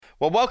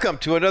Well, welcome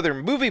to another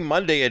Movie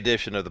Monday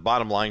edition of the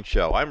Bottom Line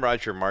Show. I'm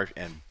Roger Marsh,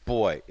 and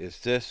boy,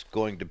 is this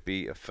going to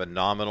be a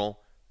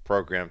phenomenal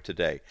program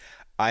today.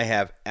 I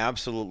have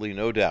absolutely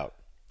no doubt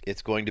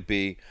it's going to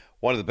be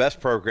one of the best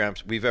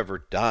programs we've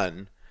ever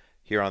done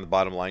here on the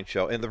Bottom Line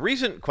Show. And the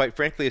reason, quite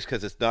frankly, is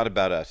because it's not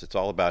about us. It's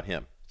all about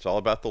Him. It's all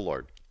about the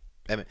Lord.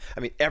 I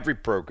mean, every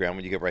program,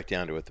 when you get right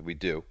down to it, that we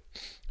do,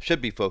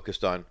 should be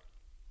focused on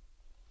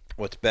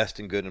what's best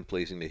and good and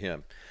pleasing to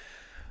Him.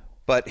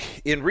 But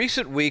in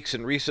recent weeks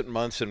and recent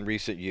months and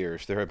recent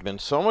years, there have been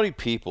so many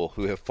people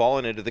who have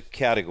fallen into the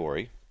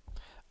category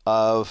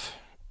of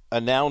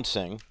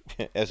announcing,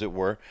 as it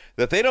were,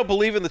 that they don't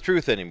believe in the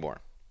truth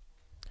anymore.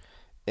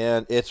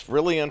 And it's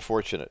really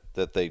unfortunate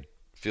that they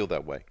feel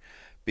that way,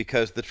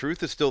 because the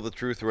truth is still the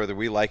truth whether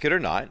we like it or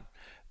not.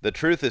 The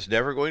truth is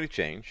never going to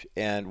change,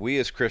 and we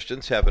as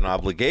Christians have an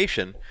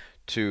obligation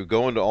to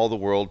go into all the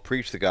world,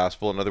 preach the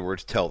gospel, in other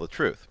words, tell the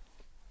truth.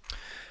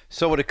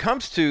 So when it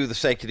comes to the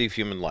sanctity of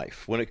human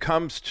life, when it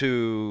comes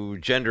to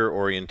gender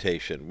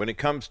orientation, when it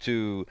comes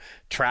to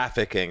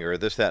trafficking or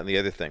this, that, and the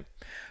other thing,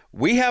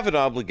 we have an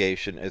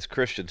obligation as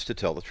Christians to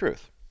tell the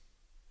truth.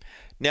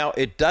 Now,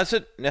 it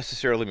doesn't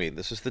necessarily mean,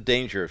 this is the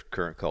danger of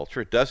current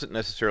culture, it doesn't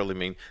necessarily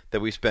mean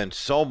that we spend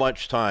so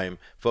much time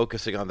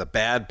focusing on the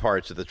bad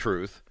parts of the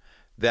truth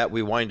that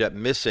we wind up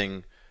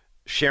missing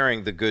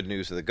sharing the good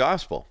news of the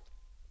gospel.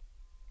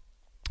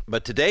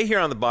 But today here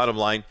on the Bottom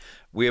Line,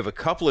 we have a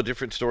couple of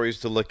different stories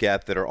to look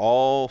at that are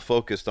all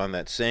focused on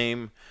that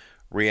same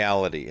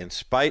reality. In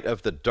spite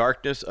of the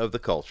darkness of the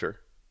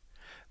culture,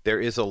 there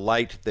is a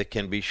light that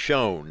can be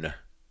shown,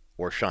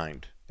 or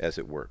shined, as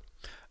it were.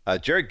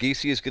 Jared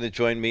Geesey is going to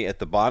join me at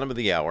the bottom of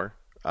the hour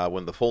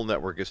when the full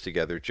network is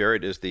together.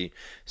 Jared is the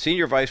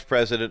Senior Vice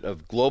President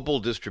of Global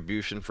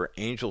Distribution for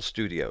Angel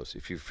Studios.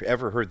 If you've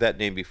ever heard that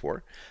name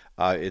before,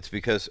 it's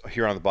because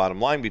here on the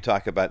Bottom Line we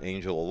talk about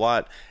Angel a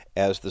lot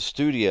as the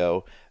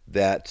studio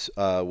that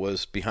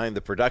was behind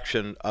the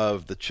production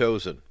of The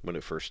Chosen when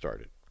it first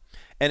started.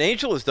 And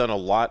Angel has done a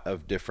lot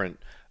of different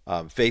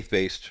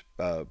faith-based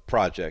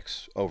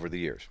projects over the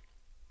years.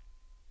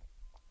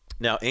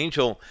 Now,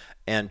 Angel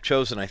and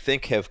Chosen, I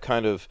think, have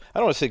kind of, I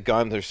don't want to say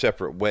gone their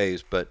separate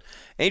ways, but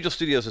Angel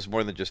Studios is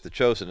more than just The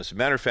Chosen. As a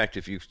matter of fact,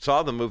 if you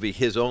saw the movie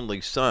His Only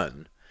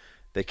Son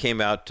that came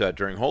out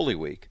during Holy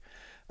Week,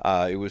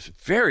 it was a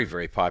very,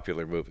 very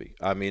popular movie.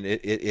 I mean,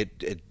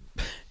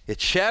 it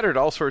shattered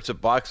all sorts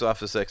of box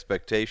office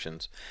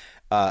expectations.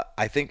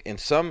 I think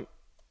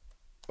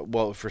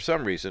for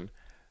some reason,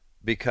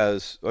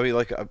 because, I mean,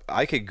 like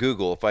I could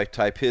Google, if I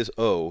type His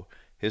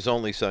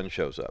Only Son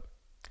shows up.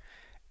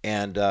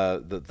 And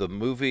the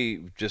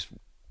movie just,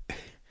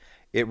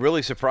 it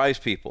really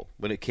surprised people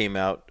when it came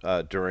out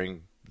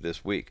during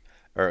this week,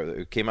 or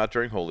it came out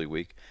during Holy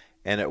Week,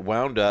 and it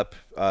wound up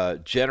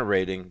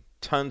generating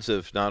tons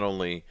of not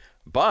only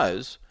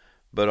buzz,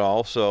 but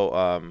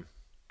also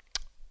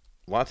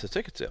lots of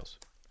ticket sales.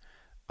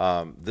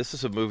 This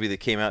is a movie that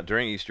came out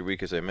during Easter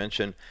week, as I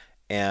mentioned,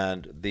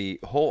 and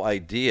the whole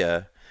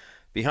idea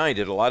behind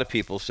it, a lot of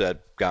people said,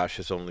 gosh,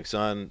 His Only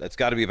Son, that's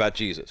got to be about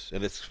Jesus.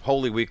 And it's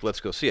Holy Week, let's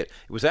go see it.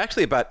 It was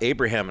actually about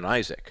Abraham and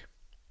Isaac.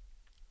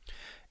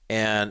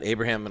 And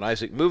Abraham and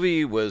Isaac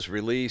movie was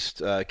released,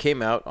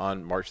 came out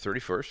on March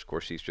 31st. Of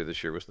course, Easter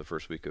this year was the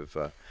first week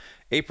of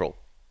April.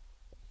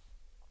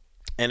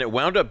 And it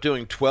wound up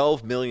doing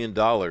 $12 million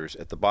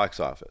at the box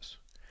office.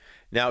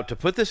 Now, to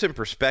put this in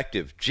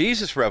perspective,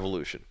 Jesus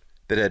Revolution,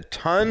 that had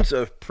tons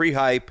of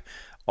pre-hype,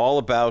 all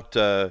about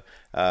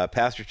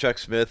Pastor Chuck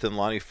Smith and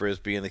Lonnie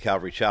Frisbee and the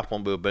Calvary Chapel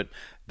movement,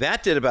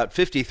 that did about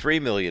 $53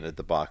 million at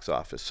the box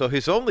office. So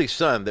His Only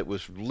Son, that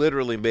was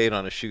literally made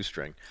on a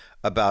shoestring,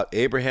 about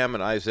Abraham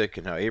and Isaac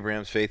and how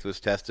Abraham's faith was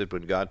tested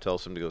when God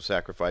tells him to go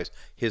sacrifice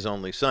his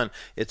only son.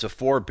 It's a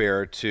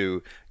forebear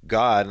to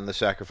God and the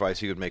sacrifice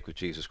He would make with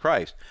Jesus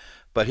Christ.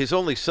 But His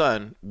Only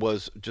Son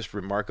was just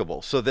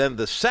remarkable. So then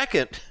the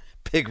second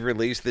big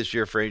release this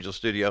year for Angel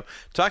Studio,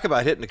 talk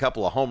about hitting a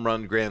couple of home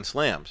run grand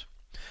slams.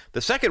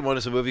 The second one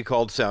is a movie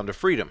called Sound of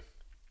Freedom.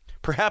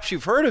 Perhaps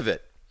you've heard of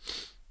it.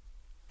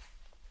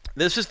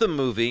 This is the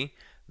movie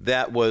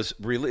that was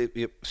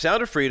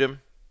Sound of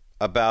Freedom,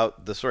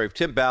 about the story of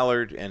Tim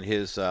Ballard and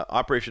his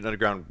Operation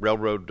Underground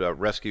Railroad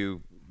Rescue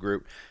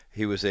Group.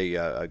 He was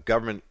a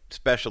government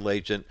special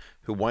agent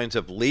who winds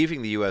up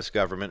leaving the U.S.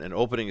 government and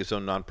opening his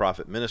own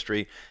nonprofit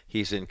ministry.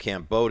 He's in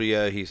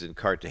Cambodia. He's in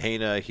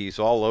Cartagena. He's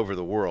all over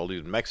the world.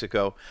 He's in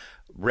Mexico,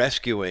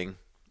 rescuing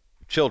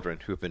children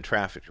who have been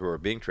trafficked, who are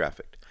being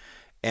trafficked,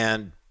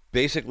 and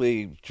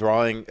basically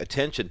drawing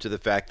attention to the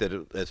fact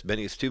that as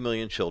many as 2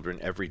 million children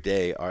every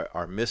day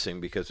are missing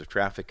because of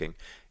trafficking.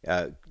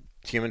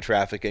 Human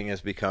trafficking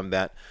has become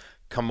that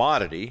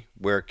commodity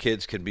where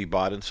kids can be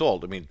bought and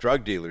sold. I mean,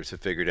 drug dealers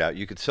have figured out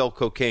you could sell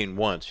cocaine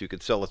once, you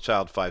could sell a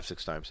child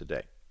 5-6 times a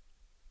day.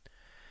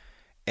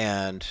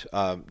 And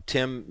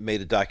Tim made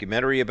a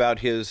documentary about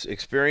his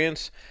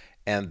experience.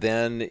 And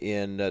then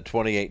in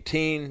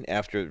 2018,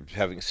 after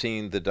having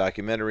seen the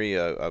documentary,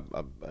 a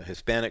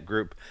Hispanic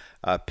group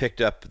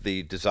picked up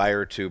the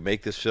desire to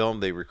make this film.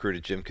 They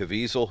recruited Jim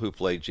Caviezel, who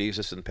played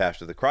Jesus in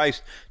Passion of the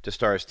Christ, to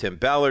star as Tim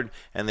Ballard,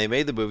 and they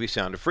made the movie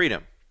Sound of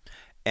Freedom.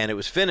 And it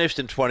was finished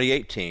in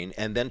 2018,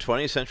 and then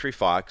 20th Century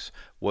Fox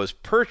was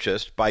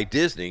purchased by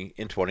Disney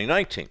in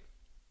 2019.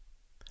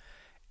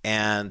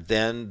 And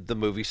then the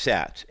movie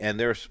sat. And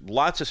there's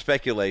lots of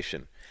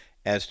speculation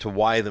as to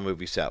why the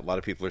movie sat. A lot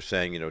of people are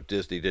saying,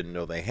 Disney didn't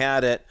know they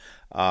had it.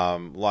 A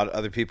lot of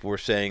other people were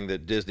saying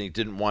that Disney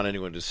didn't want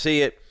anyone to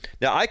see it.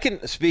 Now, I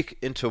can speak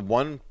into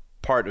one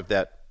part of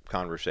that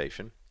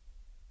conversation,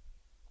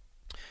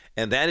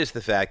 and that is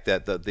the fact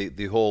that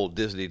the whole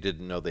Disney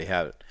didn't know they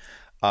had it.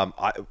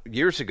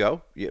 Years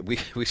ago,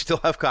 we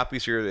still have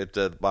copies here at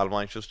the Bottom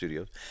Line Show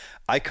Studios.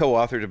 I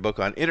co-authored a book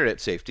on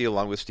internet safety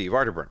along with Steve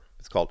Arterburn.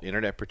 It's called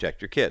Internet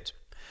Protect Your Kids.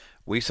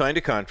 We signed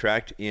a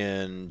contract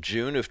in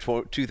June of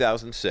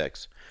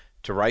 2006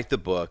 to write the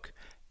book,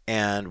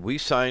 and we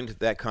signed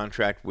that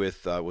contract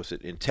with,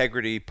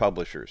 Integrity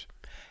Publishers.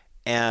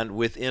 And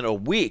within a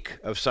week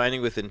of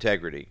signing with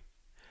Integrity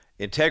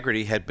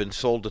had been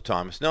sold to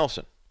Thomas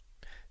Nelson.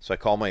 So I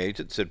called my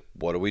agent and said,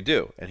 what do we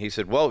do? And he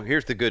said, well,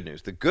 here's the good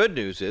news. The good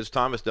news is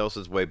Thomas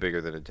Nelson's way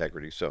bigger than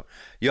Integrity, so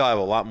you'll have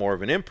a lot more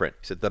of an imprint.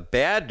 He said, the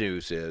bad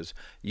news is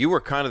you were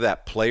kind of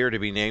that player to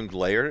be named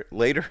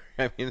later.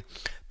 I mean,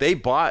 they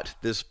bought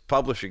this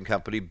publishing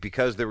company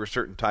because there were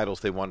certain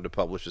titles they wanted to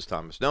publish as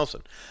Thomas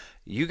Nelson.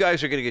 You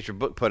guys are going to get your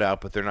book put out,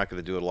 but they're not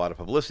going to do a lot of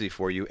publicity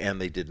for you, and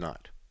they did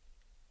not.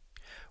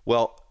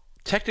 Well,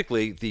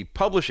 technically, the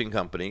publishing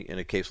company, in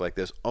a case like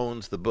this,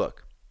 owns the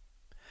book.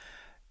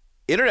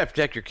 Internet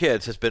Protect Your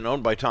Kids has been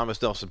owned by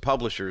Thomas Nelson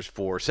Publishers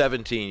for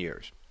 17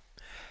 years.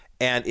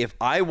 And if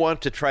I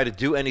want to try to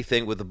do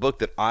anything with the book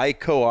that I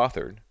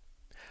co-authored,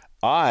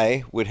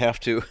 I would have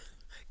to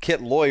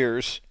get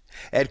lawyers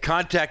and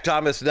contact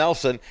Thomas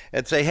Nelson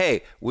and say,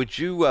 hey, would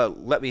you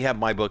let me have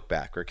my book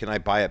back, or can I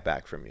buy it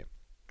back from you?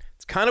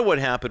 It's kind of what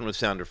happened with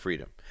Sound of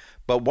Freedom.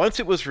 But once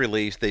it was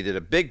released, they did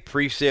a big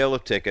pre-sale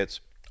of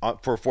tickets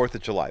for 4th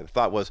of July. The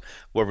thought was,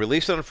 we'll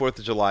release it on 4th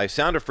of July.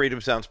 Sound of Freedom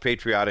sounds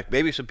patriotic.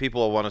 Maybe some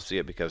people will want to see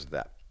it because of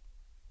that.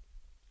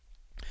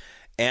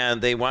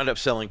 And they wound up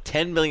selling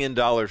 $10 million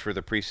worth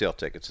of pre-sale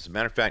tickets. As a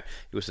matter of fact,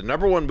 it was the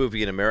 #1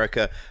 movie in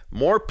America.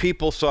 More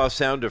people saw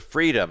Sound of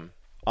Freedom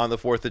on the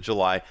 4th of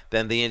July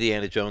than the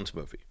Indiana Jones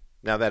movie.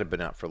 Now, that had been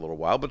out for a little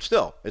while, but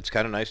still, it's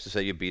kind of nice to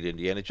say you beat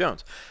Indiana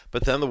Jones.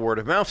 But then the word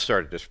of mouth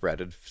started to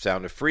spread, and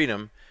Sound of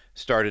Freedom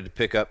started to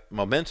pick up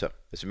momentum.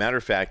 As a matter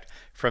of fact,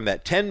 from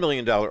that $10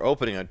 million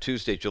opening on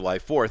Tuesday, July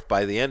 4th,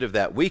 by the end of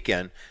that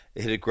weekend,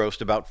 it had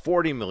grossed about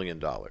 $40 million.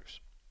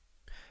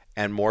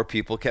 And more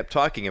people kept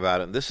talking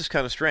about it. And this is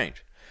kind of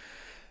strange.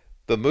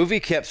 The movie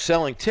kept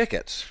selling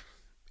tickets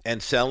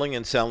and selling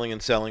and selling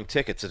and selling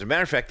tickets. As a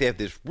matter of fact, they have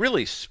this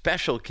really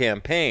special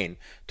campaign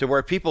to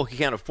where people who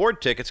can't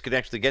afford tickets can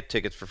actually get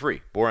tickets for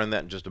free. More on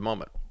that in just a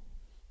moment.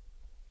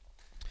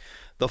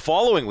 The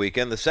following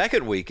weekend, the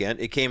second weekend,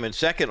 it came in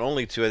second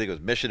only to, I think it was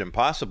Mission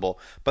Impossible,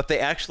 but they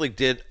actually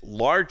did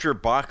larger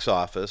box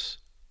office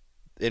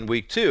in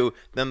week 2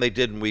 than they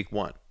did in week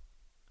 1.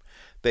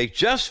 They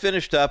just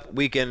finished up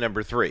weekend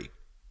number 3,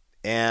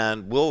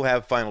 and we'll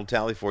have final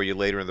tally for you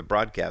later in the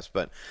broadcast.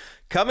 But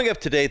coming up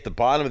today at the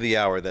bottom of the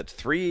hour, that's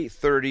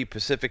 3:30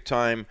 Pacific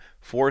time,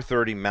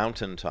 4:30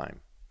 Mountain time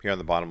here on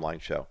the Bottom Line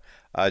Show.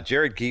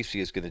 Jared Geesey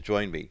is going to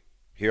join me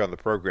here on the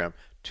program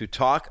to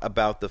talk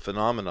about the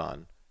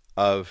phenomenon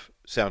of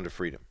Sound of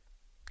Freedom.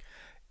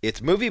 It's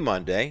Movie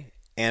Monday,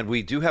 and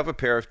we do have a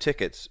pair of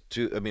tickets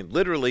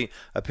literally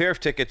a pair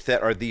of tickets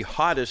that are the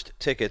hottest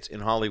tickets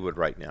in Hollywood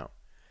right now.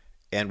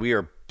 And we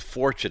are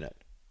fortunate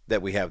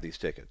that we have these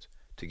tickets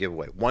to give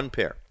away. One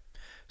pair.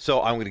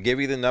 So I'm going to give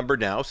you the number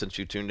now since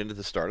you tuned into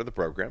the start of the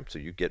program, so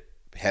you get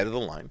ahead of the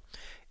line.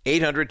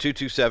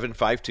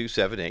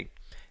 800-227-5278.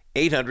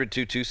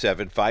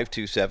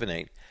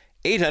 800-227-5278.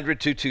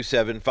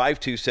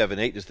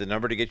 800-227-5278 is the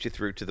number to get you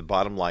through to the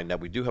bottom line. Now,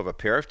 we do have a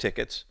pair of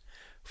tickets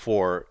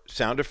for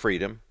Sound of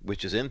Freedom,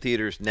 which is in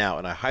theaters now,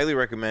 and I highly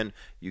recommend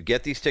you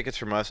get these tickets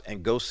from us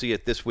and go see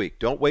it this week.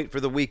 Don't wait for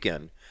the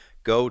weekend.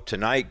 Go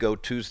tonight, go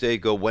Tuesday,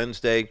 go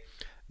Wednesday.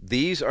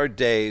 These are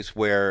days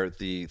where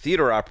the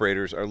theater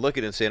operators are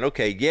looking and saying,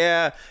 okay,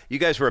 yeah, you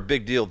guys were a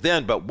big deal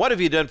then, but what have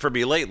you done for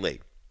me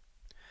lately?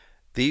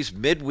 These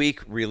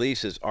midweek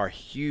releases are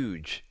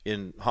huge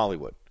in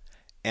Hollywood.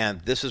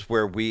 And this is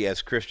where we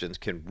as Christians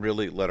can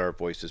really let our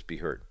voices be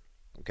heard.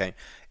 Okay?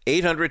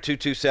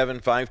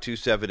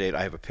 800-227-5278.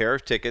 I have a pair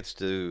of tickets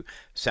to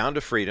Sound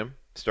of Freedom,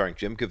 starring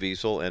Jim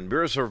Caviezel, and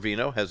Mira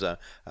Sorvino has a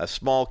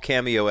small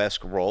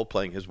cameo-esque role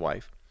playing his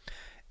wife.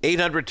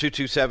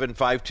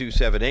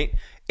 800-227-5278.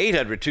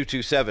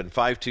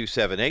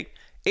 800-227-5278.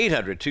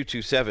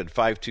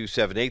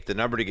 800-227-5278, the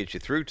number to get you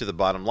through to the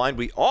bottom line.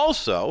 We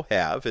also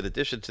have, in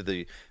addition to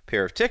the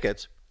pair of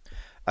tickets,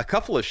 a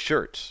couple of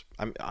shirts.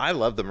 I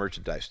love the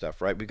merchandise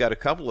stuff, right? We got a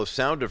couple of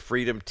Sound of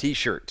Freedom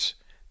t-shirts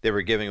they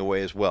were giving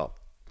away as well.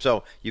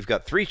 So you've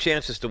got 3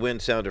 chances to win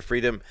Sound of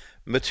Freedom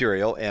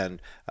material,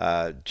 and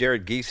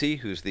Jared Geesey,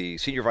 who's the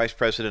Senior Vice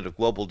President of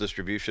Global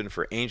Distribution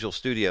for Angel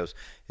Studios,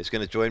 is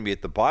going to join me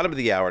at the bottom of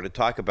the hour to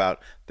talk about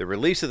the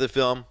release of the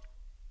film,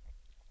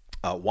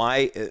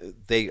 why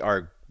they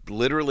are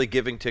literally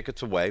giving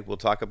tickets away. We'll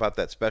talk about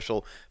that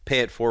special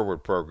Pay It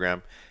Forward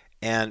program,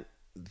 and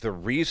the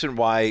reason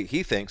why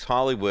he thinks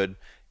Hollywood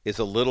is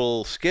a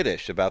little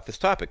skittish about this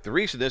topic. The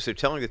reason is they're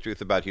telling the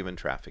truth about human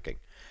trafficking,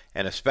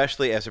 and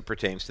especially as it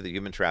pertains to the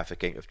human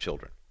trafficking of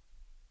children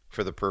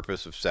for the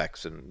purpose of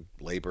sex and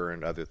labor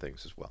and other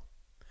things as well.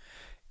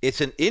 It's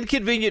an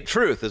inconvenient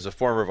truth, as a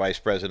former vice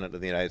president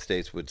of the United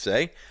States would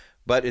say,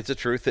 but it's a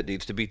truth that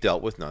needs to be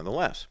dealt with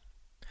nonetheless.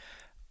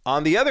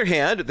 On the other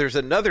hand, there's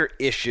another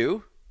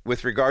issue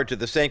with regard to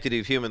the sanctity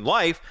of human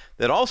life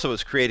that also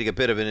is creating a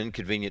bit of an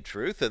inconvenient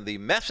truth, and the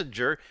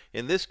messenger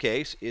in this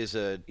case is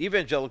an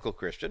evangelical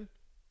Christian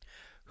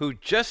who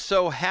just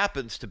so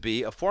happens to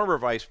be a former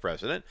vice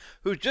president,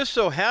 who just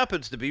so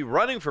happens to be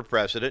running for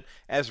president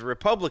as a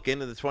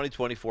Republican in the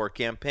 2024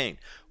 campaign.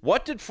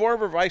 What did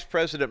former Vice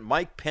President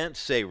Mike Pence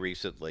say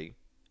recently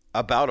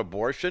about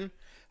abortion,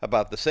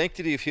 about the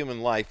sanctity of human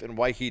life, and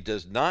why he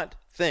does not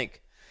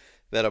think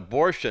that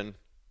abortion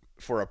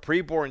for a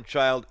preborn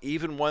child,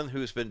 even one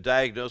who's been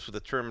diagnosed with a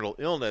terminal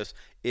illness,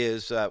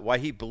 is why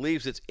he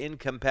believes it's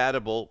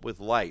incompatible with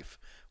life?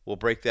 We'll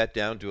break that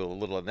down to a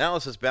little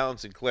analysis,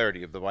 balance, and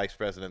clarity of the vice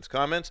president's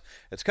comments.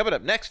 It's coming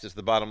up next as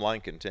the bottom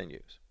line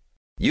continues.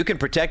 You can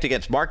protect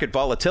against market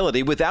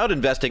volatility without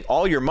investing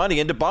all your money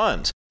into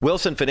bonds.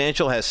 Wilson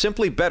Financial has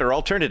simply better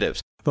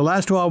alternatives. The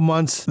last 12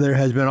 months, there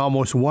has been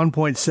almost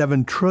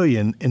 $1.7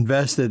 trillion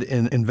invested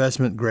in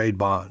investment-grade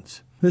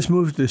bonds. This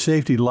move to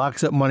safety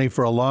locks up money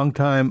for a long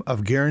time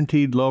of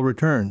guaranteed low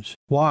returns.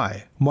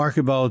 Why?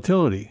 Market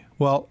volatility.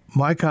 Well,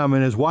 my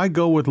comment is, why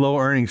go with low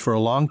earnings for a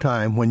long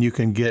time when you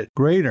can get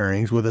great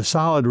earnings with a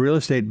solid real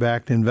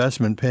estate-backed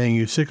investment paying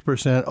you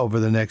 6% over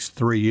the next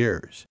 3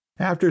 years?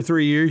 After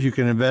 3 years, you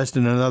can invest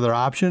in another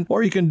option,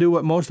 or you can do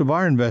what most of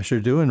our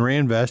investors do and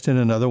reinvest in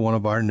another one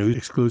of our new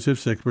exclusive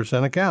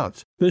 6%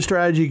 accounts. This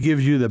strategy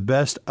gives you the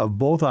best of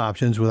both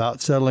options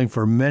without settling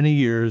for many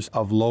years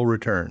of low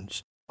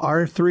returns.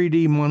 Our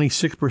 3D Money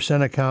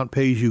 6% account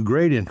pays you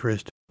great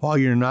interest while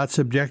you're not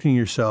subjecting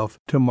yourself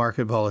to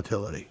market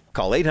volatility.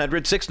 Call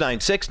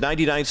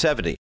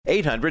 800-696-9970,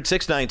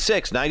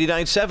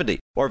 800-696-9970,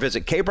 or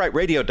visit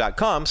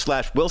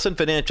kbrightradio.com/Wilson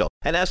Financial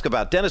and ask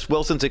about Dennis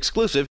Wilson's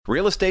exclusive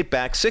real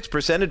estate-backed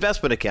 6%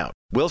 investment account.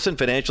 Wilson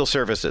Financial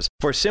Services,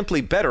 for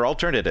simply better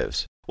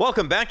alternatives.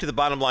 Welcome back to the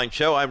Bottom Line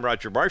Show. I'm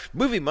Roger Marsh,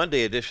 Movie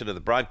Monday edition of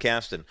the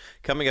broadcast, and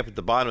coming up at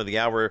the bottom of the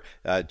hour,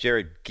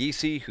 Jared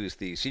Geesey, who's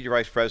the Senior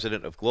Vice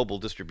President of Global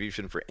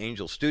Distribution for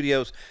Angel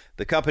Studios,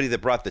 the company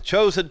that brought The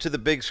Chosen to the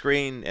big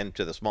screen and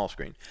to the small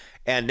screen,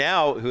 and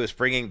now who is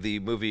bringing the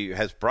movie,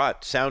 has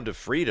brought Sound of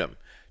Freedom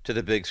to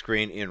the big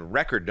screen in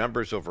record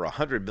numbers, over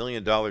 $100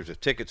 million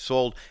of tickets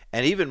sold,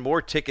 and even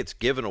more tickets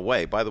given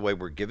away. By the way,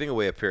 we're giving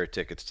away a pair of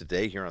tickets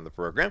today here on the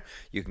program.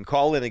 You can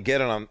call in and get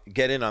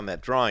in on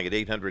that drawing at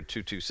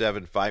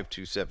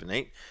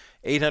 800-227-5278,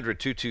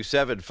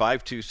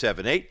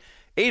 800-227-5278,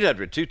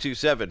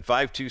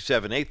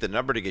 800-227-5278, the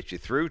number to get you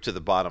through to the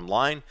bottom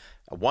line.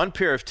 One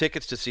pair of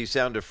tickets to see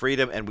Sound of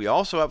Freedom, and we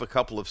also have a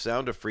couple of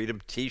Sound of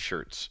Freedom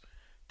t-shirts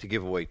to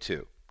give away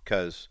too,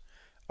 because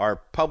our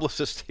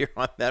publicist here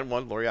on that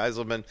one, Lori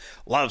Eiselman,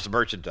 loves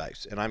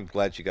merchandise, and I'm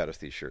glad she got us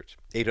these shirts.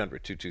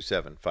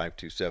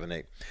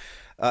 800-227-5278.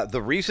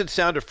 The reason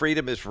Sound of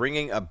Freedom is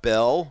ringing a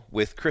bell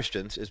with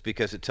Christians is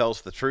because it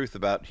tells the truth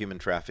about human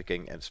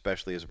trafficking, and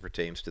especially as it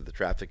pertains to the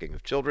trafficking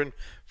of children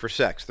for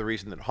sex. The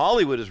reason that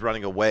Hollywood is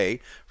running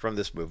away from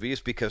this movie is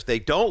because they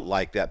don't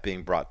like that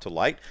being brought to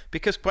light,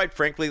 because quite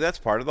frankly, that's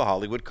part of the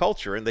Hollywood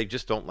culture, and they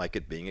just don't like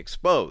it being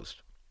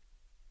exposed.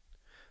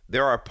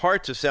 There are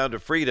parts of Sound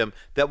of Freedom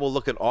that will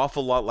look an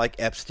awful lot like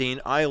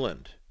Epstein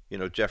Island. You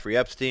know, Jeffrey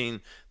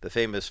Epstein, the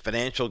famous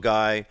financial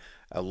guy,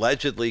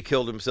 allegedly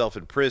killed himself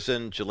in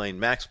prison. Ghislaine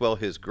Maxwell,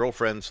 his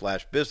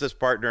girlfriend/business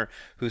partner,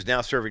 who's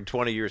now serving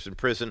 20 years in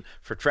prison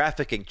for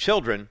trafficking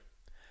children.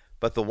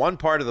 But the one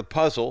part of the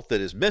puzzle that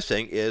is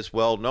missing is,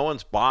 well, no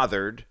one's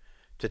bothered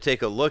to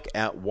take a look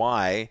at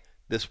why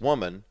this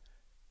woman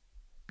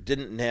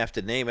didn't have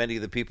to name any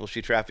of the people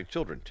she trafficked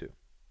children to.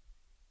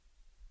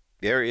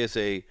 There is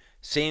a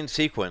scene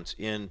sequence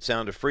in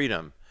Sound of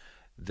Freedom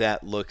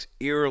that looks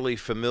eerily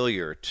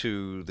familiar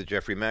to the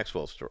Jeffrey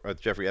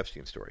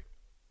Epstein story.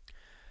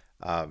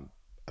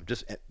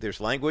 There's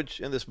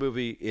language in this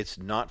movie. It's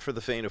not for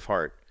the faint of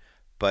heart,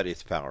 but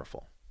it's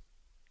powerful.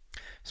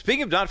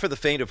 Speaking of not for the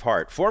faint of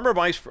heart, former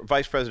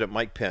Vice President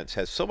Mike Pence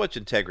has so much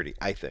integrity,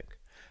 I think.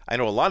 I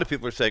know a lot of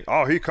people are saying,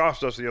 oh, he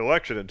cost us the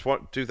election in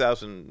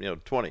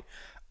 2020.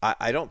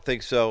 I don't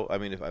think so. I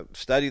mean, if I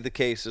study the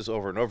cases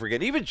over and over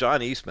again, even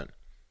John Eastman,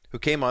 who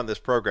came on this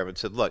program and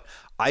said, look,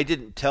 I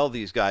didn't tell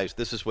these guys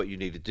this is what you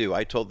need to do.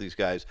 I told these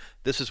guys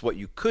this is what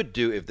you could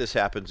do if this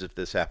happens, if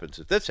this happens,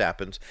 if this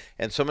happens.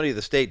 And so many of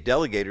the state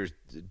delegators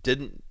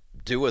didn't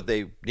do what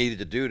they needed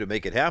to do to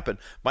make it happen.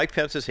 Mike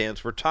Pence's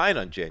hands were tied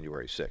on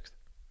January 6th.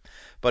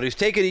 But he's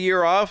taken a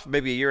year off,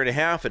 maybe a year and a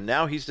half, and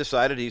now he's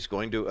decided he's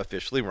going to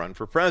officially run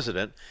for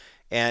president.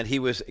 And he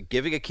was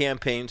giving a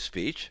campaign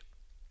speech,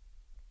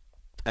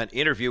 an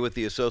interview with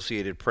the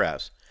Associated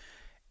Press.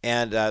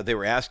 And they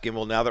were asking him,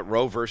 well, now that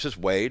Roe versus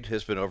Wade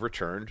has been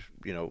overturned,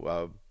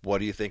 what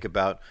do you think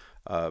about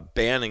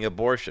banning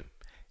abortion?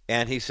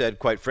 And he said,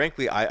 quite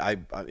frankly,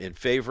 I'm in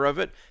favor of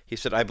it. He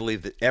said, I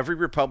believe that every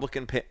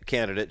Republican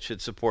candidate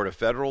should support a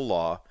federal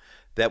law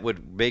that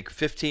would make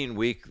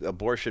 15-week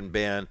abortion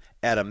ban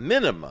at a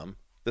minimum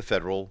the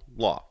federal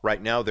law.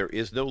 Right now, there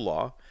is no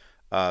law.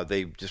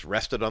 They just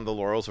rested on the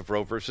laurels of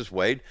Roe versus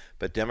Wade,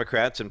 but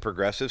Democrats and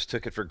progressives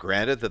took it for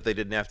granted that they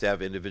didn't have to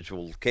have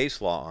individual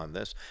case law on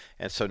this.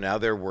 And so now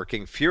they're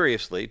working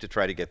furiously to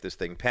try to get this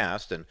thing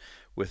passed. And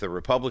with a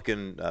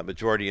Republican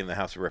majority in the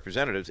House of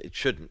Representatives, it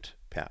shouldn't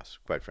pass,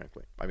 quite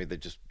frankly. I mean,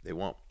 they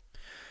won't.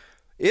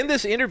 In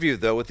this interview,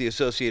 though, with the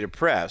Associated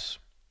Press,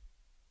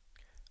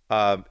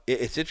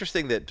 it's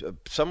interesting that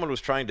someone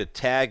was trying to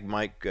tag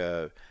Mike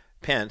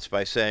Pence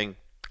by saying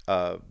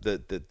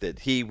that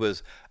he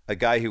was a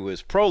guy who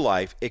was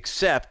pro-life,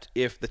 except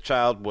if the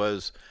child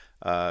was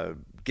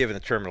given a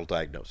terminal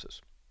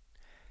diagnosis.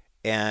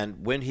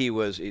 And when he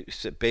was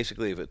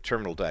basically a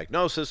terminal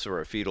diagnosis or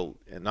a fetal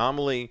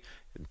anomaly,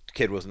 the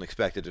kid wasn't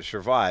expected to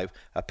survive.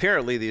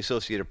 Apparently, the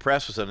Associated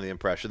Press was under the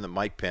impression that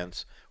Mike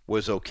Pence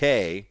was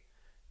okay,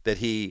 that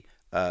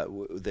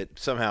that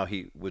somehow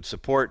he would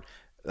support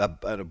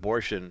an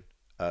abortion,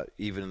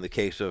 even in the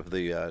case of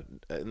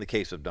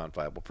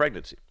non-viable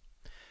pregnancy.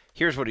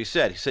 Here's what he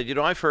said. He said,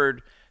 I've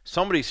heard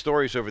so many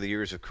stories over the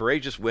years of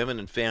courageous women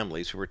and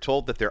families who were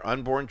told that their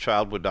unborn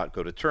child would not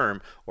go to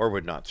term or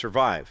would not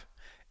survive.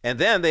 And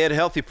then they had a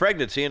healthy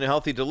pregnancy and a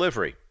healthy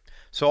delivery.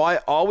 So I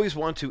always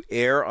want to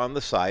err on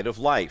the side of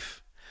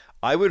life.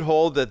 I would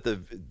hold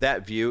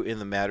that view in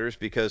the matters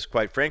because,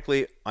 quite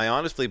frankly, I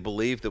honestly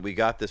believe that we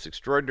got this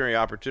extraordinary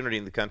opportunity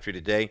in the country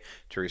today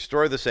to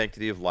restore the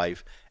sanctity of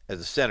life as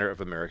the center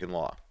of American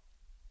law.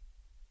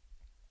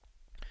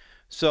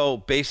 So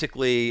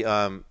basically,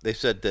 they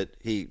said that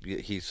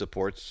he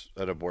supports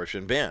an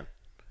abortion ban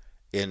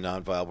in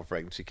non-viable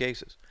pregnancy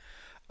cases.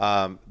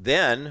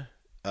 Then,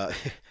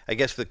 I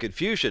guess the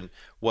confusion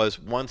was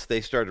once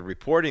they started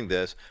reporting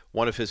this,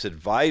 one of his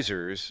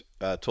advisors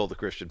told the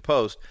Christian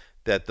Post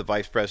that the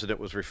vice president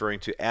was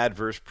referring to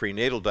adverse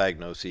prenatal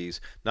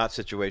diagnoses, not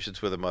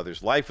situations where the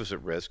mother's life was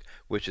at risk,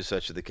 which is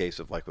such the case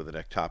of like with an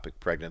ectopic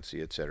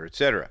pregnancy, et cetera, et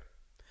cetera.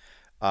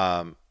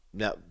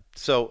 Now,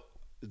 so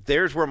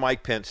there's where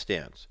Mike Pence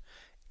stands.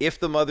 If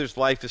the mother's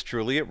life is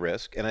truly at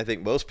risk, and I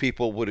think most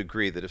people would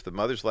agree that if the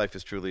mother's life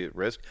is truly at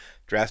risk,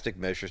 drastic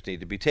measures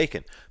need to be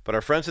taken. But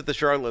our friends at the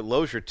Charlotte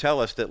Lozier tell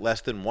us that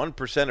less than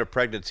 1% of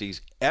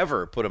pregnancies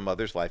ever put a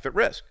mother's life at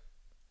risk.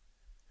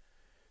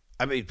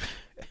 I mean,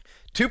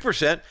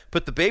 2%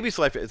 put the baby's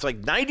life, it's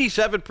like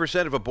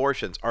 97% of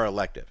abortions are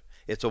elective.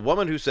 It's a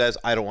woman who says,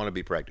 I don't want to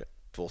be pregnant,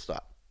 full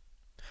stop.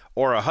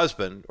 Or a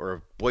husband or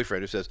a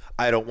boyfriend who says,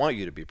 I don't want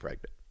you to be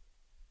pregnant.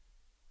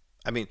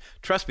 I mean,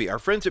 trust me, our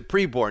friends at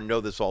Preborn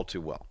know this all too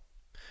well.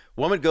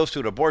 Woman goes to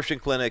an abortion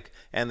clinic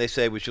and they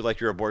say, would you like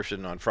your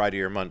abortion on Friday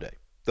or Monday?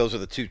 Those are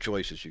the two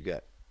choices you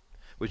get.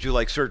 Would you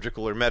like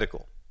surgical or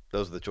medical?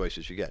 Those are the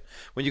choices you get.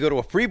 When you go to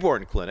a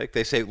preborn clinic,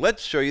 they say,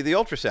 let's show you the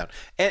ultrasound.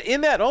 And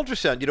in that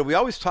ultrasound, we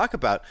always talk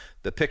about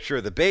the picture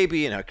of the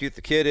baby and how cute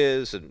the kid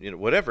is and,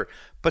 whatever.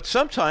 But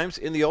sometimes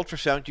in the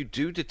ultrasound, you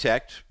do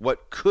detect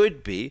what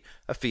could be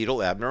a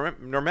fetal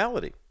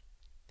abnormality.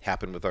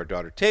 Happened with our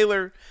daughter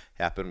Taylor,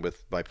 happened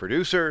with my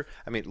producer.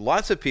 I mean,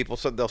 lots of people,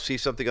 so they'll see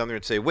something on there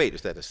and say, wait,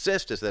 is that a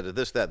cyst? Is that a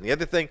this, that, and the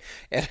other thing?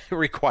 And it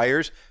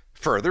requires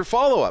further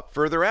follow-up,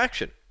 further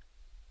action.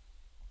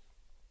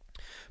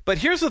 But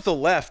here's what the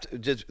left,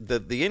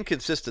 the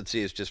inconsistency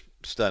is just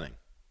stunning.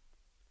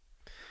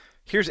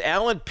 Here's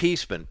Alan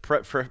Peaceman,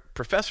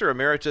 Professor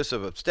Emeritus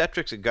of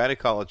Obstetrics and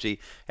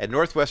Gynecology at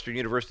Northwestern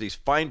University's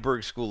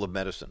Feinberg School of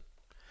Medicine.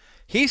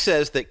 He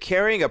says that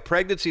carrying a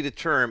pregnancy to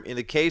term in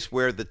a case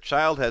where the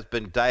child has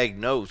been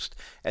diagnosed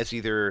as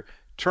either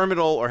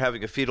terminal or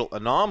having a fetal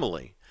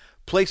anomaly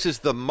places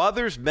the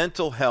mother's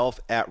mental health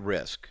at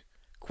risk.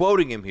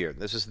 Quoting him here,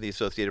 this is in the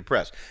Associated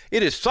Press,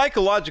 it is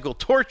psychological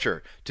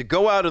torture to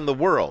go out in the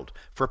world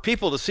for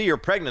people to see your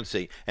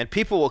pregnancy, and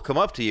people will come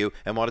up to you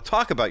and want to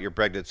talk about your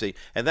pregnancy,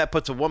 and that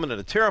puts a woman in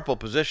a terrible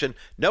position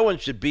no one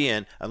should be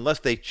in unless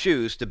they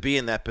choose to be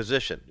in that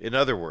position. In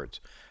other words,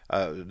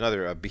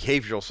 another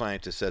behavioral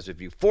scientist says if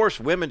you force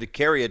women to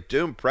carry a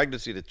doomed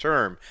pregnancy to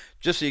term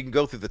just so you can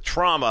go through the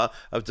trauma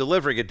of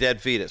delivering a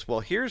dead fetus.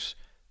 Well, here's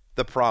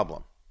the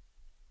problem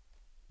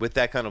with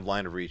that kind of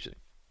line of reasoning.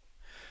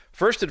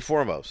 First and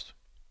foremost,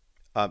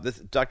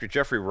 Dr.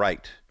 Jeffrey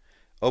Wright,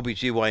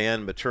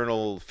 OBGYN,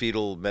 maternal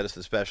fetal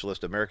medicine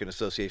specialist, American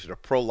Association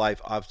of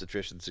Pro-Life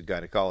Obstetricians and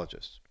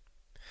Gynecologists.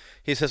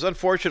 He says,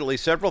 unfortunately,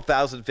 several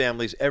thousand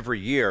families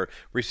every year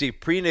receive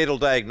prenatal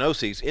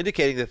diagnoses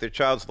indicating that their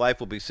child's life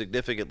will be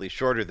significantly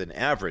shorter than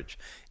average,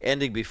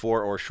 ending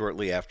before or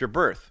shortly after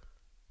birth.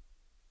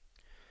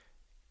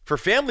 For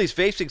families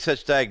facing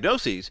such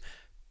diagnoses,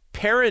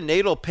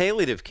 Perinatal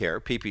palliative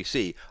care,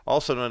 PPC,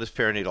 also known as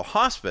perinatal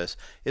hospice,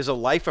 is a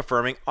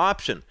life-affirming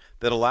option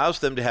that allows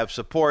them to have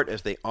support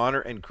as they honor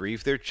and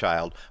grieve their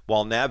child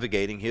while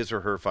navigating his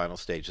or her final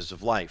stages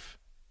of life.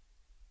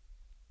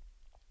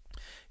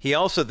 He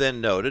also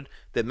then noted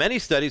that many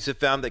studies have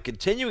found that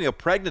continuing a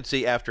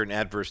pregnancy after an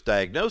adverse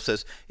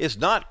diagnosis is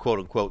not,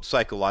 quote-unquote,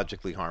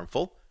 psychologically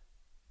harmful,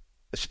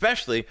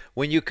 especially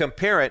when you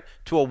compare it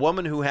to a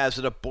woman who has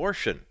an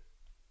abortion.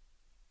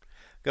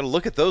 Going to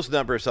look at those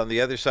numbers on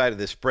the other side of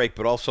this break,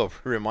 but also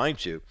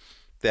remind you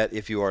that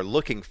if you are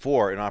looking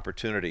for an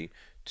opportunity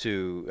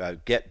to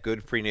get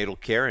good prenatal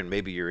care, and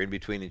maybe you're in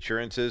between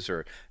insurances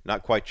or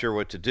not quite sure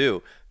what to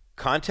do,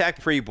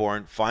 contact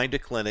Preborn, find a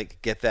clinic,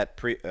 get that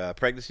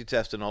pregnancy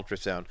test and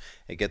ultrasound,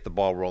 and get the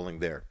ball rolling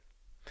there.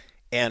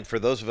 And for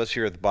those of us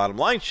here at the Bottom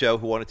Line Show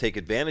who want to take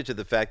advantage of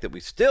the fact that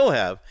we still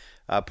have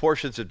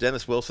portions of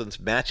Dennis Wilson's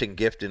matching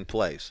gift in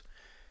place,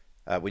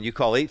 when you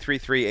call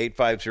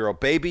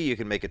 833-850-BABY, you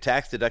can make a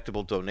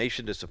tax-deductible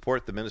donation to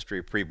support the Ministry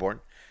of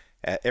Preborn.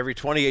 Every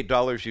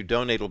 $28 you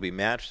donate will be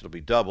matched. It'll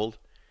be doubled.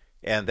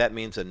 And that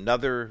means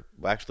another,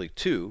 well, actually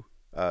two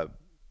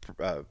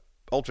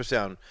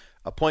ultrasound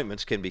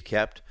appointments can be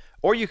kept.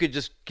 Or you could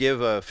just give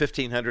a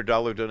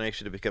 $1,500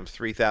 donation. It becomes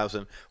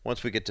 $3,000.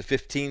 Once we get to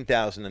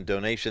 $15,000 in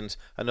donations,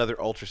 another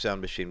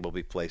ultrasound machine will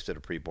be placed at a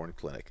preborn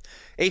clinic.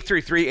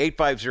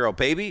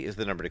 833-850-BABY is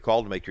the number to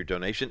call to make your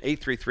donation.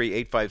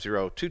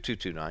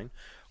 833-850-2229.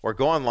 Or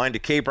go online to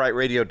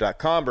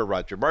kbrightradio.com or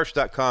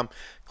rogermarsh.com.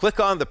 Click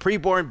on the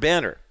preborn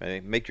banner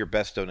and make your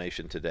best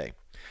donation today.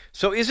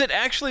 So is it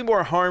actually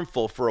more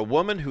harmful for a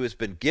woman who has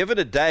been given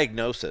a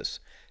diagnosis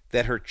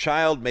that her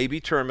child may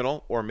be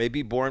terminal or may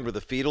be born with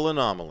a fetal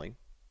anomaly?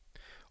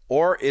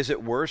 Or is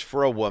it worse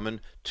for a woman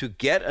to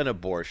get an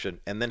abortion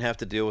and then have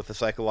to deal with the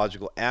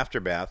psychological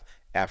aftermath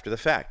after the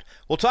fact?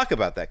 We'll talk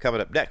about that coming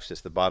up next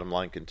as the Bottom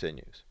Line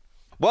continues.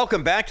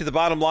 Welcome back to the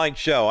Bottom Line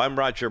Show. I'm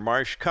Roger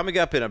Marsh. Coming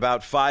up in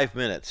about 5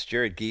 minutes,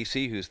 Jared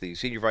Geesey, who's the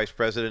Senior Vice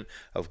President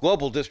of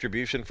Global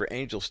Distribution for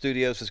Angel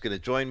Studios, is going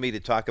to join me to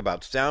talk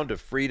about Sound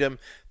of Freedom,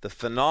 the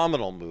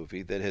phenomenal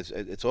movie that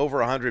it's over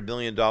 $100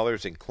 million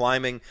and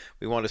climbing.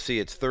 We want to see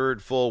its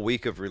third full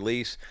week of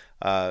release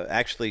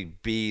actually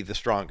be the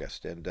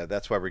strongest. And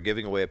that's why we're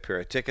giving away a pair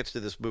of tickets to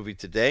this movie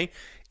today.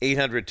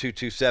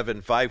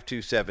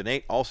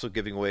 800-227-5278. Also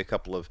giving away a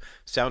couple of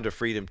Sound of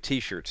Freedom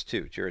t-shirts,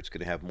 too. Jared's going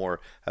to have more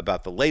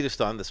about the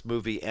latest on this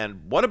movie.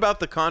 And what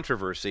about the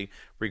controversy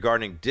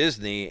regarding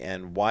Disney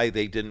and why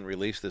they didn't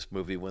release this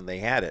movie when they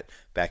had it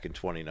back in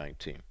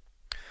 2019?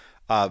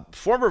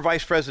 Former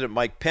Vice President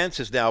Mike Pence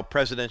is now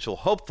presidential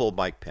hopeful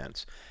Mike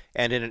Pence.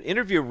 And in an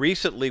interview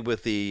recently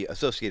with the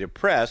Associated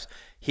Press,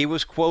 he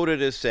was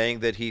quoted as saying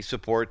that he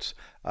supports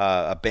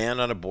a ban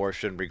on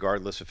abortion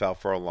regardless of how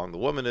far along the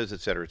woman is,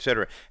 et cetera, et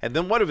cetera. And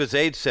then one of his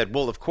aides said,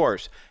 well, of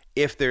course,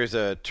 if there's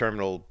a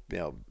terminal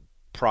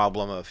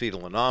problem, a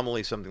fetal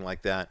anomaly, something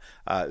like that,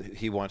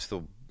 he wants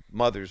the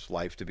mother's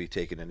life to be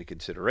taken into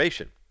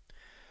consideration.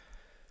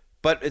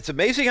 But it's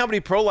amazing how many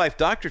pro-life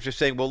doctors are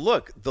saying, well,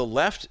 look, the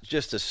left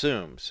just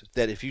assumes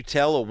that if you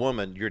tell a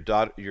woman your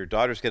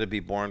daughter's going to be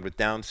born with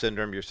Down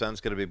syndrome, your son's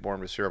going to be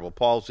born with cerebral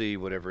palsy,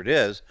 whatever it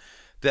is,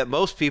 that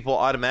most people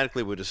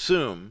automatically would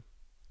assume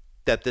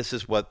that this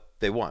is what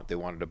they want. They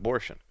want an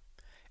abortion.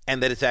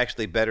 And that it's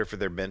actually better for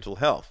their mental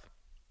health.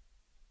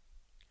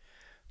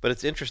 But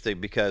it's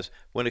interesting because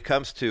when it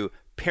comes to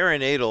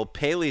perinatal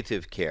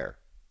palliative care,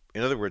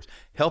 in other words,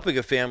 helping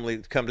a family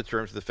come to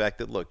terms with the fact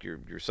that, look,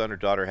 your son or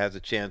daughter has a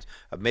chance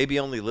of maybe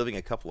only living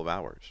a couple of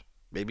hours,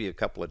 maybe a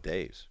couple of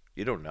days.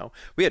 You don't know.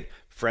 We had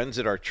friends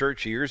at our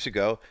church years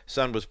ago.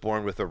 Son was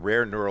born with a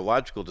rare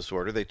neurological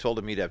disorder. They told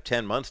him he'd have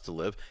 10 months to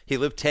live. He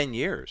lived 10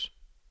 years.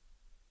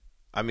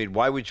 I mean,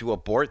 why would you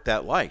abort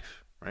that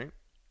life, right?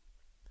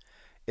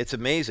 It's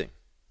amazing.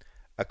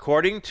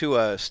 According to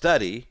a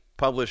study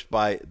published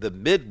by the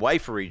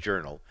Midwifery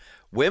Journal,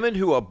 women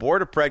who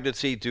abort a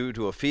pregnancy due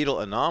to a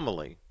fetal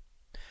anomaly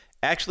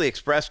actually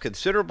express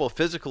considerable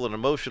physical and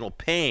emotional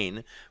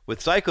pain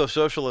with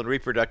psychosocial and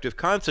reproductive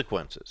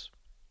consequences.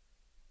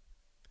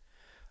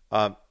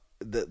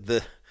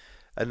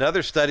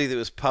 Another study that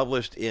was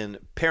published in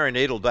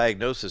Perinatal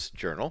Diagnosis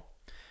Journal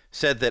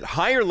said that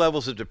higher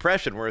levels of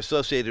depression were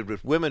associated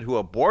with women who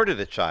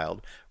aborted a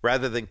child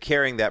rather than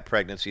carrying that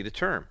pregnancy to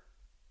term.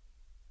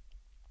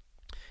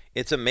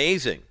 It's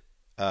amazing,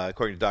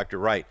 according to Dr.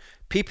 Wright.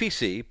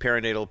 PPC,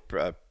 perinatal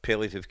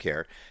palliative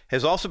care,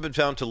 has also been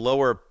found to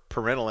lower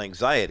parental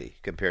anxiety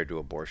compared to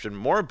abortion.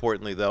 More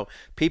importantly, though,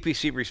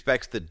 PPC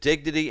respects the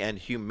dignity and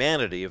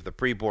humanity of the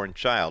preborn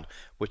child,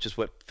 which is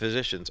what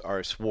physicians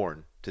are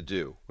sworn to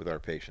do with our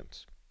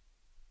patients.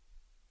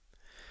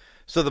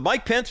 So the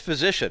Mike Pence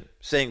position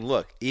saying,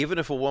 look, even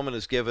if a woman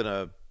is given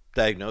a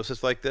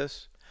diagnosis like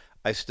this,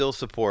 I still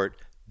support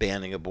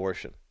banning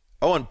abortion.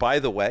 Oh, and by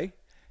the way,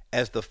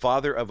 as the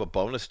father of a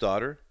bonus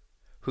daughter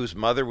whose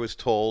mother was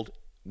told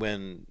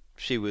when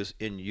she was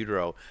in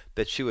utero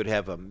that she would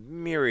have a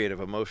myriad of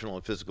emotional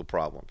and physical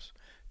problems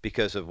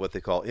because of what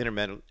they call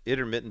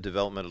intermittent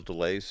developmental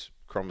delays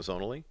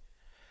chromosomally,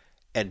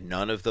 and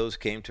none of those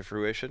came to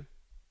fruition,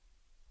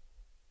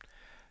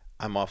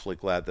 I'm awfully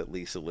glad that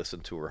Lisa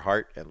listened to her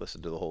heart and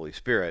listened to the Holy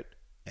Spirit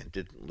and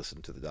didn't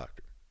listen to the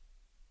doctor.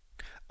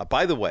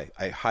 By the way,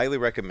 I highly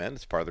recommend,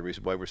 it's part of the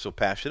reason why we're so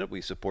passionate,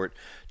 we support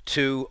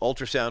 2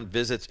 ultrasound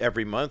visits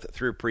every month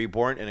through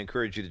Preborn and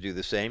encourage you to do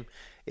the same.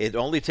 It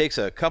only takes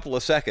a couple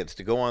of seconds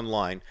to go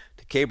online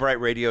to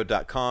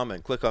kbrightradio.com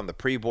and click on the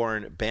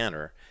Preborn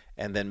banner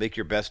and then make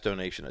your best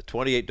donation. Every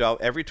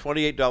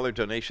 $28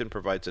 donation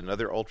provides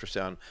another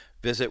ultrasound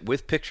visit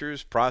with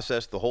pictures,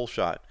 process, the whole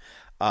shot.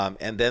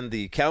 And then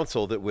the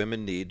counsel that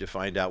women need to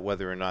find out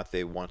whether or not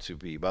they want to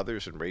be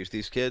mothers and raise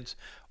these kids,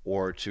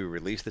 or to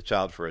release the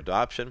child for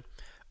adoption.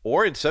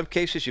 Or in some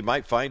cases, you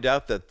might find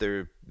out that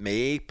there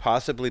may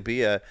possibly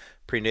be a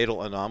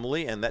prenatal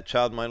anomaly, and that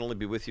child might only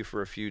be with you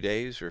for a few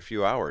days or a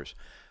few hours.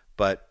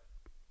 But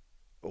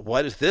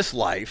what is this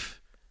life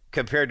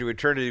compared to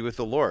eternity with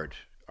the Lord?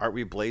 Aren't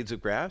we blades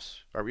of grass?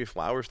 Aren't we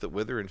flowers that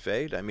wither and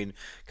fade? I mean,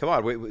 come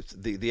on.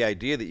 The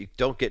idea that you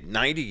don't get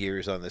 90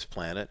 years on this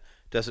planet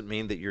doesn't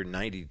mean that your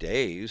 90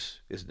 days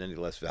isn't any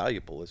less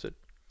valuable, is it?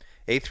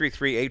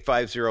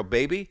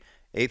 833-850-BABY,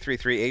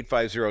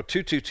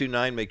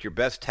 833-850-2229. Make your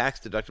best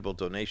tax-deductible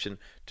donation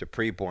to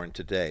Preborn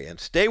today. And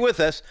stay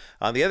with us.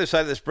 On the other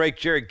side of this break,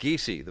 Jared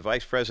Geesey, the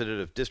Vice President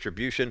of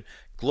Distribution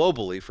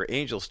globally for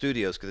Angel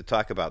Studios, going to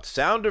talk about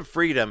Sound of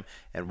Freedom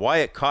and why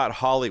it caught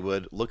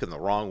Hollywood looking the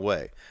wrong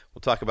way.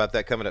 We'll talk about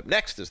that coming up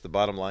next as the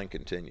bottom line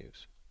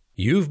continues.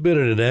 You've been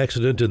in an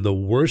accident, and the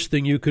worst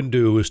thing you can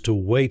do is to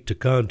wait to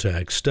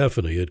contact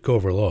Stephanie at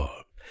Cover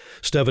Law.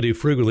 Stephanie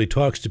frequently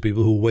talks to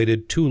people who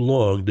waited too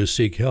long to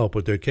seek help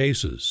with their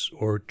cases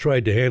or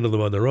tried to handle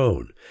them on their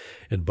own,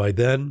 and by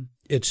then,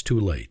 it's too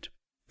late.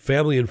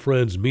 Family and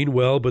friends mean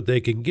well, but they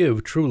can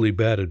give truly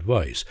bad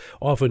advice.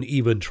 Often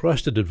even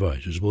trusted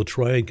advisors will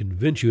try and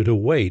convince you to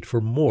wait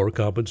for more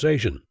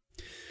compensation.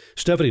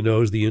 Stephanie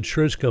knows the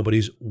insurance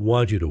companies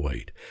want you to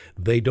wait.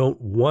 They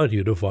don't want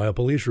you to file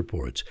police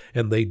reports,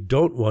 and they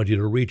don't want you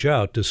to reach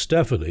out to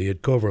Stephanie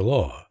at Cover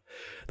Law.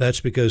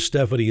 That's because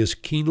Stephanie is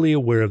keenly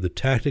aware of the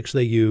tactics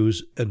they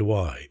use and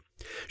why.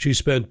 She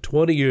spent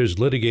 20 years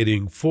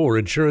litigating for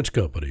insurance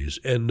companies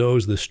and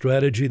knows the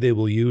strategy they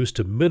will use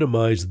to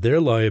minimize their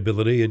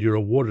liability and your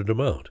awarded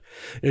amount.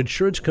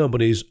 Insurance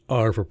companies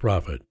are for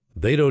profit.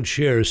 They don't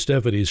share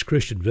Stephanie's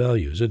Christian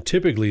values, and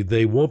typically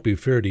they won't be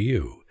fair to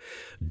you.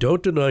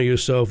 Don't deny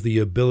yourself the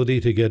ability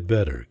to get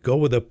better. Go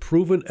with a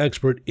proven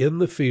expert in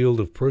the field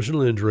of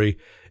personal injury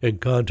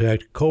and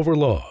contact Cover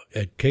Law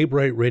at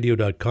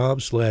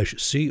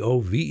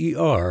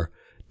kbrightradio.com/COVER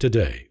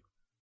today.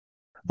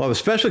 Well, I have a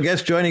special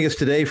guest joining us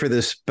today for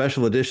this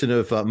special edition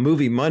of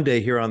Movie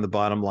Monday here on the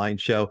Bottom Line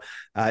Show.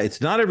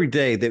 It's not every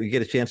day that we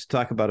get a chance to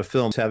talk about a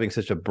film having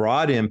such a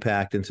broad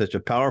impact in such a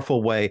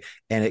powerful way,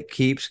 and it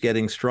keeps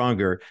getting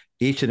stronger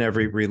each and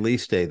every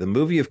release day. The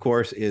movie, of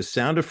course, is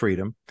Sound of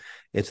Freedom.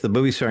 It's the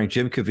movie starring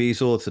Jim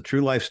Caviezel. It's a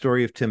true life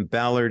story of Tim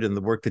Ballard and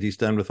the work that he's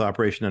done with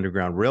Operation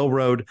Underground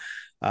Railroad.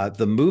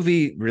 The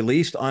movie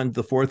released on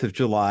the 4th of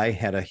July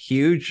had a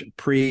huge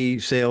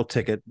pre-sale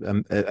ticket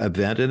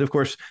event. And of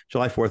course,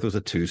 July 4th was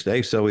a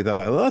Tuesday. So we thought,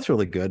 well, that's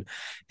really good.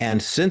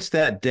 And since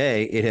that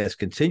day, it has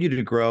continued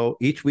to grow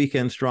each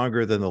weekend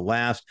stronger than the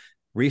last.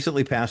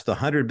 Recently passed the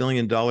 $100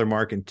 million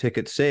mark in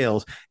ticket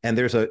sales. And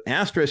there's an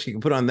asterisk you can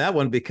put on that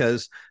one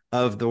because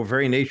of the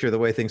very nature of the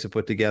way things are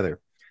put together.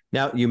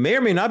 Now, you may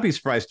or may not be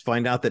surprised to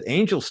find out that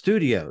Angel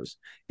Studios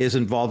is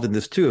involved in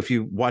this too. If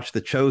you watch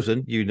The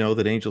Chosen, you know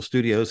that Angel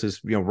Studios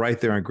is right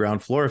there on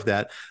ground floor of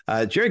that.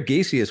 Jared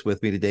Geesey is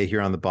with me today here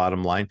on the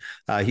Bottom Line.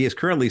 He is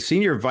currently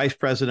Senior Vice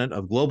President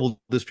of Global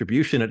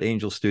Distribution at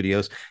Angel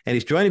Studios, and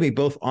he's joining me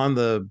both on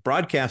the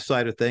broadcast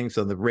side of things,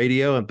 on the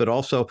radio, but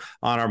also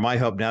on our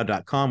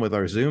myhopenow.com with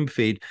our Zoom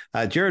feed.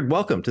 Jared,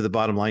 welcome to the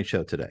Bottom Line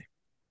Show today.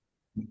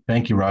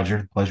 Thank you,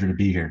 Roger. Pleasure to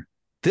be here.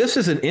 This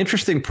is an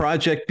interesting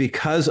project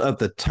because of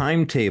the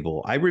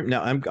timetable.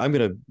 Now, I'm going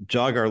to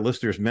jog our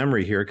listeners'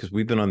 memory here because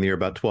we've been on the air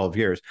about 12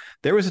 years.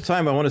 There was a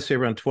time, I want to say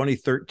around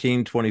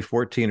 2013,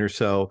 2014 or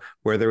so,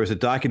 where there was a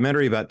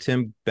documentary about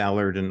Tim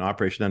Ballard and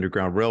Operation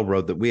Underground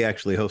Railroad that we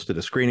actually hosted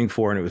a screening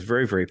for, and it was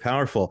very, very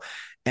powerful.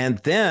 And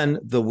then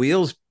the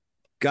wheels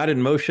got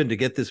in motion to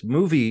get this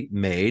movie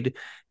made.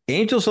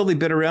 Angel's only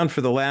been around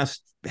for the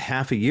last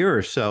half a year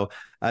or so.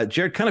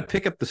 Jared, kind of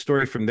pick up the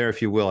story from there, if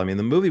you will. I mean,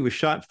 the movie was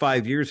shot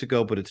 5 years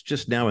ago, but it's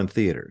just now in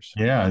theaters.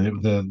 Yeah,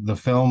 the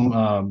film,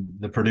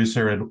 the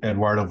producer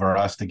Eduardo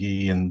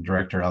Verástegui and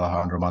director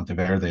Alejandro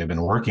Monteverde have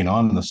been working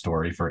on the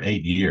story for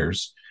 8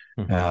 years.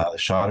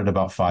 Shot it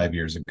about 5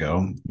 years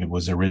ago. It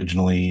was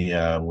originally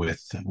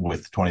with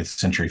 20th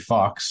Century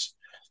Fox.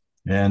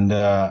 And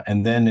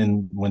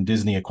then when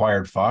Disney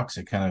acquired Fox,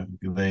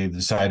 they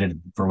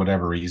decided for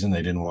whatever reason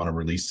they didn't want to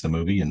release the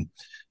movie, and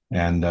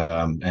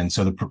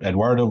so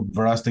Eduardo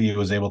Verástegui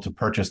was able to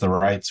purchase the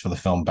rights for the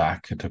film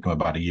back. It took him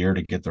about a year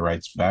to get the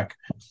rights back,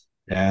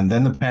 and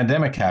then the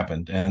pandemic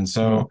happened, and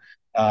so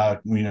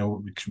we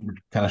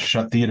kind of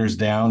shut theaters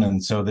down,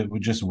 and so that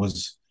just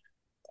was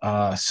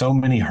so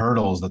many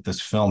hurdles that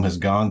this film has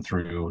gone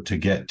through to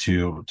get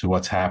to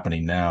what's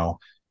happening now.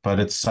 but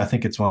I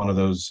think it's one of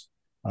those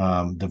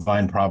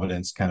divine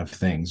providence kind of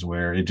things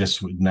where it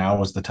just now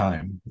was the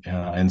time.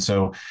 And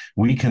so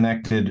we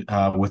connected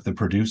with the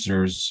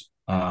producers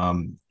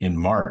in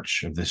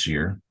March of this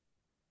year.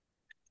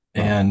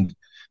 And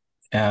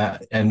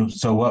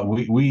so what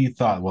we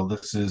thought, well,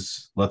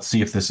 let's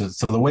see if this is,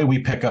 so the way we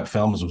pick up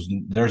films was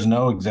there's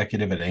no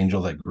executive at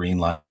Angel that green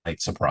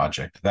lights a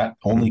project. That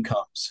only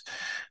comes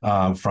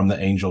from the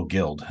Angel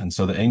Guild. And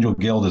so the Angel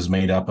Guild is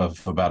made up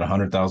of about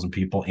 100,000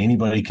 people.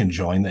 Anybody can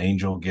join the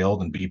Angel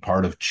Guild and be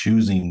part of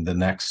choosing the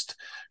next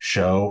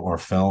show or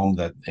film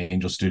that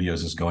Angel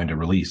Studios is going to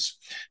release.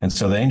 And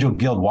so the Angel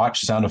Guild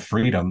watched Sound of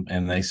Freedom,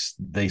 and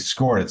they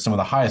scored it some of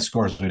the highest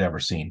scores we'd ever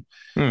seen.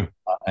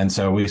 And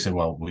so we said,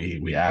 well,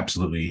 we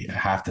absolutely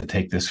have to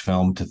take this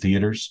film to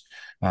theaters.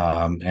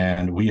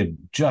 And we had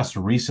just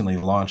recently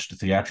launched a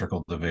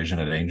theatrical division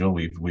at Angel.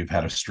 We've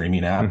had a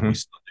streaming app, we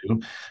still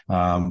do,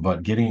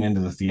 but getting into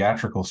the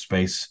theatrical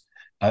space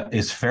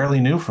is fairly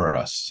new for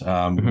us.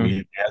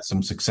 We had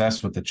some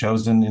success with The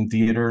Chosen in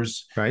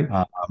theaters, right?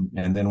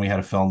 And then we had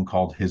a film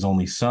called His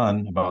Only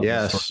Son about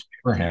the story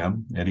of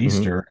Abraham at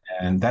Easter,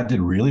 and that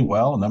did really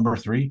well, number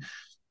 3.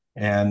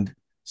 And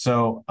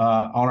so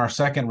on our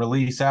second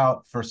release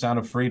out for Sound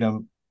of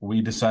Freedom, we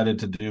decided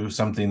to do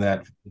something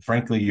that,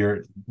 frankly,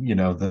 the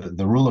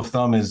rule of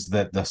thumb is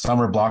that the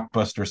summer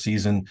blockbuster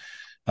season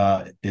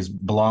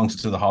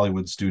belongs to the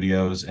Hollywood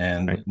studios,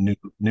 and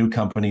new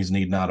companies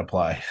need not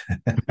apply.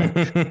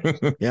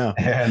 Yeah.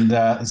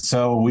 And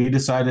so we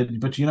decided,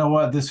 but you know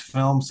what, this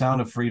film,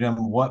 Sound of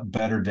Freedom, what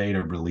better day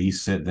to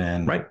release it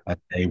than a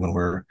day when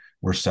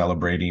we're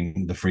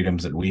celebrating the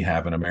freedoms that we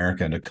have in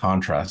America, and to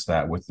contrast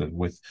that with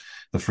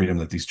the freedom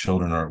that these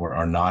children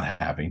are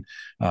not having.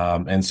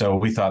 And so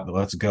we thought,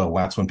 let's go.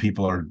 That's when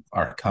people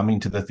are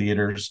coming to the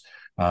theaters.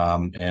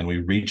 And we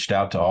reached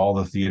out to all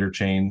the theater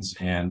chains,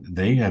 and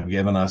they have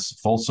given us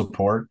full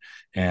support.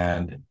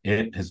 And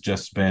it has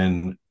just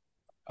been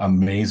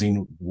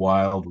amazing,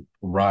 wild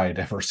ride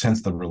ever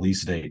since the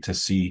release date to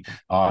see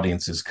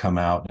audiences come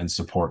out and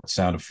support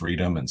Sound of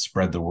Freedom and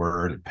spread the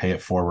word and pay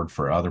it forward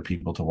for other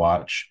people to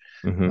watch.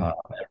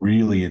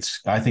 Really,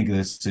 I think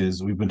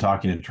we've been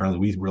talking internally,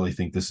 we really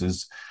think this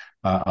is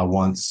a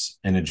once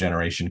in a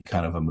generation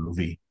kind of a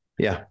movie.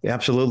 Yeah,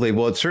 absolutely.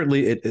 Well, it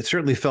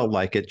certainly felt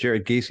like it.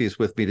 Jared Geesey is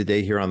with me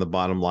today here on The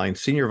Bottom Line,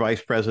 Senior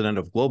Vice President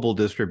of Global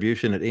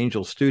Distribution at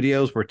Angel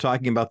Studios. We're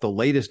talking about the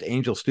latest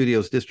Angel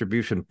Studios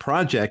distribution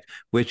project,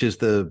 which is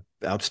the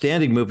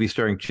outstanding movie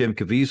starring Jim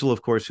Caviezel,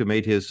 of course, who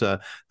made his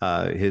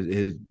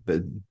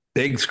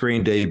big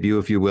screen debut,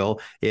 if you will,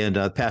 in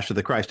Passion of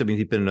the Christ. I mean,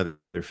 he'd been in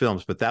other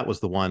films, but that was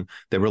the one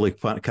that really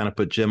kind of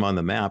put Jim on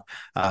the map.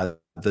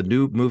 The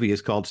new movie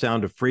is called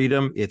Sound of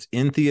Freedom. It's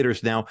in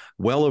theaters now,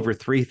 well over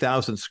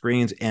 3,000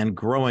 screens and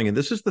growing. And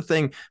this is the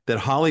thing that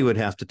Hollywood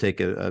has to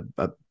take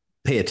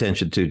pay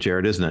attention to,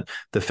 Jared, isn't it?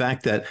 The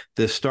fact that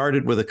this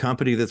started with a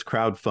company that's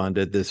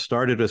crowdfunded. This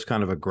started as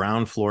kind of a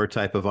ground floor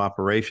type of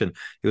operation.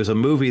 It was a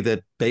movie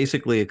that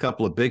basically a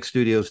couple of big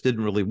studios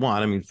didn't really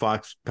want. I mean,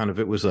 Fox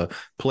it was a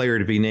player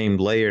to be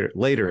named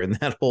later in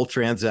that whole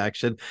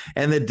transaction.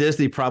 And that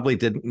Disney probably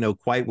didn't know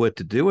quite what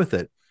to do with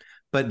it.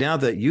 But now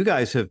that you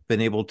guys have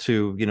been able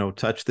to,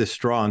 touch this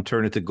straw and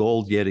turn it to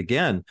gold yet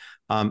again,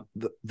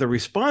 the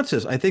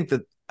responses, I think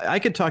that I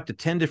could talk to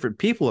 10 different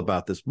people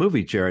about this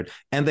movie, Jared,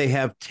 and they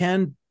have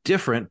 10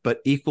 different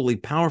but equally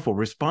powerful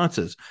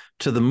responses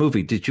to the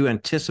movie. Did you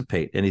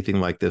anticipate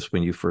anything like this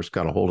when you first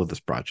got a hold of this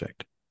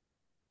project?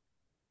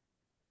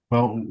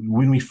 Well,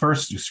 when we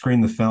first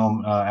screened the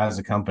film as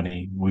a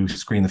company, we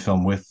screened the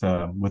film with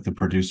the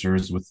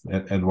producers, with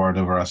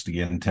Eduardo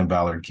Verástegui and Tim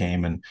Ballard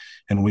came,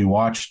 and we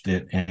watched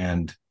it,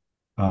 and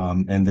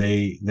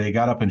they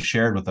got up and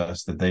shared with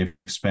us that they've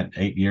spent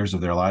 8 years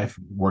of their life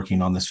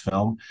working on this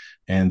film,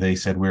 and they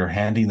said, we're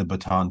handing the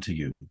baton to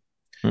you.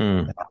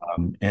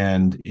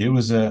 And it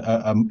was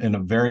in a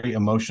very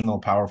emotional,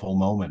 powerful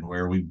moment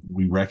where we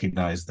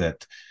recognized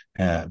that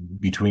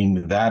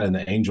between that and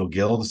the Angel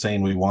Guild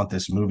saying we want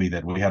this movie,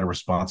 that we had a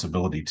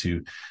responsibility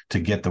to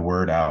get the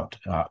word out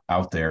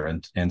there,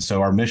 and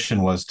so our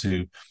mission was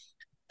to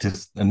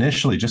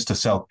initially just to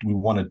sell. We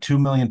wanted 2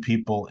 million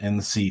people in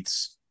the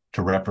seats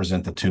to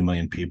represent the 2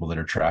 million people that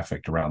are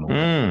trafficked around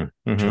the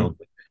world,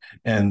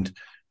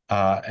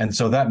 and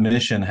so that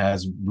mission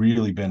has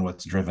really been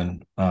what's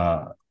driven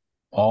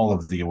all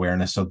of the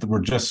awareness. So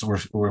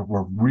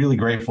we're really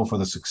grateful for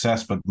the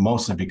success, but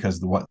mostly because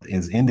what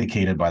is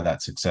indicated by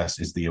that success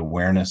is the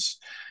awareness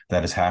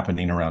that is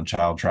happening around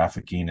child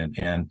trafficking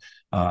and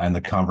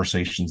the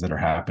conversations that are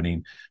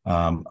happening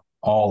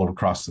all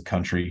across the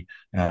country,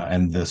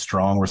 and the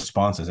strong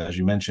responses, as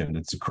you mentioned.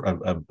 It's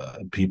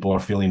people are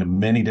feeling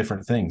many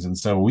different things, and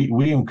so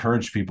we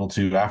encourage people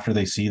to, after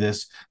they see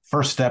this,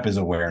 first step is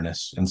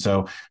awareness. And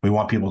so we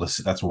want people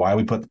to. That's why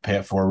we put the Pay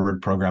It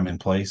Forward program in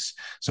place.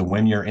 So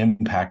when you're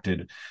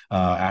impacted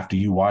after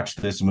you watch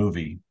this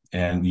movie,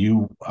 and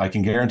I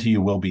can guarantee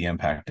you will be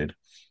impacted.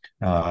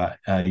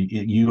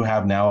 You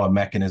have now a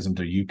mechanism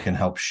that you can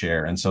help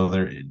share, and so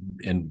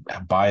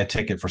buy a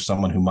ticket for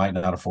someone who might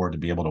not afford to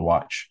be able to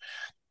watch.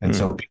 And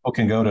so people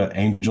can go to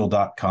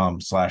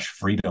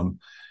angel.com/freedom,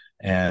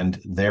 and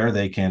there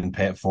they can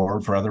pay it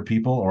forward for other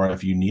people. Or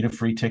if you need a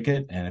free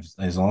ticket, and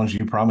as long as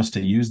you promise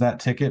to use that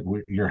ticket,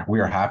 we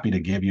are happy to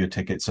give you a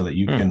ticket so that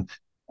you can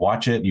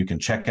watch it. You can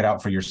check it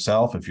out for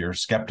yourself. If you're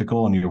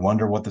skeptical and you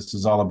wonder what this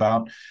is all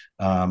about,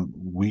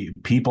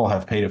 people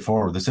have paid it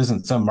forward. This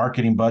isn't some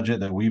marketing budget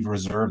that we've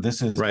reserved.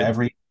 This is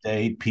every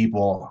day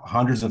people,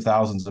 hundreds of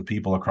thousands of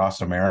people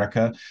across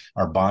America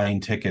are buying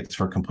tickets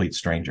for complete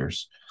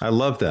strangers. I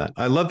love that.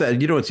 I love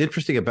that. You know, what's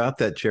interesting about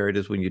that, Jared,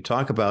 is when you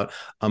talk about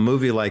a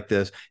movie like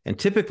this, and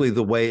typically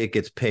the way it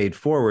gets paid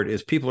forward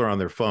is people are on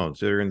their phones.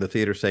 They're in the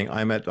theater saying,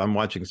 I'm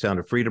watching Sound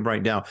of Freedom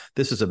right now.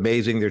 This is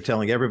amazing. They're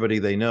telling everybody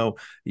they know,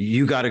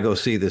 you got to go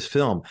see this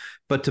film.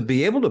 But to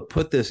be able to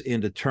put this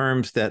into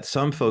terms that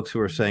some folks who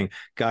are saying,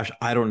 gosh,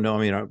 I don't know.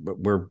 I mean,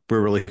 we're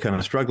really kind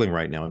of struggling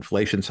right now.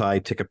 Inflation's high,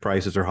 ticket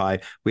prices are high.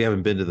 We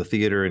haven't been to the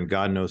theater in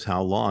God knows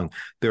how long.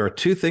 There are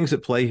two things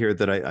at play here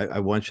that I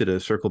want you to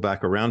circle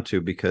back around to,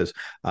 because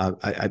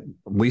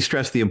we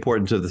stress the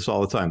importance of this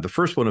all the time. The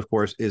first one, of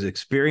course, is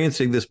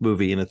experiencing this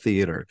movie in a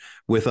theater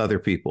with other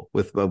people,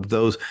 with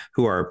those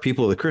who are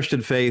people of the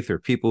Christian faith or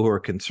people who are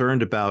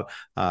concerned about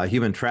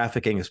human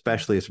trafficking,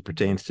 especially as it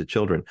pertains to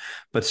children.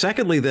 But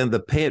secondly, then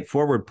the pay it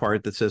forward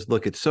part that says,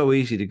 look, it's so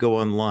easy to go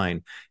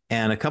online.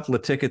 And a couple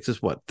of tickets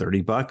is what,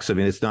 $30? I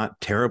mean, it's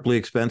not terribly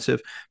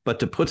expensive,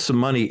 but to put some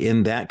money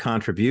in that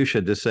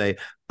contribution to say,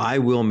 I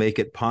will make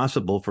it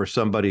possible for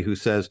somebody who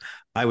says,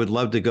 I would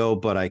love to go,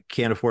 but I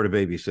can't afford a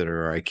babysitter,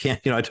 or I can't,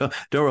 I don't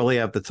really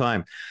have the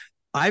time.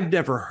 I've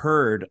never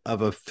heard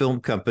of a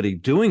film company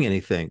doing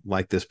anything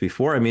like this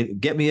before. I mean,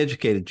 get me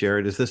educated,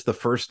 Jared. Is this the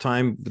first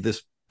time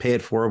this pay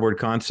it forward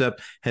concept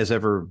has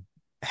ever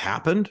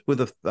happened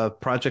with a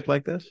project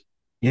like this?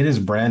 It is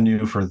brand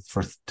new for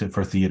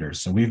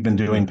theaters. So we've been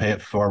doing Pay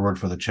It Forward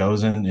for The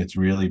Chosen. It's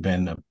really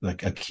been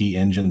a key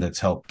engine that's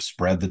helped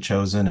spread The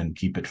Chosen and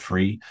keep it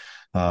free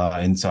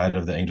inside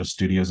of the Angel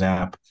Studios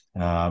app.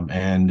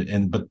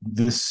 But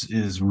this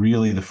is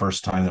really the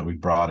first time that we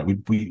brought it.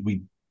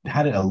 We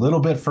had it a little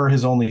bit for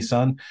His Only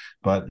Son,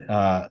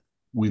 but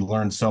we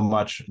learned so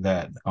much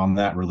that on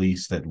that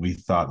release that we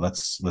thought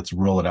let's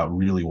roll it out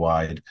really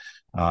wide,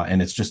 and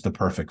it's just the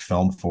perfect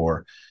film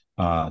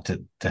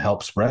to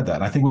help spread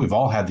that. I think we've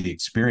all had the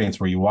experience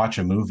where you watch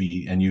a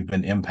movie and you've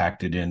been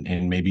impacted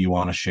and maybe you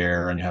want to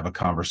share and you have a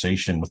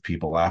conversation with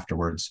people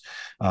afterwards.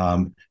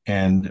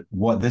 And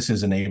what this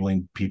is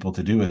enabling people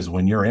to do is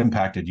when you're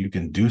impacted, you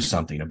can do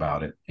something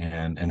about it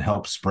and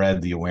help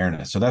spread the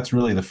awareness. So that's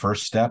really the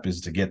first step,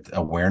 is to get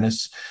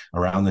awareness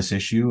around this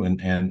issue.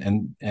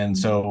 And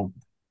so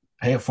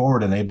Pay It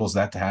Forward enables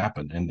that to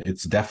happen. And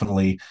it's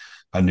definitely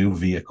a new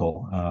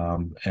vehicle,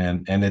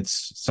 and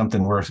it's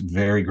something we're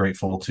very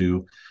grateful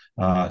to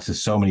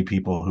so many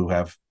people who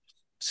have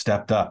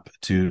stepped up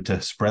to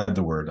spread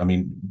the word. I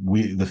mean,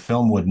 the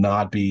film would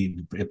not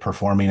be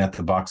performing at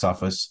the box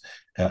office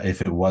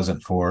if it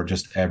wasn't for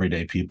just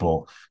everyday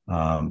people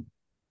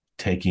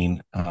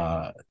taking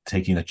a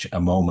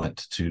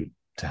moment to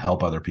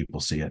help other people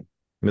see it.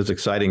 It was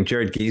exciting.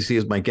 Jared Geesey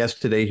is my guest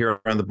today here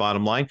on The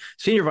Bottom Line,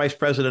 Senior Vice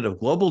President of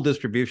Global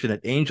Distribution at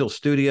Angel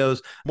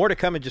Studios. More to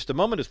come in just a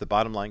moment as The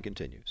Bottom Line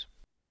continues.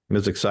 It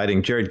was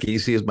exciting. Jared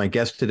Geesey is my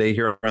guest today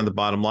here on The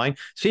Bottom Line,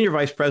 Senior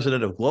Vice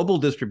President of Global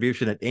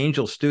Distribution at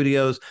Angel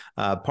Studios,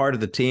 part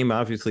of the team,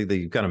 obviously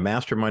the kind of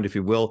mastermind, if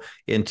you will,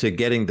 into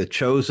getting The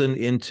Chosen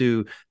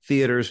into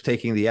theaters,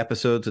 taking the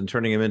episodes and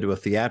turning them into a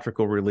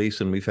theatrical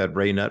release. And we've had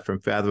Ray Nutt from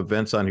Fathom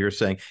Events on here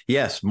saying,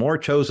 yes, more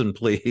Chosen,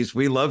 please.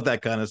 We love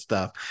that kind of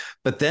stuff.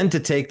 But then to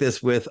take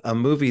this with a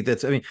movie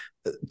that's, I mean,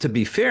 to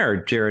be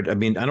fair, Jared, I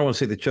mean, I don't want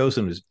to say The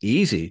Chosen was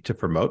easy to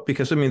promote,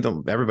 because, I mean,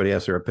 everybody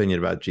has their opinion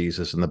about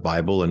Jesus and the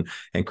Bible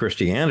and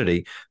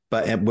Christianity,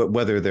 but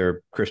whether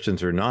they're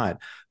Christians or not.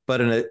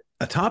 But in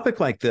a topic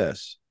like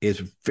this is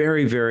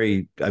very,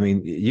 very, I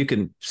mean, you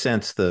can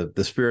sense the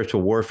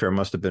spiritual warfare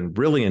must have been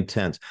really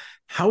intense.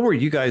 How were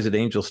you guys at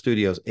Angel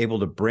Studios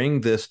able to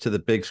bring this to the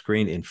big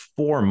screen in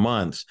 4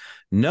 months,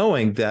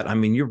 knowing that, I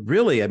mean, you're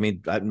really, I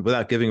mean,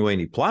 without giving away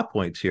any plot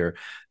points here,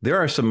 there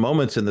are some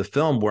moments in the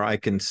film where I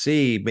can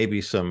see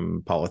maybe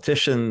some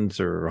politicians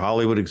or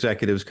Hollywood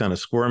executives kind of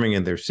squirming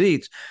in their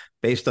seats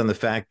based on the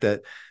fact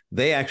that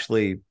they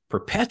actually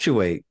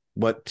perpetuate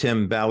what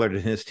Tim Ballard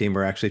and his team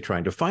are actually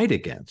trying to fight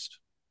against.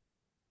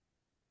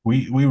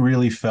 We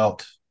really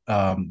felt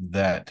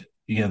that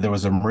there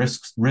was some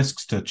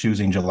risks to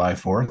choosing July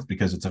 4th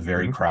because it's a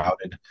very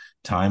crowded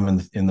time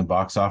in the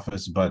box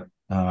office, but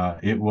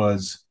it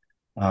was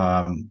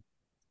a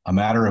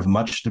matter of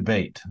much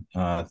debate,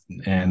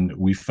 and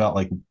we felt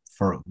like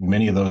for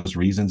many of those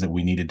reasons that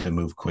we needed to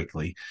move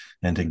quickly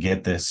and to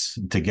get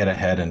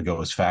ahead and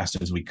go as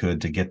fast as we could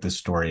to get this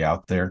story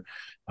out there.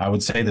 I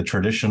would say the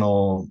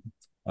traditional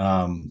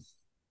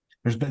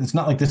it's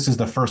not like this is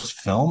the first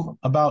film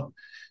about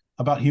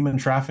human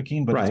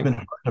trafficking, but It's been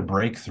hard to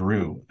break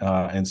through.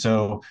 And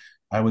so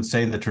I would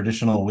say the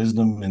traditional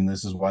wisdom, and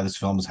this is why this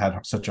film has had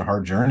such a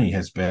hard journey,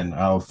 has been,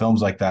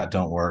 films like that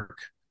don't work.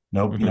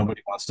 Nobody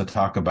wants to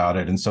talk about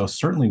it. And so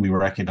certainly we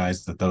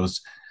recognize that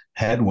those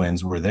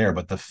headwinds were there,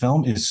 but the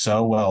film is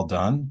so well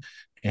done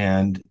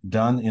and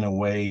done in a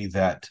way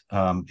that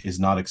is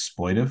not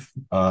exploitive,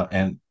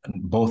 and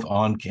both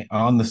on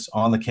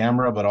the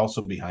camera, but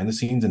also behind the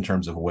scenes in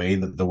terms of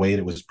the way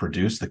it was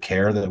produced, the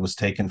care that was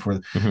taken for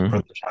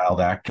the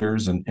child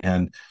actors,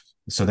 and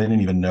so they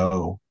didn't even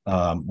know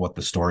what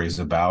the story is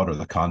about or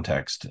the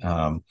context.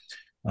 And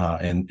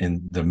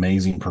the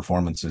amazing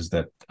performances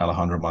that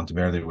Alejandro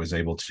Monteverde was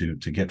able to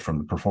get from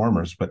the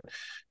performers, but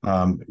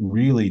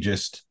really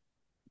just.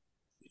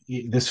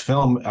 This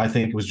film, I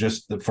think, was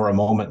just for a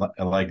moment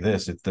like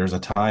this. There's a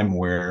time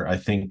where I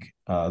think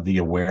the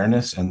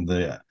awareness and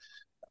the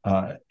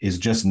is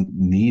just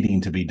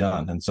needing to be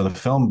done, and so the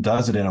film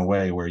does it in a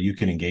way where you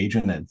can engage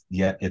in it.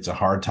 Yet it's a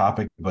hard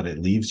topic, but it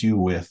leaves you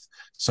with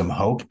some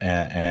hope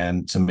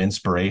and some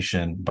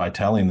inspiration by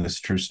telling this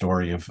true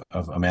story of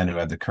a man who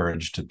had the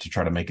courage to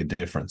try to make a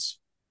difference.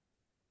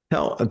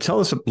 Tell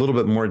us a little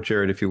bit more,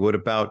 Jared, if you would,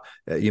 about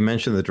you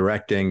mentioned the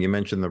directing, you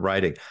mentioned the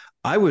writing.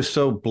 I was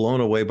so blown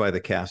away by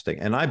the casting,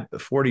 and I'm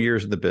 40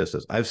 years in the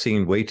business. I've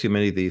seen way too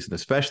many of these, and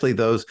especially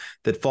those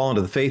that fall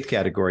into the faith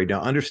category.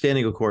 Now,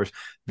 understanding, of course,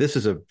 this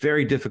is a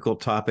very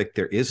difficult topic.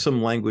 There is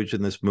some language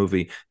in this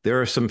movie.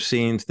 There are some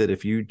scenes that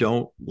if you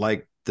don't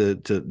like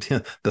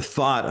the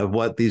thought of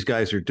what these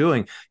guys are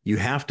doing, you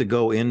have to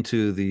go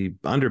into the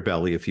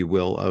underbelly, if you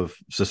will, of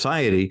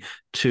society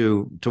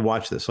to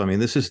watch this. So, I mean,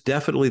 this is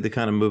definitely the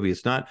kind of movie.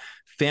 It's not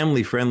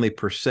family friendly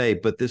per se,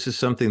 but this is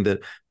something that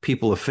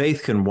people of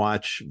faith can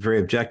watch very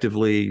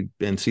objectively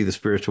and see the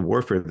spiritual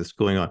warfare that's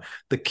going on.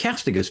 The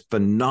casting is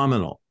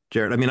phenomenal,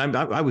 Jared. I mean,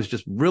 I was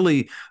just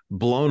really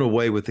blown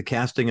away with the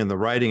casting and the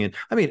writing. And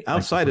I mean,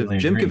 outside of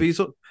Jim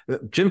Caviezel,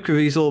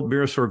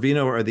 Mira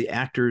Sorvino are the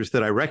actors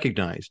that I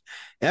recognized.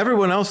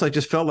 Everyone else, I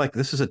just felt like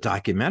this is a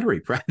documentary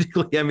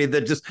practically. I mean,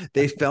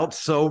 they felt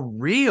so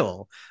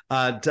real.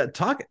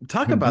 Talk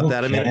about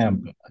that.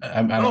 Camp,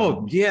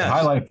 yes. The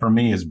highlight for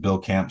me is Bill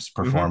Camp's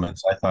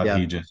performance. I thought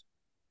he just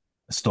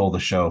stole the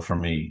show for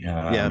me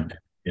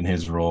in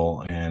his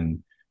role,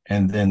 and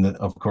then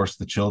of course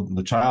the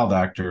child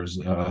actors,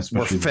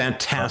 especially were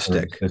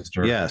fantastic.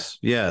 Sister, yes,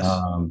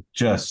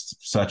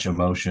 just such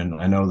emotion.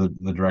 I know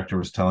the director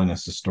was telling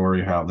us the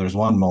story how there's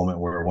one moment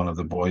where one of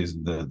the boys,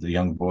 the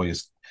young boy,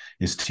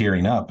 is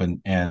tearing up,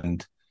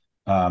 and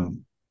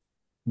when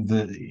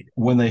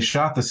they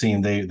shot the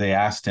scene, they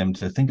asked him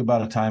to think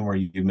about a time where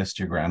you missed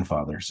your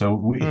grandfather. So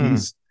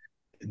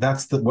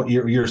what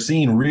you're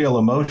seeing real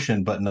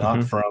emotion, but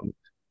not from.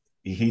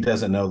 He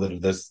doesn't know that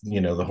this,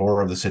 the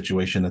horror of the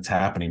situation that's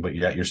happening, but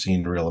yet you're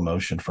seeing real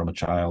emotion from a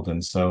child.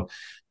 And so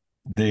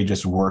they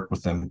just work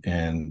with them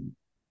in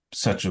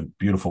such a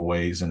beautiful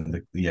ways.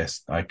 And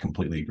yes, I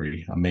completely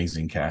agree.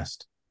 Amazing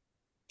cast.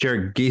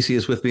 Jared Geesey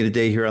is with me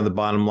today here on The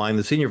Bottom Line,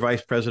 the Senior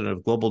Vice President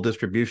of Global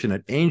Distribution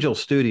at Angel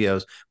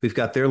Studios. We've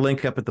got their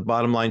link up at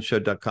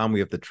thebottomlineshow.com.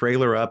 We have the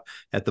trailer up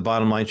at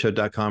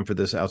thebottomlineshow.com for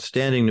this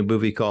outstanding new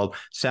movie called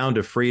Sound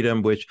of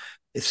Freedom, which,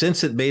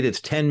 since it made its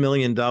 $10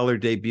 million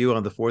debut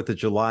on the 4th of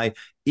July,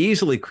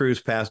 easily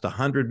cruised past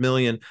 100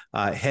 million,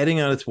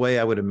 heading on its way,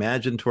 I would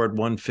imagine, toward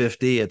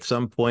 150 at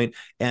some point,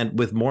 and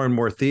with more and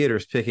more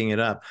theaters picking it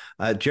up.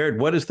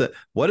 Jared, what is the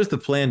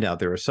plan now?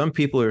 There are some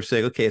people who are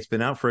saying, okay, it's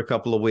been out for a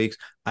couple of weeks.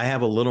 I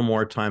have a little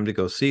more time to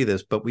go see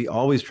this, but we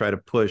always try to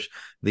push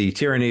the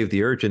tyranny of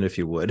the urgent, if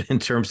you would, in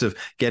terms of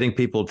getting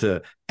people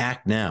to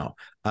act now.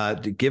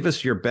 Give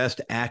us your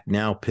best act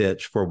now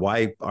pitch for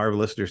why our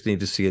listeners need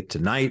to see it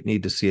tonight,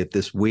 need to see it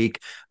this week,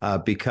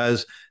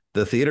 because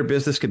the theater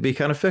business can be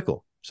kind of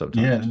fickle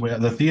sometimes. Yeah,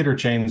 the theater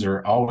chains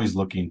are always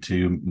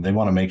they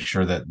want to make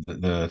sure that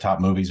the top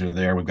movies are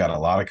there. We've got a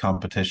lot of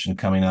competition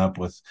coming up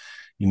with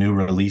new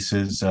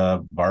releases,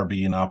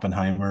 Barbie and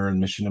Oppenheimer and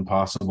Mission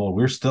Impossible.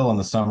 We're still in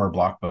the summer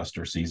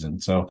blockbuster season.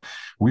 So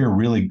we are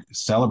really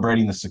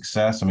celebrating the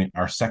success. I mean,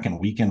 our second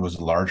weekend was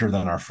larger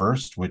than our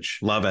first, which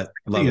love it.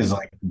 Is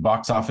like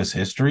box office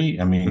history.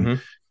 I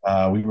mean,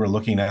 we were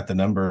looking at the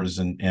numbers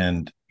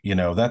and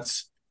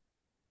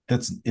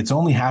it's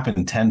only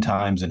happened 10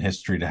 times in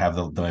history to have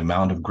the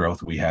amount of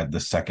growth we had the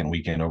second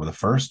weekend over the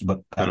first,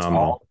 but that's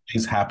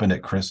always happened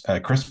at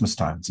Christmas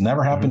time. It's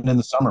never happened in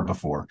the summer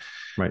before.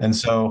 Right. And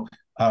so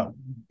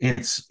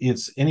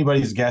it's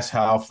anybody's guess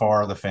how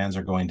far the fans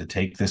are going to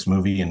take this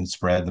movie and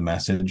spread the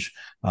message.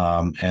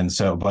 And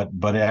so,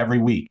 but every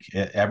week,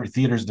 every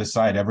theaters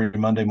decide every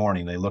Monday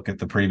morning, they look at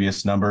the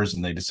previous numbers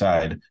and they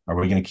decide, are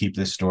we going to keep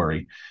this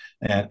story?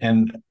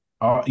 And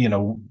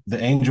the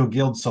Angel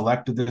Guild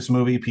selected this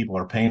movie. People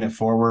are paying it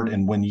forward.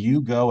 And when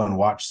you go and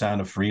watch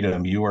Sound of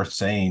Freedom, you are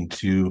saying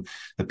to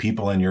the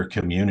people in your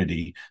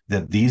community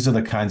that these are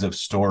the kinds of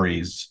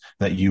stories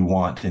that you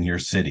want in your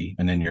city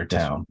and in your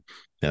town.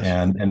 Yes.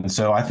 And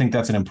so I think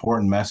that's an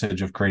important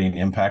message of creating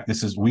impact.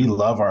 We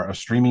love our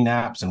streaming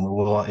apps, and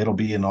it'll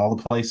be in all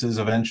the places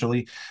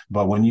eventually.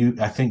 But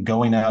I think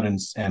going out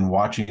and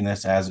watching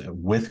this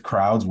with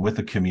crowds, with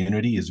the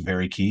community is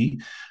very key,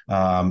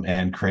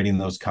 and creating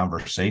those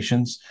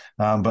conversations.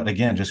 But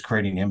again, just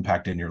creating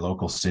impact in your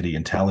local city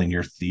and telling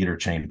your theater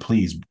chain,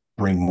 please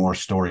bring more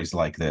stories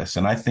like this.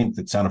 And I think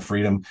that Sound of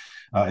Freedom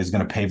is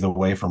going to pave the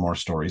way for more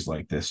stories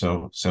like this.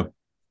 So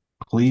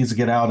please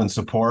get out and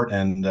support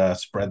and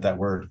spread that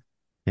word.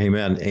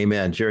 Amen.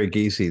 Amen. Jerry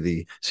Geesey,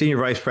 the Senior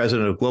Vice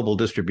President of Global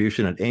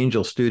Distribution at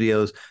Angel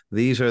Studios.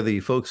 These are the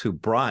folks who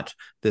brought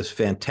this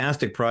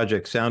fantastic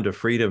project, Sound of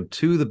Freedom,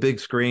 to the big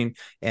screen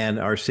and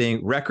are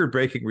seeing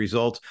record-breaking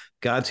results.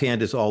 God's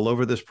hand is all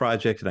over this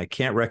project, and I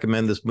can't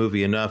recommend this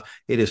movie enough.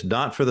 It is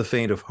not for the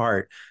faint of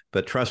heart,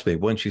 but trust me,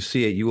 once you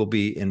see it, you will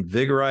be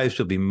invigorized,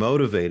 you'll be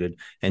motivated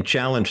and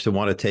challenged to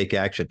want to take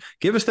action.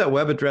 Give us that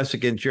web address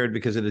again, Jared,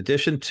 because in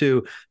addition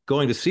to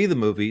going to see the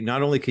movie,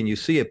 not only can you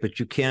see it, but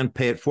you can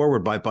pay it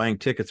forward by buying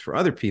tickets for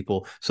other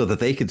people so that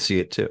they can see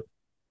it too.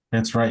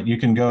 That's right. You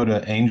can go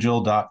to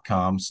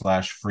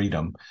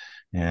angel.com/freedom,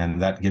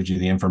 and that gives you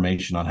the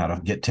information on how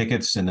to get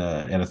tickets in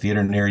a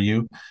theater near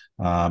you.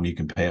 You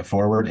can pay it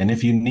forward. And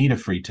if you need a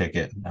free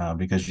ticket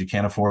because you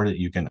can't afford it,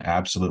 you can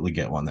absolutely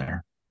get one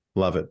there.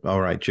 Love it. All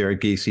right,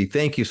 Jared Geesey,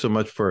 thank you so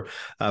much for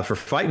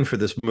fighting for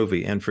this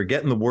movie and for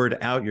getting the word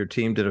out. Your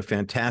team did a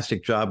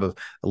fantastic job of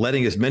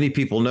letting as many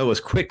people know as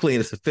quickly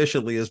and as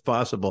efficiently as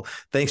possible.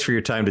 Thanks for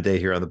your time today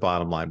here on The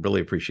Bottom Line.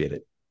 Really appreciate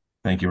it.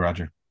 Thank you,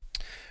 Roger.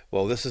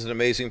 Well, this is an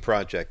amazing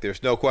project.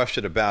 There's no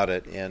question about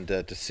it. And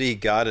to see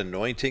God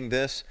anointing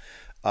this,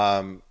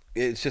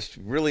 it's just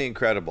really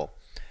incredible.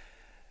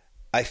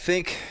 I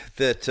think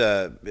that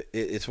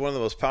it's one of the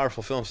most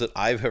powerful films that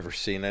I've ever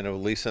seen. I know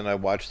Lisa and I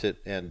watched it,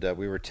 and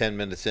we were 10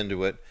 minutes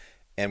into it,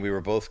 and we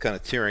were both kind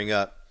of tearing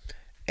up.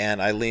 And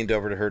I leaned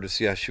over to her to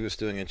see how she was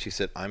doing, and she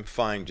said, "I'm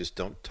fine. Just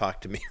don't talk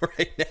to me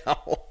right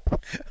now."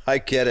 I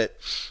get it.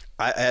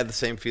 I had the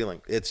same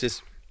feeling.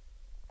 It's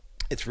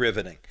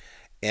riveting.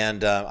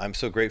 And I'm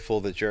so grateful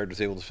that Jared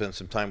was able to spend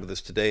some time with us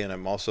today. And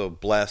I'm also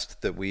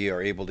blessed that we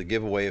are able to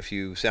give away a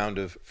few Sound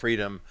of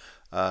Freedom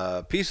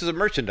pieces of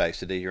merchandise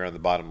today here on The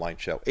Bottom Line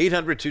Show.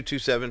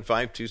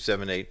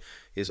 800-227-5278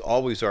 is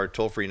always our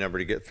toll-free number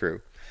to get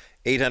through.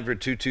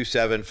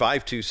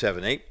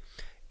 800-227-5278.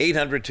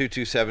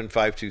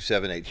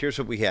 800-227-5278. Here's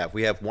what we have.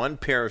 We have one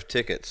pair of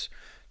tickets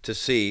to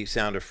see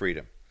Sound of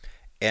Freedom.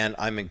 And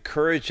I'm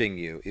encouraging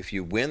you, if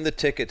you win the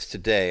tickets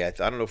today, I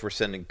don't know if we're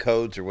sending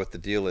codes or what the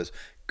deal is,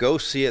 go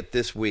see it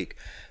this week.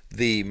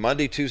 The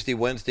Monday, Tuesday,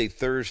 Wednesday,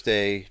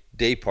 Thursday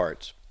day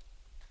parts.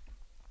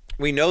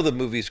 We know the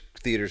movies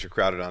theaters are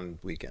crowded on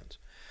weekends.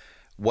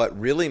 What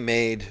really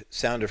made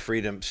Sound of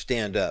Freedom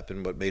stand up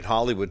and what made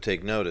Hollywood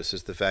take notice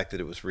is the fact that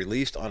it was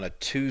released on a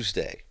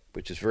Tuesday,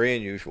 which is very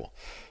unusual.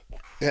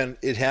 And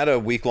it had a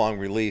week-long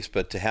release,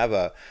 but to have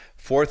a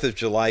 4th of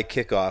July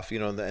kickoff,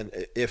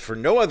 and if for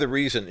no other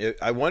reason,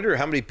 I wonder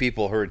how many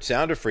people heard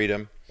Sound of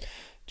Freedom,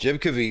 Jim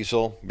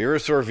Caviezel, Mira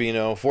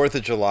Sorvino, 4th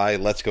of July,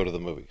 let's go to the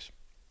movies.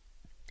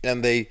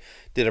 And they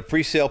did a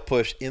pre-sale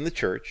push in the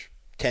church,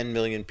 10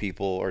 million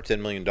people or $10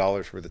 million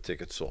worth of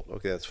tickets sold.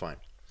 Okay, that's fine.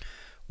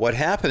 What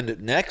happened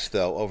next,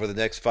 though, over the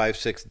next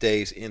 5-6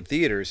 days in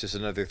theaters is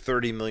another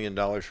 $30 million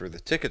worth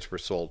of tickets were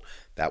sold.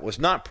 That was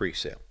not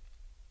pre-sale.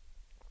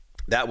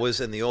 That was,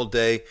 in the old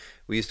day,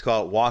 we used to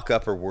call it walk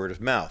up or word of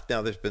mouth.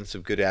 Now, there's been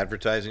some good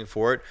advertising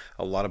for it,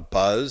 a lot of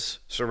buzz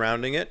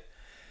surrounding it.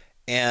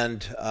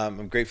 And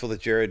I'm grateful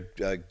that Jared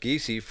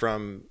Geesey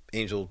from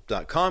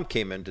Angel.com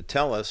came in to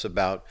tell us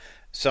about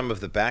some of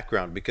the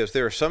background, because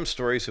there are some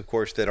stories, of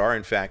course, that are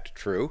in fact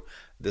true.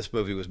 This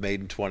movie was made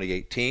in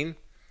 2018.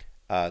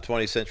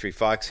 20th Century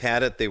Fox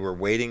had it. They were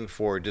waiting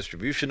for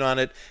distribution on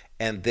it.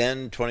 And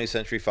then 20th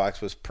Century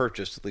Fox was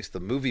purchased, at least the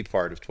movie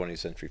part of 20th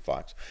Century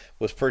Fox,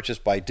 was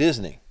purchased by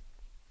Disney.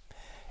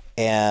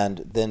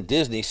 And then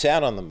Disney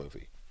sat on the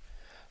movie.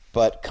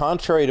 But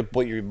contrary to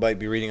what you might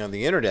be reading on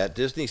the internet,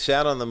 Disney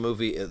sat on the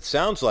movie, it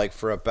sounds like,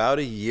 for about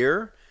a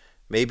year,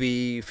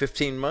 maybe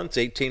 15 months,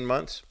 18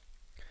 months.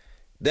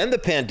 Then the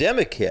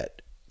pandemic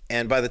hit.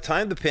 And by the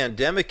time the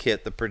pandemic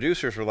hit, the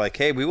producers were like,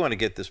 hey, we want to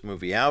get this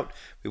movie out.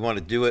 We want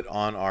to do it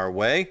on our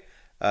way,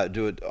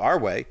 do it our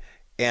way.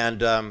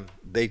 And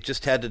they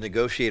just had to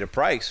negotiate a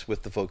price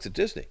with the folks at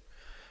Disney.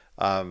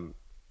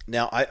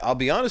 Now, I'll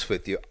be honest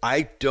with you.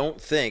 I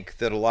don't think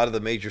that a lot of the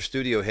major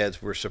studio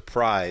heads were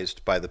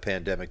surprised by the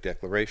pandemic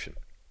declaration.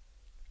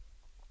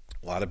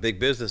 A lot of big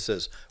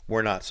businesses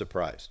were not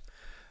surprised.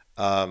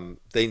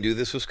 They knew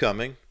this was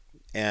coming,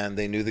 and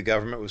they knew the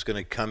government was going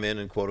to come in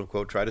and, quote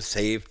unquote, try to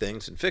save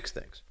things and fix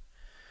things.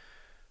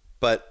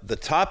 But the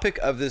topic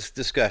of this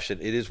discussion,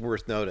 it is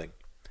worth noting,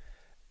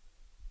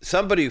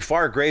 somebody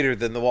far greater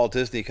than the Walt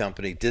Disney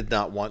Company did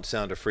not want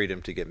Sound of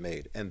Freedom to get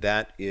made, and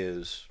that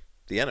is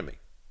the enemy,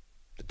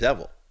 the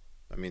devil.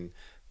 I mean,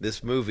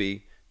 this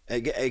movie,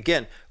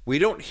 again, we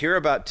don't hear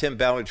about Tim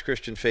Ballard's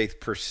Christian faith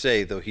per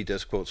se, though he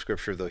does quote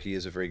scripture, though he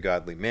is a very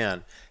godly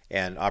man,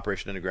 and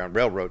Operation Underground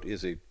Railroad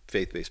is a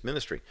faith-based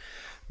ministry.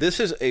 This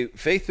is a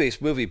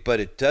faith-based movie, but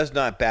it does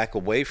not back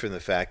away from the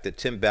fact that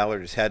Tim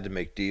Ballard has had to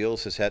make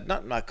deals, has had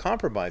not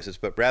compromises,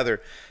 but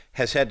rather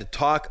has had to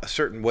talk a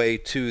certain way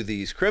to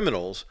these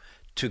criminals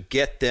to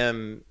get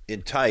them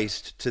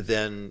enticed to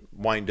then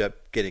wind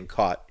up getting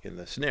caught in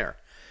the snare.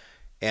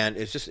 And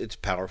it's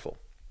powerful.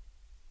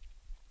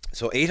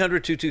 So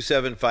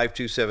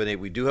 800-227-5278.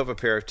 We do have a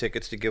pair of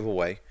tickets to give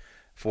away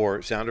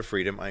for Sound of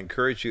Freedom. I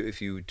encourage you,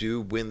 if you do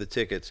win the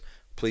tickets,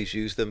 please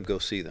use them, go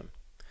see them.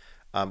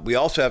 We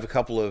also have a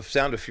couple of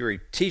Sound of Fury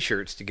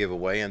t-shirts to give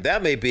away, and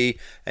that may be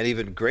an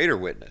even greater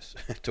witness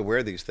to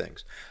wear these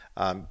things.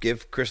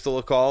 Give Crystal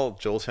a call.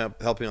 Joel's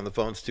helping on the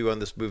phones too on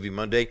this Movie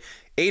Monday.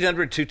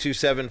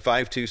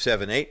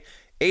 800-227-5278.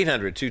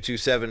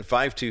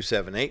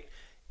 800-227-5278.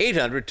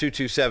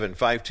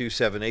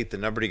 800-227-5278, the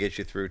number to get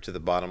you through to the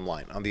bottom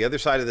line. On the other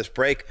side of this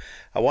break,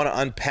 I want to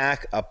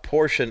unpack a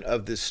portion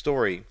of this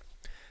story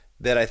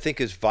that I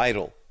think is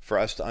vital for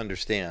us to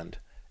understand,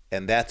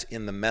 and that's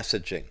in the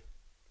messaging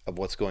of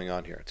what's going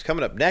on here. It's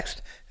coming up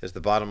next as the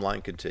bottom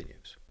line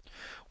continues.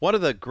 One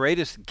of the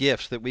greatest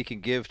gifts that we can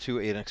give to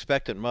an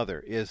expectant mother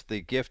is the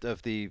gift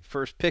of the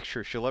first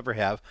picture she'll ever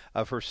have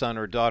of her son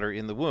or daughter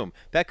in the womb.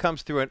 That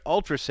comes through an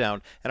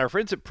ultrasound, and our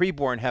friends at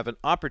Preborn have an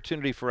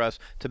opportunity for us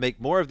to make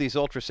more of these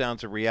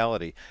ultrasounds a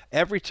reality.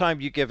 Every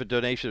time you give a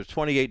donation of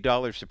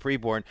 $28 to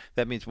Preborn,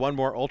 that means one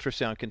more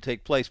ultrasound can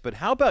take place. But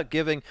how about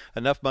giving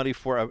enough money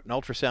for an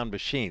ultrasound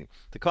machine?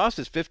 The cost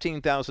is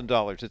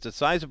 $15,000. It's a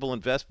sizable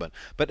investment,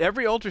 but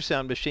every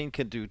ultrasound machine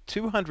can do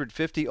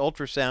 250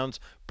 ultrasounds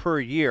per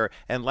year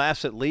and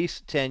lasts at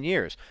least 10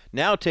 years.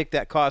 Now take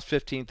that cost,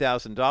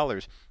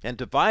 $15,000, and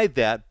divide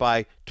that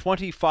by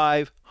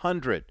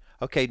 2,500.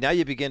 Okay, now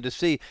you begin to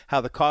see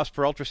how the cost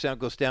per ultrasound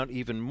goes down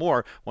even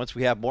more once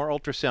we have more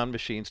ultrasound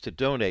machines to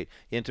donate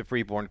into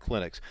preborn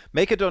clinics.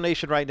 Make a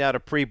donation right now to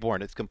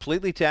Preborn. It's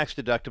completely tax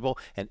deductible,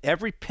 and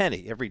every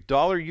penny, every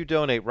dollar you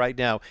donate right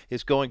now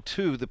is going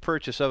to the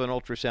purchase of an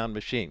ultrasound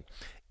machine.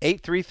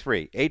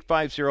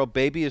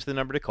 833-850-BABY is the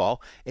number to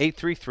call,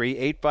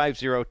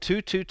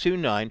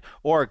 833-850-2229,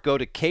 or go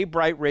to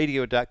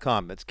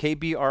kbrightradio.com. That's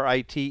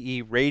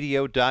KBRITE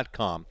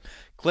radio.com.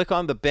 Click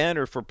on the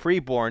banner for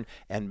Preborn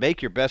and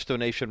make your best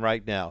donation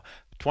right now.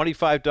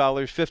 $25,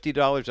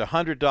 $50,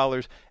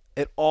 $100,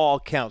 it all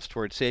counts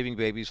towards saving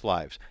babies'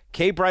 lives.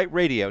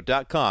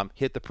 kbrightradio.com.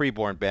 Hit the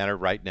Preborn banner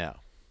right now.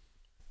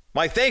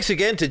 My thanks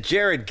again to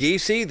Jared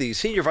Geesey, the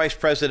Senior Vice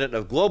President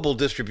of Global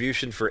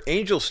Distribution for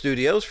Angel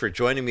Studios, for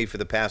joining me for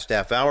the past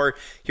half hour.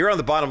 Here on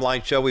the Bottom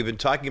Line Show, we've been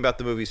talking about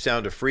the movie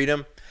Sound of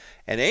Freedom,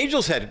 and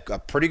Angels had a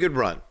pretty good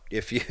run,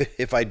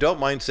 if I don't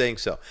mind saying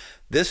so.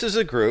 This is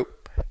a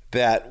group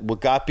that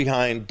got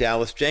behind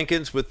Dallas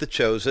Jenkins with The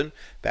Chosen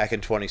back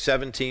in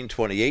 2017,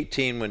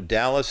 2018, when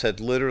Dallas had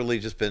literally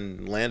just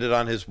been landed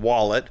on his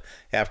wallet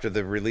after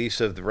the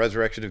release of The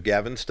Resurrection of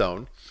Gavin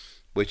Stone,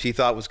 which he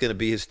thought was going to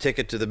be his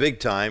ticket to the big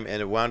time,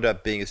 and it wound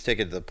up being his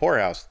ticket to the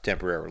poorhouse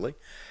temporarily.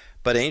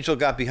 But Angel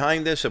got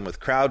behind this, and with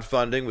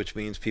crowdfunding, which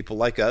means people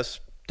like us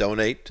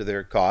donate to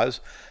their cause,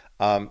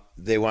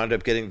 they wound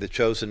up getting The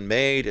Chosen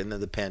made, and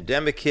then the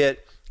pandemic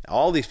hit.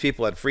 All these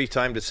people had free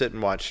time to sit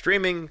and watch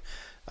streaming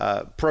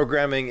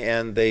programming,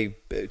 and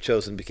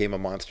Chosen became a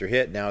monster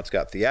hit. Now it's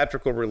got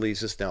theatrical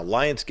releases. Now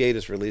Lionsgate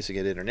is releasing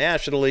it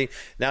internationally.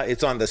 Now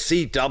it's on the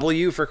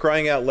CW, for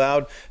crying out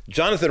loud.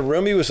 Jonathan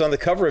Rumi was on the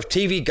cover of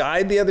TV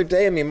Guide the other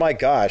day. I mean, my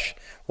gosh,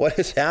 what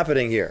is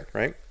happening here,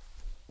 right?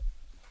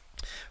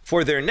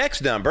 For their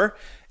next number,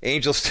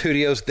 Angel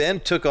Studios then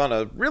took on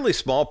a really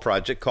small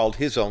project called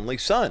His Only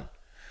Son,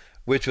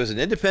 which was an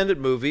independent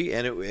movie,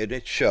 and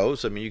it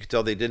shows. I mean, you can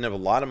tell they didn't have a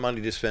lot of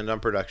money to spend on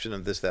production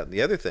of this, that, and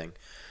the other thing.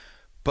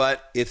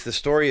 But it's the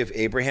story of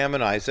Abraham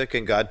and Isaac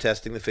and God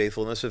testing the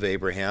faithfulness of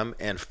Abraham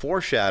and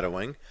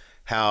foreshadowing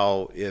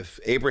how if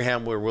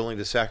Abraham were willing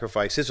to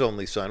sacrifice his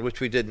only son, which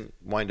we didn't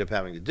wind up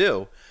having to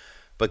do,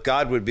 but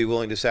God would be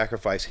willing to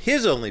sacrifice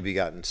his only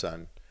begotten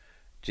son,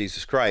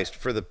 Jesus Christ,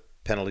 for the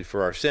penalty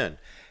for our sin.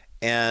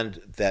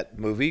 And that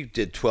movie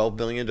did $12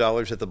 million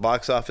at the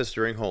box office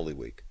during Holy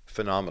Week.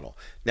 Phenomenal.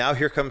 Now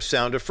here comes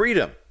Sound of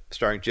Freedom,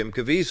 starring Jim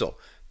Caviezel,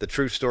 the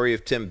true story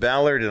of Tim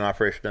Ballard and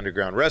Operation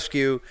Underground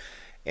Rescue,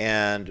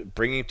 and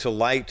bringing to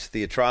light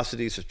the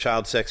atrocities of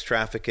child sex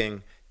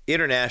trafficking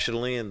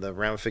internationally and the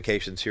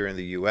ramifications here in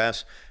the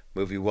U.S.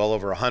 Movie well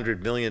over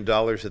 $100 million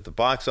at the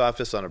box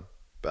office on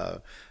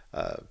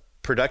a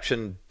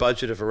production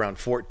budget of around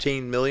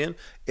 $14 million.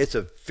 It's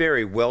a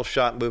very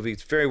well-shot movie.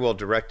 It's very well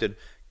directed.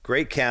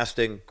 Great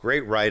casting,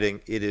 great writing.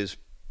 It's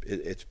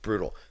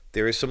brutal.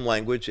 There is some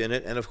language in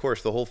it, and of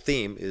course the whole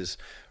theme is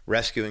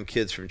rescuing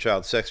kids from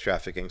child sex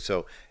trafficking,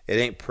 so it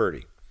ain't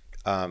pretty.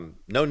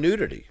 No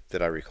nudity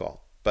that I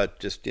recall,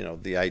 but just,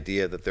 the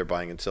idea that they're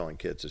buying and selling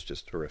kids is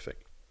just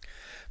horrific.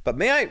 But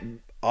may I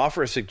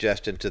offer a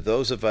suggestion to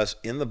those of us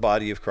in the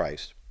body of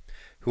Christ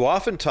who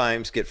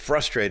oftentimes get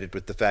frustrated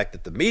with the fact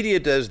that the media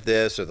does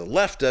this or the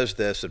left does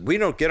this and we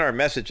don't get our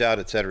message out,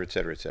 et cetera, et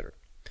cetera, et cetera.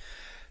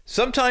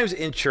 Sometimes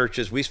in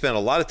churches, we spend a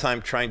lot of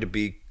time trying to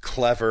be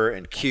clever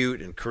and cute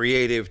and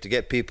creative to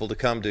get people to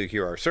come to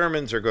hear our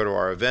sermons or go to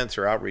our events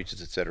or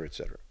outreaches, et cetera, et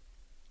cetera.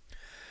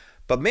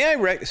 But may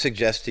I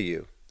suggest to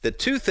you that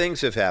two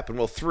things have happened,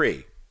 well,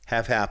 three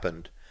have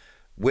happened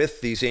with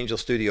these Angel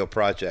Studio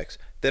projects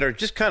that are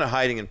just kind of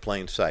hiding in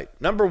plain sight.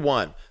 Number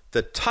one,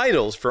 the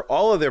titles for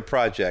all of their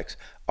projects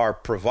are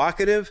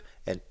provocative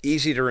and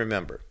easy to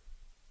remember.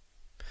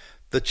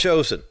 The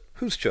Chosen.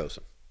 Who's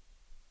chosen?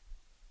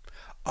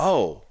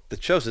 Oh, The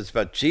Chosen. It's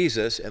about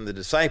Jesus and the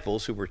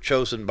disciples who were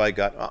chosen by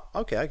God. Oh,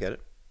 okay, I get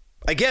it.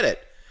 I get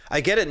it.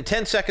 I get it in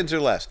 10 seconds or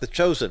less. The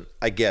Chosen.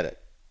 I get it.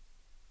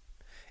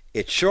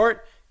 It's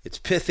short, it's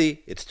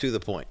pithy, it's to the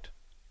point.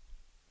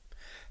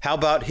 How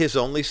about His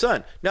Only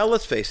Son? Now,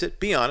 let's face it,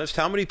 be honest,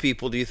 how many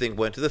people do you think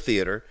went to the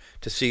theater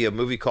to see a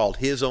movie called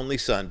His Only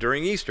Son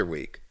during Easter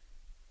week,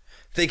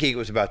 thinking it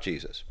was about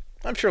Jesus?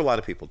 I'm sure a lot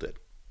of people did.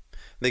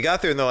 They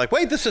got there and they're like,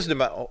 wait, this isn't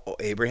about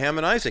Abraham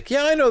and Isaac.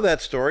 Yeah, I know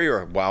that story.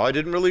 Or, wow, I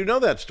didn't really know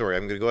that story.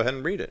 I'm going to go ahead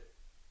and read it.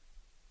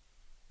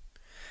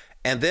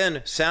 And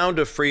then Sound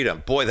of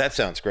Freedom. Boy, that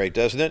sounds great,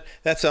 doesn't it?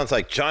 That sounds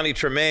like Johnny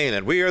Tremaine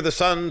and We Are the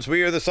Sons,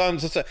 We Are the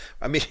Sons.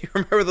 I mean, you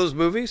remember those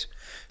movies?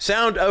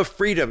 Sound of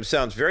Freedom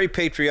sounds very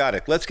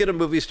patriotic. Let's get a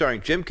movie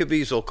starring Jim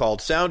Caviezel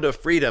called Sound of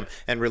Freedom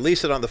and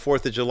release it on the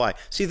 4th of July.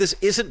 See, this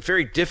isn't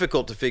very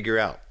difficult to figure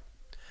out.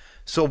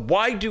 So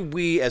why do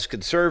we as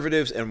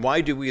conservatives and why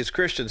do we as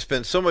Christians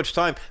spend so much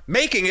time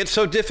making it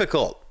so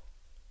difficult?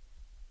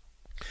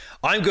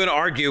 I'm going to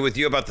argue with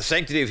you about the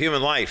sanctity of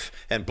human life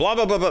and blah,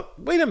 blah, blah, blah.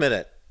 Wait a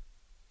minute.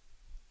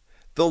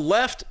 The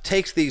left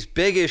takes these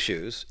big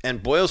issues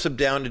and boils them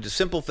down into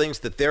simple things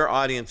that their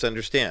audience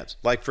understands.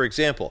 Like, for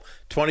example,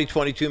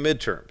 2022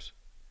 midterms.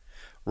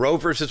 Roe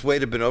versus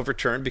Wade have been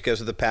overturned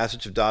because of the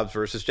passage of Dobbs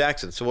versus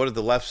Jackson. So what did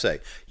the left say?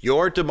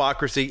 Your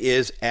democracy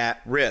is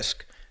at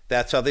risk.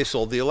 That's how they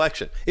sold the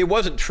election. It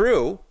wasn't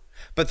true,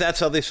 but that's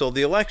how they sold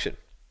the election.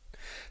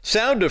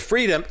 Sound of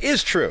Freedom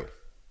is true.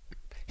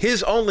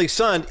 His Only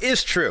Son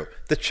is true.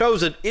 The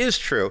Chosen is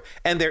true.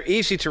 And they're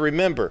easy to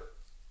remember.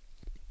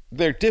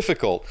 They're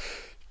difficult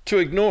to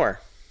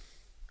ignore.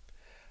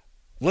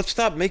 Let's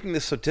stop making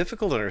this so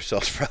difficult on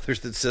ourselves,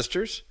 brothers and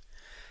sisters.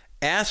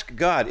 Ask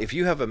God if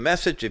you have a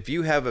message, if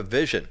you have a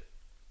vision.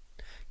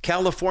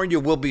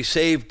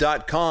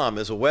 CaliforniaWillBeSaved.com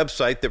is a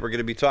website that we're going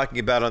to be talking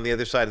about on the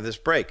other side of this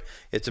break.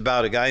 It's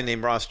about a guy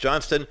named Ross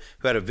Johnston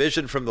who had a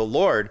vision from the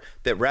Lord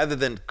that rather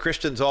than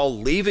Christians all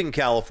leaving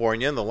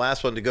California and the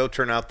last one to go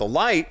turn out the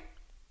light,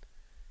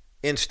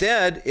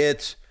 instead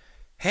it's,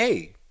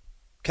 hey,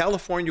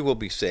 California will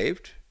be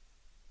saved.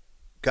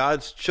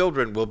 God's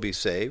children will be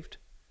saved.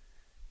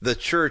 The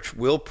church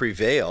will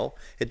prevail.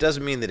 It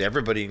doesn't mean that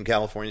everybody in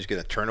California is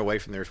going to turn away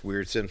from their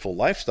weird, sinful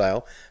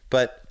lifestyle,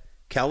 but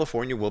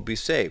California will be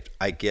saved.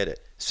 I get it.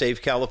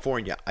 Save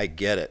California. I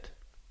get it.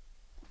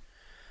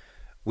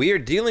 We are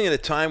dealing at a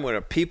time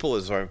when people,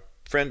 as our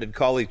friend and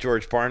colleague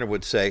George Barna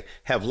would say,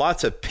 have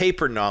lots of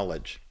paper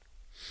knowledge.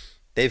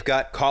 They've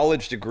got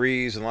college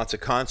degrees and lots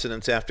of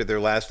consonants after their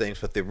last names,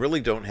 but they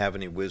really don't have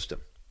any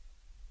wisdom.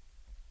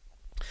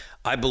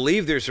 I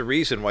believe there's a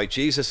reason why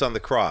Jesus on the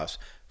cross,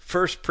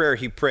 first prayer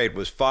he prayed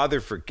was, Father,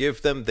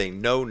 forgive them, they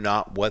know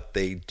not what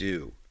they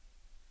do.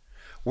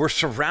 We're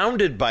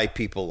surrounded by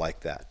people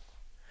like that.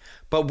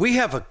 But we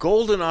have a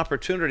golden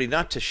opportunity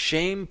not to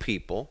shame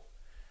people,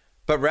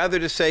 but rather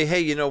to say, hey,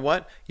 you know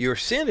what? Your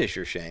sin is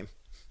your shame.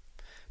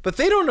 But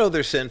they don't know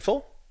they're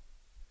sinful.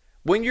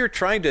 When you're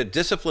trying to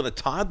discipline a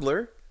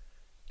toddler,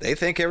 they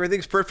think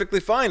everything's perfectly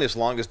fine as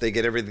long as they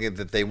get everything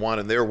that they want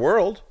in their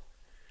world.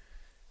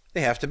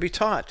 They have to be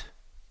taught.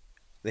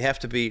 They have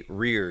to be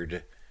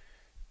reared.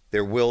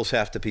 Their wills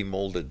have to be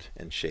molded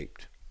and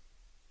shaped.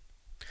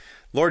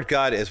 Lord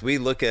God, as we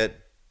look at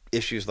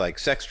issues like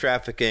sex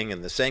trafficking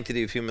and the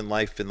sanctity of human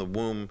life in the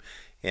womb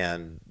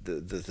and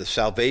the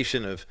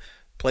salvation of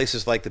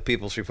places like the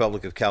People's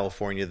Republic of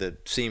California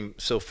that seem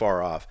so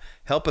far off,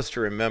 help us to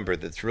remember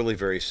that it's really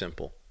very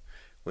simple.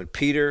 When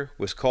Peter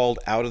was called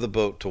out of the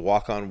boat to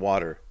walk on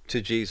water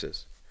to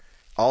Jesus,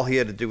 all he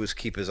had to do was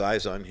keep his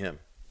eyes on him.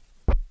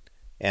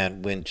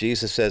 And when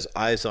Jesus says,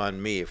 eyes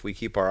on me, if we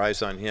keep our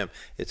eyes on him,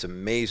 it's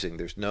amazing.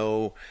 There's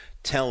no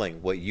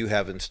telling what you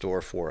have in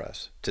store for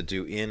us to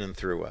do in and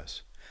through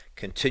us.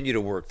 Continue to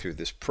work through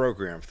this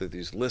program, through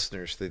these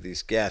listeners, through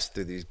these guests,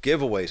 through these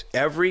giveaways,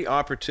 every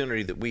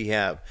opportunity that we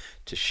have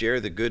to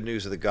share the good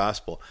news of the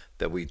gospel,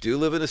 that we do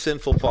live in a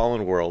sinful,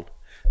 fallen world.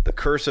 The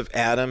curse of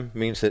Adam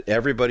means that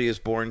everybody is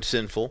born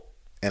sinful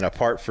and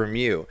apart from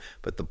you.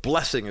 But the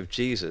blessing of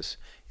Jesus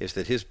is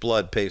that his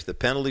blood pays the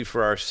penalty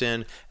for our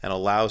sin and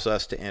allows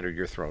us to enter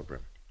your throne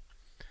room.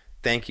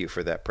 Thank you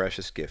for that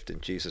precious gift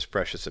in Jesus'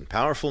 precious and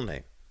powerful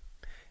name.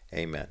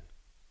 Amen.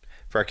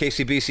 For our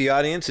KCBC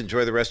audience,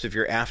 enjoy the rest of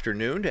your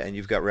afternoon, and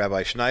you've got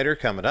Rabbi Schneider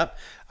coming up.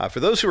 For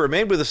those who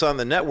remain with us on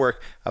the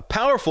network, a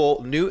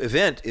powerful new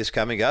event is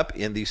coming up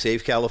in the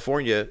Save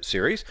California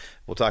series.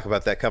 We'll talk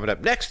about that coming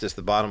up next as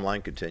The Bottom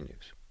Line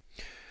continues.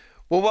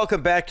 Well,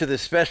 welcome back to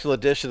this special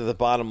edition of The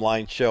Bottom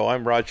Line Show.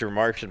 I'm Roger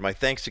Marsh, and my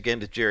thanks again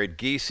to Jared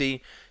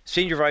Geesey,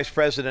 Senior Vice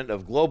President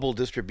of Global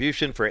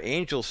Distribution for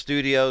Angel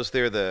Studios.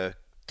 They're the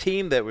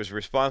team that was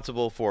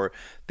responsible for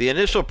the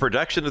initial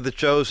production of The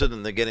Chosen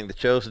and then getting The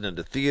Chosen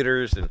into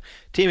theaters and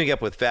teaming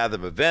up with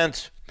Fathom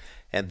Events.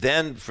 And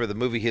then for the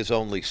movie His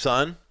Only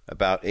Son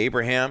about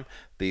Abraham,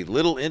 the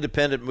little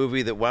independent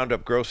movie that wound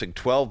up grossing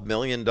 $12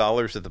 million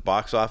at the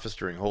box office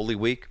during Holy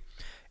Week.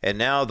 And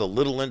now the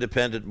little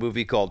independent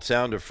movie called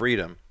Sound of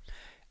Freedom,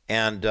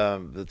 and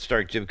that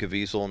starred Jim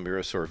Caviezel and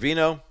Mira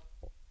Sorvino,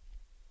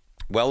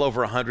 well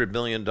over $100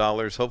 million,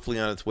 hopefully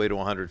on its way to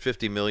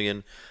 $150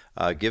 million,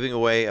 giving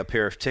away a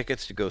pair of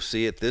tickets to go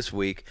see it this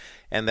week.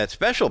 And that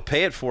special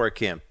Pay It Forward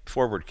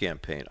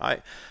campaign,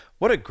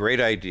 what a great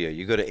idea.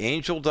 You go to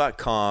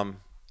angel.com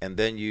and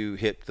then you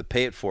hit the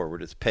Pay It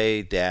Forward. It's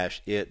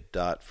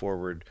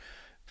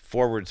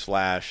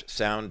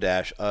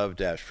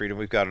pay-it.forward/sound-of-freedom.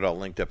 We've got it all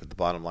linked up at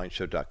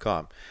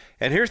thebottomlineshow.com.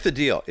 And here's the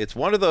deal. It's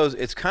one of those,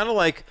 it's kind of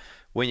like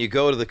when you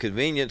go to the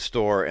convenience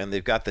store and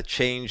they've got the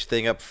change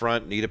thing up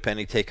front, need a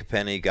penny, take a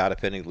penny, got a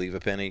penny, leave a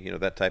penny,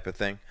 that type of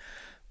thing.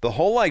 The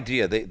whole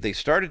idea, they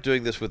started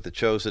doing this with The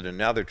Chosen, and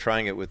now they're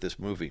trying it with this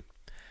movie,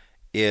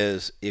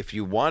 is if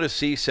you want to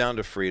see Sound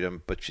of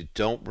Freedom, but you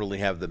don't really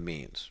have the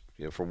means,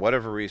 for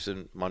whatever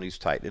reason, money's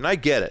tight. And I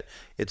get it.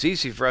 It's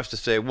easy for us to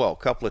say, well, a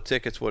couple of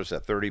tickets, what is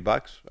that,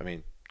 $30? I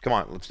mean, come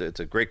on, it's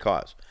a great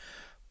cause.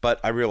 But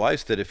I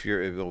realize that if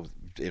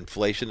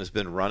inflation has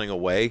been running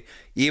away,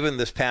 even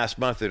this past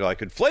month, they're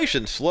like,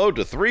 inflation slowed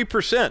to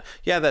 3%.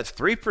 Yeah, that's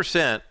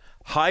 3%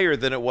 higher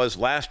than it was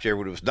last year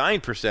when it was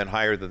 9%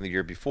 higher than the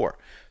year before.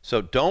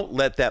 So don't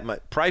let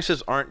that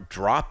prices aren't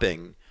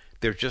dropping.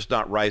 They're just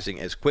not rising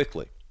as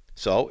quickly.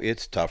 So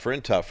it's tougher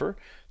and tougher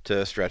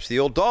to stretch the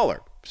old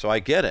dollar. So I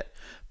get it.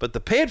 But the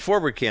Pay It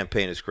Forward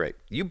campaign is great.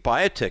 You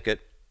buy a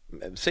ticket,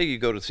 say you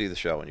go to see the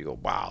show and you go,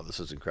 wow, this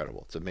is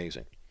incredible. It's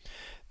amazing.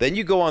 Then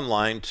you go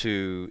online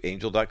to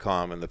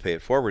angel.com and the Pay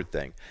It Forward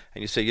thing,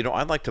 and you say,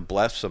 I'd like to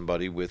bless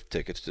somebody with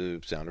tickets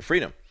to Sound of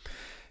Freedom.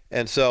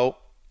 And so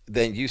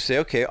then you say,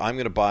 okay, I'm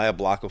going to buy a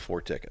block of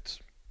 4 tickets.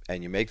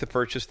 And you make the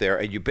purchase there,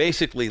 and you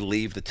basically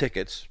leave the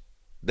tickets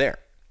there.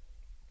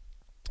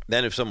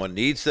 Then if someone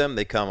needs them,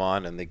 they come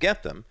on and they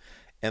get them.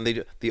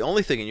 And the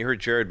only thing, and you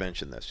heard Jared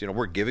mention this,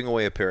 we're giving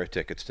away a pair of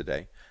tickets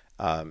today,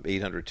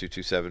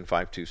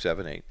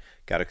 800-227-5278.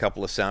 Got a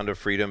couple of Sound of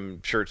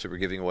Freedom shirts that we're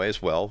giving away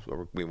as well.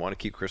 We want to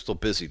keep Crystal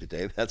busy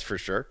today, that's for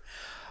sure.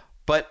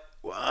 But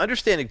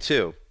understanding,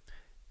 too,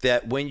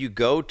 that when you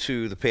go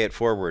to the Pay It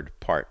Forward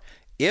part,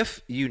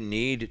 if you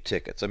need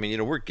tickets,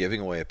 we're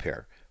giving away a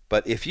pair,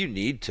 but if you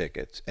need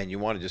tickets and you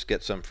want to just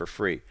get some for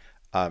free,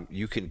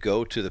 you can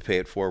go to the Pay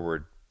It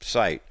Forward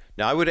site.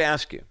 Now, I would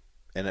ask you,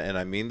 and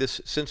I mean this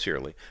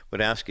sincerely,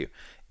 would ask you,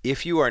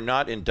 if you are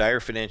not in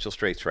dire financial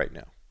straits right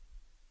now,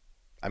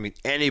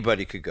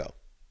 anybody could go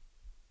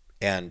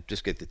and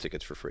just get the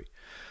tickets for free.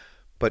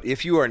 But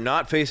if you are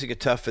not facing a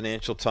tough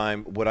financial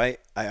time, what I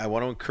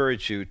want to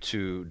encourage you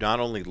to not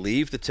only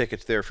leave the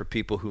tickets there for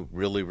people who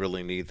really,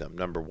 really need them,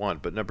 number one,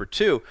 but number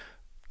two,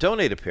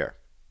 donate a pair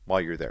while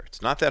you're there.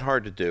 It's not that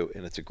hard to do,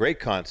 and it's a great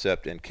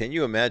concept. And can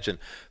you imagine,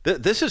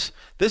 this is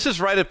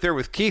right up there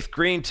with Keith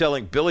Green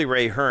telling Billy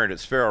Ray Hearn at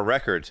Sparrow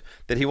Records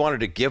that he wanted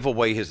to give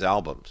away his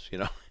albums.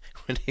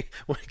 When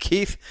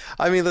Keith,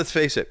 let's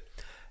face it,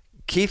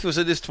 Keith was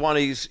in his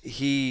 20s.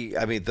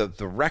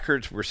 The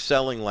records were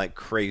selling like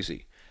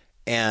crazy.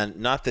 And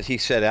not that he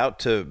set out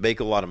to make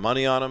a lot of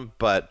money on them,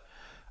 but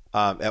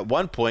at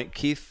one point,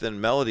 Keith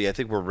and Melody, I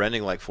think, were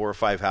renting like 4 or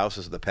 5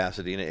 houses in the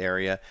Pasadena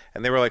area,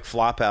 and they were like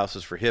flop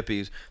houses for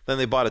hippies. Then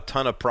they bought a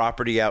ton of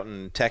property out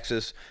in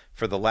Texas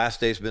for the Last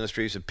Days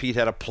Ministries, and Keith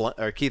had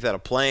a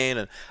plane,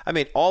 and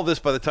all this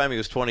by the time he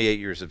was 28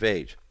 years of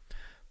age.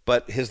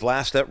 But his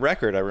last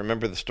record, I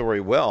remember the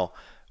story well,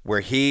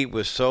 where he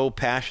was so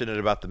passionate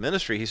about the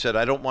ministry, he said,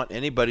 I don't want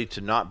anybody to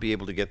not be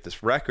able to get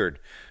this record,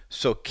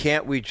 so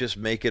can't we just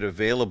make it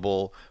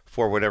available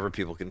for whatever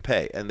people can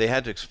pay? And they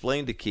had to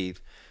explain to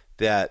Keith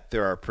that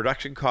there are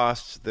production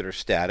costs that are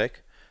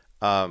static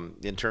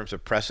in terms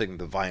of pressing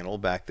the vinyl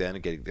back then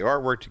and getting the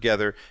artwork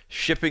together,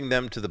 shipping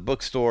them to the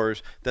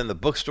bookstores. Then the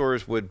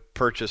bookstores would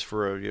purchase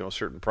for a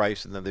certain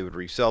price, and then they would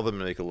resell them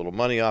and make a little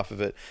money off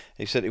of it. And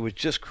he said it would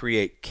just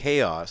create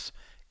chaos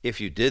if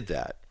you did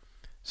that.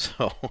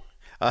 So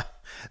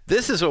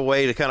this is a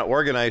way to kind of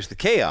organize the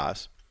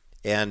chaos,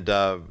 and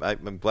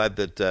I'm glad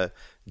that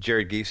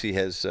Jared Geesey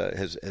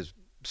has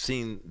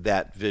seen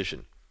that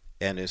vision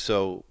and is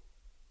so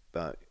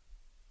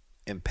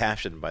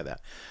impassioned by that.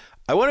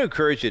 I want to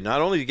encourage you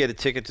not only to get a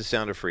ticket to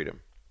Sound of Freedom,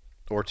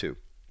 or two,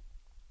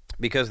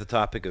 because the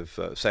topic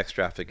of sex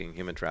trafficking,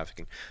 human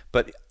trafficking,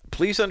 but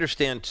please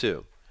understand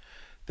too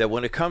that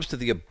when it comes to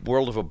the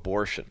world of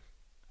abortion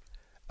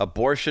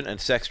and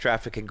sex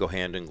trafficking go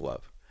hand in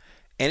glove.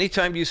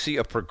 Anytime you see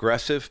a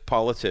progressive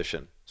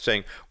politician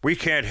saying, we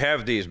can't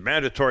have these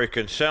mandatory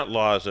consent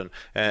laws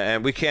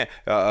and we can't,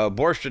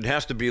 abortion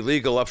has to be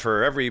legal up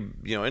for every,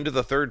 into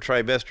the 3rd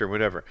trimester,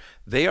 whatever.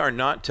 They are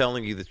not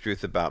telling you the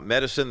truth about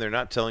medicine. They're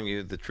not telling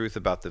you the truth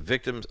about the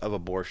victims of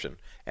abortion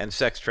and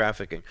sex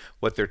trafficking.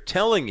 What they're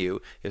telling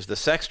you is the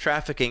sex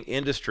trafficking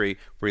industry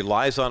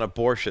relies on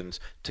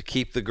abortions to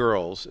keep the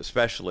girls,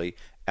 especially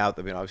out.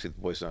 Obviously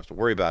the boys don't have to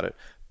worry about it,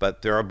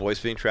 but there are boys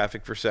being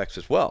trafficked for sex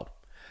as well.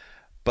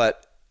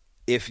 But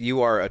if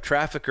you are a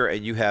trafficker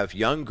and you have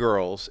young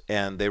girls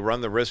and they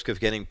run the risk of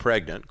getting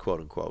pregnant, quote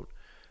unquote,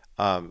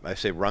 I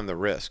say run the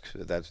risk,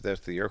 that's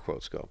the air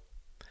quotes go.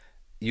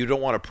 You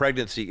don't want a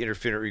pregnancy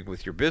interfering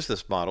with your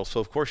business model, so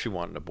of course you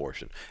want an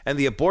abortion. And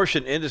the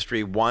abortion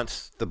industry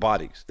wants the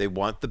bodies. They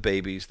want the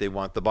babies. They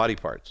want the body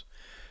parts.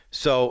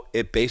 So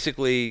it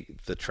basically,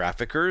 the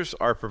traffickers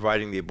are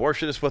providing the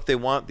abortionists what they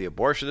want. The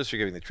abortionists are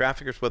giving the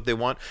traffickers what they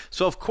want.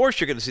 So of course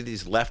you're going to see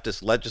these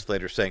leftist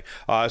legislators saying,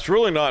 it's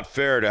really not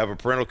fair to have a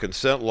parental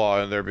consent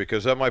law in there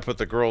because that might put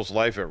the girl's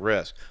life at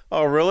risk.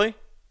 Oh, really?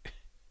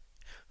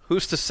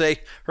 Who's to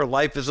say her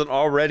life isn't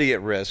already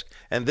at risk,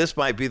 and this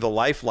might be the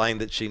lifeline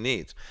that she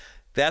needs?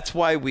 That's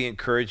why we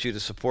encourage you to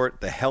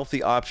support the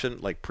healthy option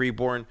like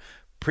preborn.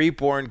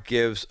 Preborn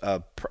gives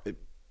a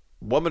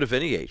woman of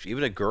any age,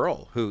 even a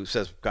girl who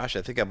says, gosh,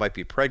 I think I might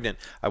be pregnant.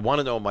 I want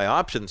to know what my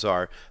options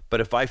are.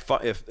 But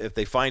if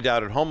they find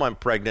out at home I'm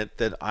pregnant,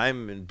 then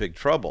I'm in big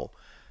trouble.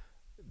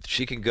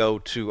 She can go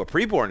to a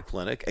preborn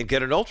clinic and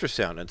get an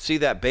ultrasound and see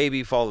that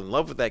baby, fall in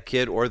love with that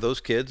kid or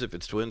those kids, if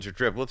it's twins or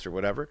triplets or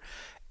whatever,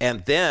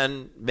 and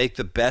then make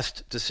the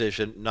best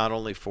decision, not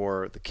only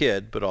for the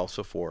kid, but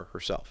also for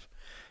herself.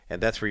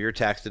 And that's where your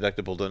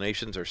tax-deductible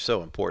donations are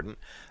so important.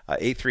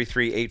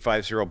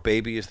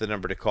 833-850-BABY is the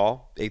number to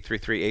call,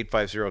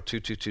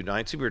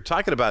 833-850-2229. See, we were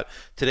talking about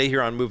today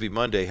here on Movie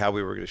Monday how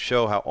we were going to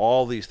show how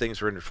all these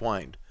things are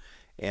intertwined.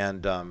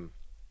 And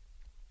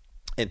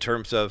in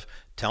terms of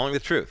telling the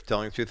truth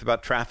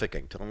about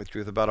trafficking, telling the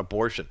truth about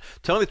abortion,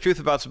 telling the truth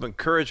about some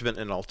encouragement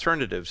and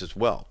alternatives as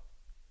well.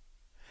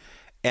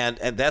 And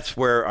that's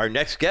where our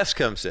next guest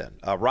comes in.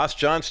 Ross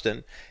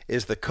Johnston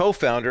is the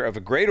co-founder of a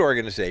great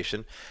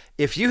organization.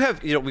 If you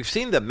have, we've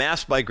seen the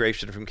mass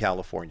migration from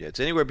California. It's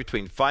anywhere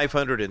between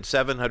 500 and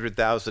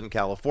 700,000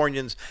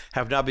 Californians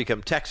have now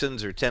become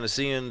Texans or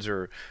Tennesseans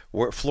or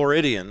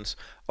Floridians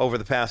over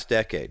the past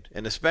decade,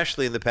 and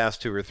especially in the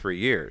past 2 or 3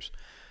 years.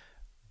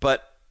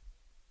 But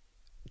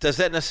does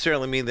that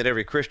necessarily mean that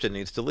every Christian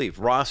needs to leave?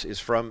 Ross is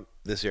from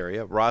this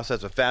area. Ross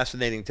has a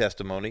fascinating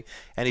testimony,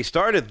 and he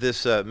started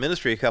this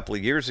ministry a couple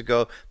of years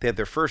ago. They had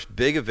their first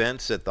big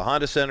events at the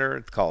Honda Center,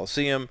 at the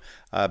Coliseum,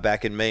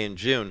 back in May and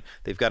June.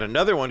 They've got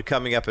another one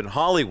coming up in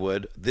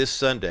Hollywood this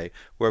Sunday,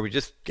 where we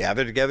just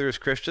gather together as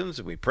Christians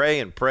and we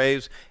pray and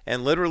praise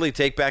and literally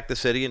take back the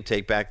city and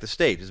take back the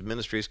state. His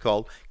ministry is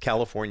called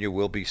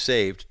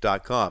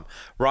CaliforniaWillBeSaved.com.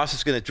 Ross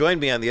is going to join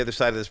me on the other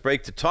side of this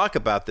break to talk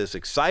about this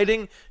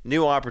exciting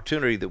new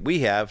opportunity that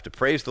we have to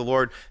praise the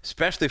Lord,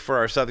 especially for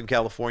our Southern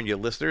California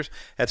listeners.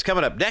 That's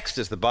coming up next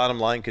as the bottom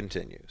line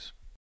continues.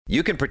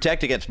 You can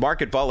protect against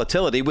market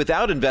volatility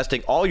without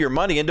investing all your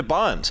money into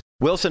bonds.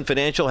 Wilson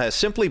Financial has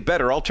simply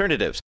better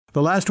alternatives.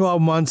 The last 12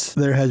 months,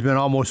 there has been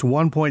almost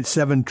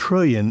 $1.7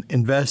 trillion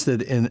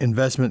invested in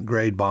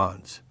investment-grade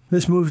bonds.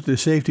 This move to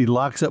safety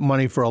locks up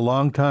money for a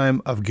long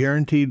time of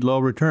guaranteed low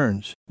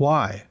returns.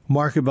 Why?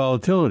 Market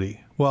volatility.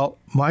 Well,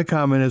 my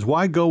comment is,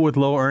 why go with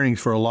low earnings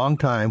for a long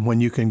time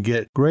when you can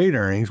get great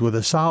earnings with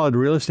a solid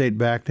real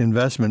estate-backed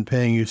investment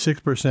paying you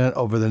 6%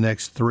 over the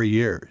next 3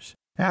 years?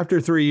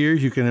 After 3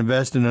 years, you can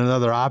invest in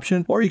another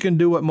option, or you can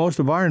do what most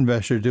of our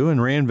investors do and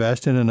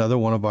reinvest in another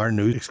one of our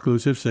new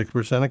exclusive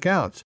 6%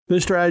 accounts.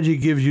 This strategy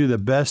gives you the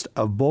best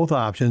of both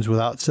options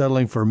without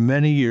settling for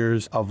many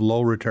years of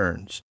low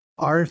returns.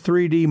 Our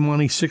 3D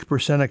Money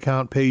 6%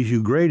 account pays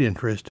you great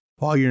interest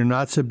while you're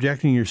not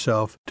subjecting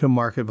yourself to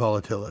market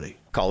volatility.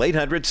 Call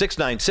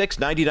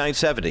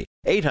 800-696-9970,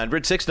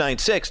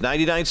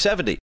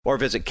 800-696-9970, or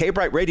visit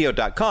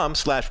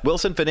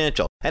kbrightradio.com/Wilson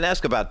Financial and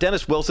ask about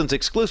Dennis Wilson's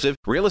exclusive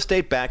real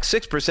estate-backed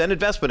 6%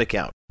 investment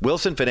account.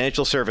 Wilson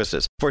Financial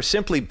Services, for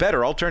simply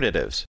better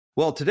alternatives.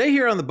 Well, today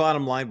here on The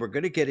Bottom Line, we're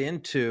going to get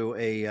into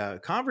a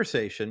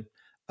conversation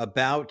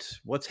about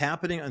what's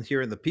happening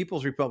here in the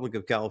People's Republic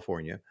of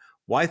California,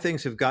 why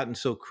things have gotten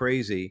so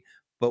crazy,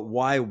 but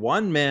why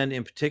one man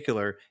in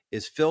particular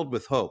is filled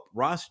with hope.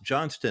 Ross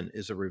Johnston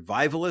is a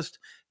revivalist.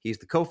 He's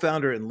the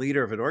co-founder and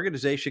leader of an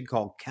organization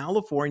called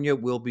California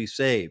Will Be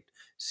Saved.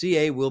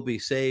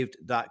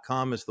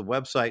 CAWillBeSaved.com is the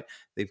website.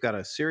 They've got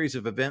a series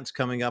of events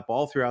coming up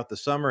all throughout the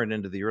summer and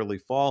into the early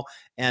fall.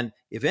 And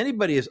if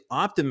anybody is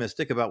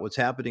optimistic about what's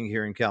happening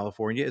here in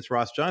California, it's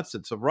Ross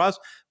Johnston. So Ross,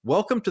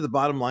 welcome to the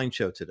Bottom Line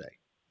Show today.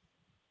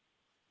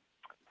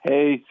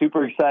 Hey,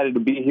 super excited to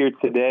be here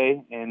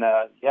today. And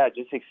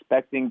just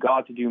expecting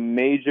God to do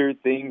major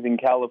things in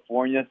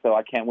California. So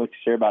I can't wait to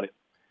share about it.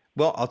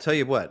 Well, I'll tell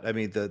you what, I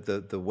mean,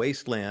 the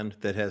wasteland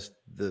that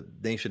the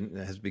nation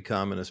has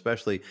become, and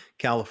especially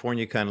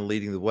California kind of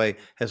leading the way,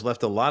 has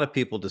left a lot of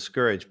people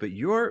discouraged, but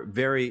you're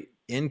very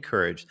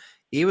encouraged,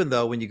 even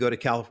though when you go to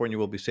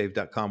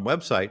CaliforniaWillBeSaved.com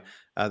website,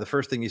 the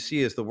first thing you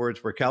see is the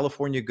words, where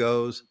California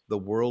goes, the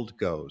world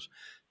goes.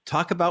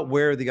 Talk about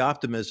where the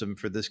optimism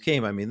for this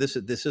came. I mean, this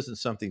isn't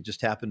something that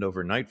just happened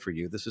overnight for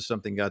you. This is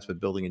something God's been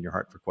building in your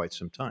heart for quite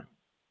some time.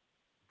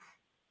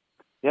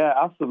 Yeah,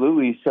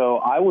 absolutely. So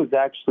I was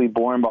actually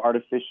born by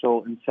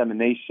artificial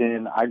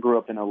insemination. I grew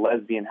up in a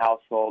lesbian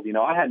household.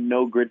 I had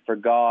no grid for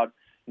God,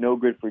 no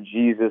grid for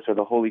Jesus or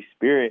the Holy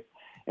Spirit.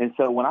 And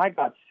so when I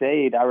got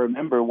saved, I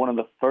remember one of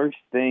the first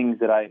things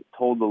that I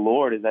told the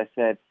Lord is I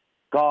said,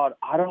 God,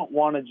 I don't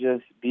want to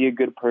just be a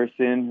good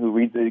person who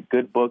reads a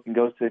good book and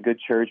goes to a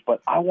good church,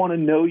 but I want to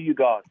know you,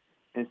 God.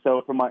 And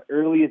so from my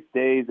earliest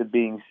days of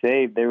being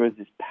saved, there was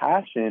this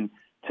passion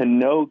to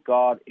know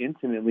God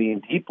intimately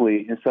and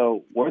deeply. And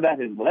so where that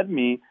has led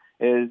me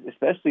is,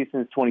 especially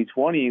since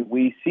 2020,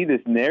 we see this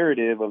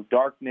narrative of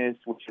darkness,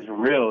 which is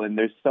real. And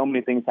there's so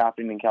many things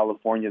happening in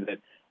California that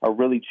are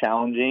really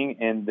challenging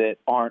and that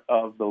aren't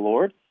of the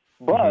Lord.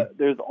 But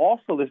there's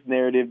also this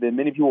narrative that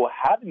many people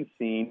haven't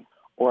seen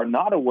or are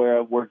not aware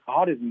of, where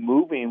God is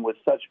moving with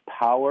such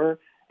power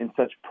and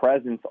such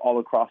presence all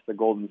across the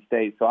Golden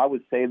State. So I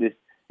would say this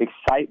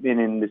excitement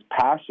and this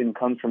passion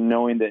comes from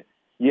knowing that,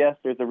 yes,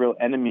 there's a real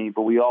enemy,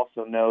 but we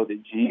also know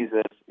that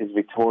Jesus is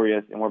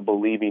victorious, and we're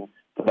believing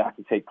for that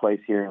to take place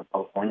here in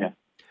California.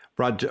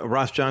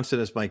 Ross Johnston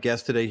is my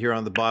guest today here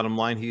on The Bottom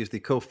Line. He is the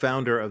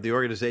co-founder of the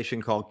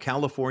organization called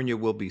California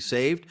Will Be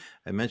Saved.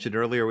 I mentioned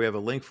earlier we have a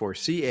link for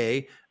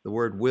CA, the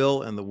word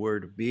will and the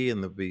word be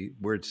and the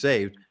word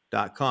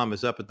saved.com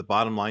is up at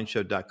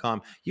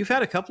thebottomlineshow.com. You've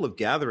had a couple of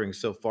gatherings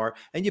so far,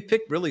 and you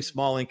picked really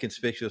small,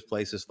 inconspicuous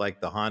places like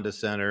the Honda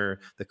Center,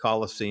 the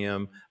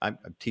Coliseum. I'm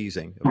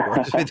teasing, of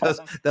course.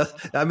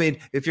 I mean,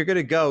 if you're going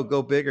to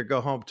go big or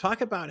go home.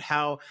 Talk about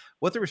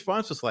what the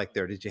response was like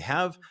there. Did you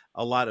have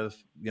a lot of,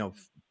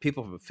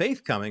 people of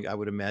faith coming, I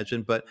would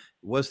imagine, but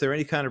was there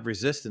any kind of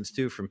resistance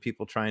too from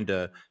people trying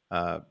to,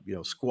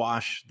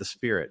 squash the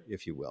spirit,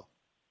 if you will?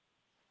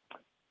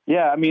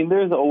 Yeah, I mean,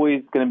 there's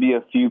always going to be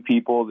a few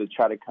people that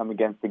try to come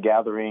against the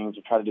gatherings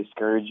or try to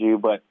discourage you,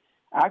 but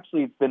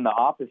actually it's been the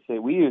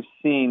opposite. We have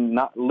seen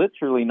not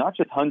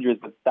just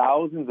hundreds, but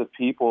thousands of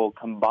people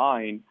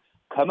combined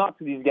come out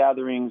to these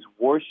gatherings,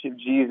 worship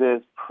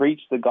Jesus,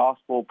 preach the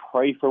gospel,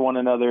 pray for one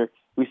another.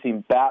 We've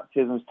seen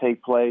baptisms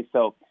take place.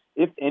 So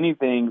if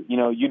anything,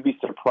 you'd be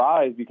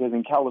surprised, because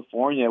in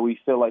California, we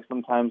feel like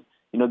sometimes,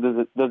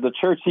 does the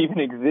church even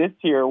exist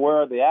here?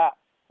 Where are they at?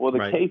 Well,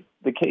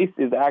 the case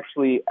is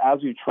actually, as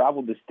we've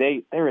traveled the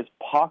state, there is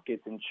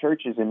pockets and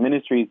churches and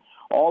ministries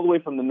all the way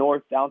from the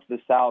north down to the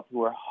south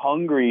who are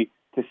hungry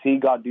to see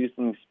God do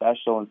something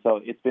special. And so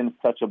it's been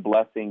such a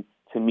blessing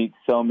to meet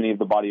so many of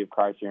the body of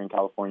Christ here in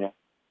California.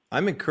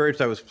 I'm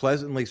encouraged. I was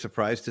pleasantly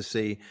surprised to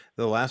see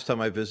the last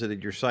time I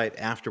visited your site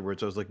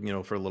afterwards, I was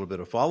looking, for a little bit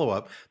of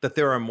follow-up, that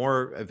there are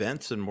more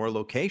events and more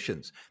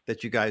locations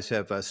that you guys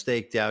have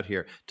staked out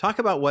here. Talk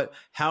about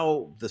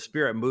how the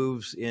Spirit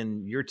moves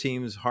in your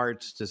team's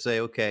hearts to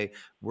say, okay,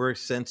 we're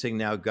sensing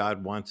now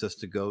God wants us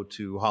to go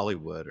to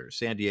Hollywood or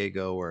San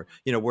Diego or,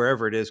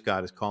 wherever it is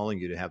God is calling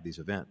you to have these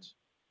events.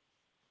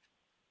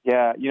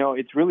 Yeah,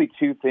 it's really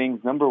two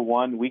things. Number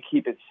one, we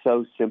keep it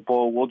so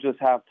simple. We'll just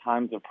have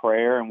times of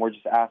prayer, and we're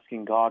just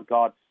asking God,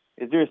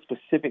 is there a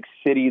specific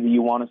city that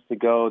you want us to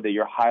go that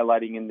you're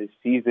highlighting in this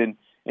season?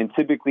 And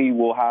typically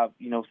we'll have,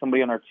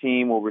 somebody on our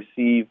team will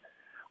receive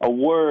a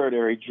word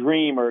or a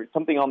dream or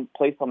something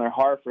placed on their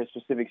heart for a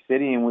specific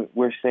city, and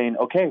we're saying,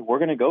 okay, we're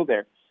going to go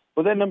there.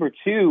 But then number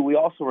two, we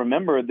also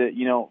remember that,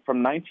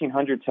 from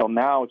 1900 till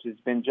now, which has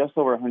been just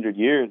over 100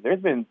 years,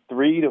 there's been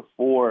 3 to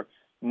 4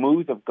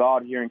 moves of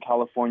God here in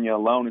California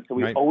alone. And so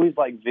we always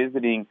like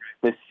visiting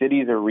the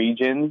cities or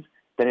regions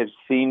that have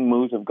seen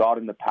moves of God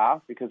in the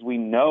past, because we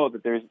know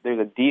that there's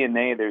a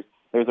DNA,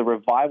 there's a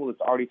revival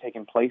that's already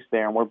taken place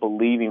there, and we're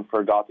believing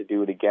for God to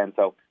do it again.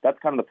 So that's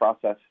kind of the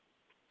process.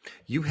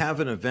 You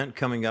have an event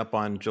coming up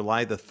on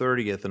July the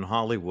 30th in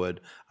Hollywood,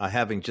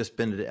 having just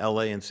been to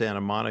LA and Santa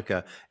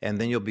Monica, and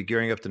then you'll be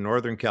gearing up to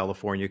Northern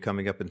California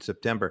coming up in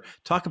September.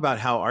 Talk about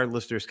how our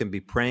listeners can be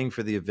praying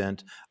for the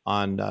event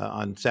on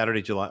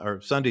Sunday, July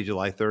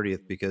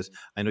 30th, because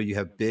I know you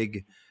have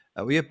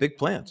we have big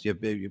plans.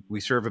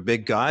 We serve a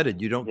big God,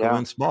 and you don't go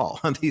in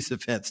small on these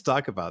events.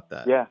 Talk about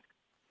that. Yeah.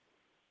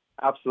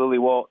 Absolutely.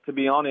 Well, to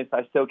be honest,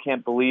 I still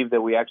can't believe that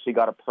we actually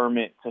got a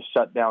permit to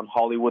shut down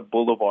Hollywood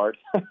Boulevard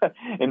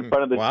in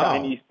front of the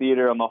Chinese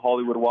Theater on the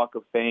Hollywood Walk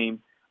of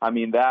Fame. I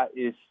mean, that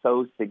is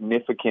so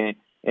significant.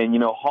 And,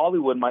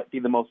 Hollywood might be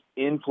the most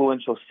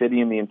influential city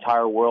in the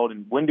entire world.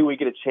 And when do we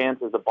get a chance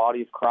as a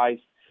body of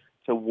Christ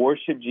to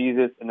worship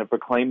Jesus and to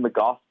proclaim the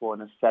gospel in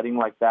a setting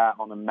like that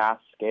on a mass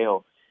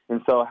scale?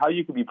 And so how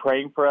you could be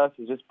praying for us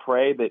is just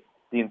pray that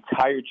the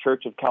entire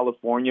Church of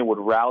California would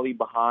rally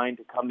behind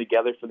to come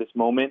together for this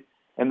moment,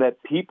 and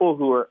that people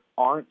who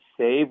aren't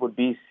saved would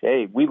be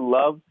saved. We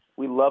love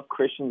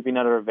Christians being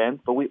at our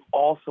events, but we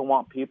also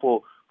want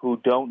people who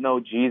don't know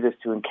Jesus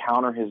to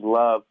encounter his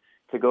love,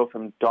 to go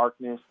from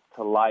darkness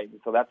to light.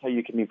 And so that's how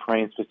you can be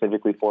praying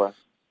specifically for us.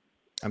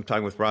 I'm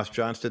talking with Ross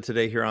Johnston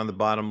today here on The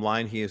Bottom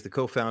Line. He is the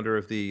co-founder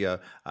of the,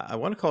 I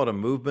want to call it a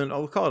movement,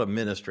 I'll call it a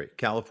ministry.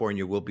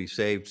 California Will Be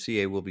Saved,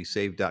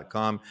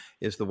 cawillbesaved.com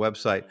is the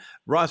website.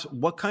 Ross,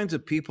 what kinds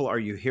of people are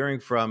you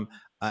hearing from?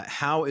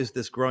 How is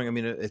this growing? I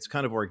mean, it's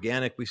kind of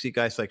organic. We see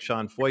guys like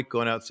Sean Foyt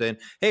going out saying,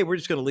 hey, we're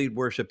just going to lead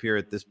worship here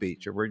at this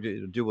beach, or we're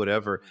going to do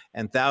whatever,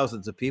 and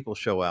thousands of people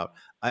show out.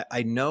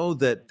 I know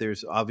that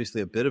there's obviously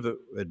a bit of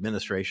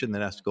administration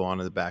that has to go on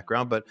in the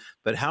background,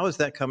 but how is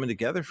that coming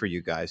together for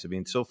you guys? I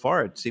mean, so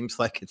far it seems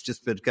like it's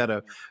just been kind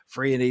of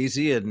free and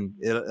easy, and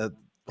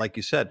like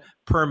you said,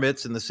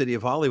 permits in the city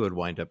of Hollywood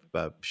wind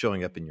up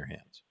showing up in your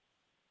hands.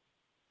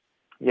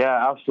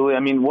 Yeah, absolutely. I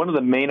mean, one of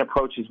the main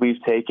approaches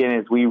we've taken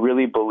is we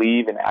really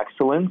believe in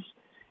excellence.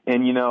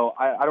 And,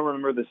 I don't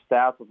remember the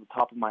stats off the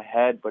top of my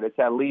head, but it's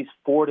at least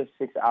 4 to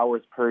 6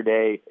 hours per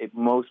day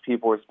most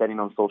people are spending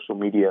on social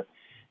media.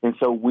 And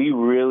so we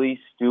really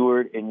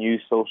steward and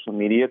use social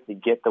media to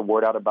get the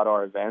word out about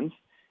our events.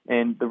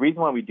 And the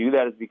reason why we do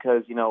that is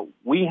because,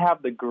 we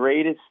have the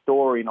greatest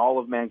story in all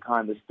of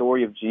mankind, the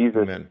story of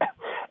Jesus,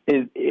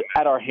 is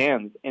at our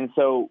hands. And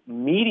so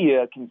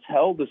media can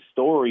tell the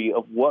story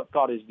of what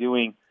God is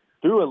doing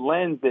through a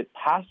lens that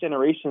past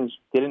generations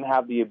didn't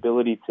have the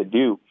ability to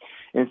do.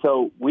 And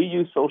so we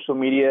use social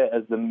media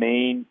as the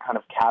main kind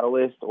of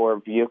catalyst or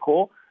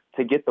vehicle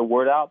to get the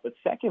word out. But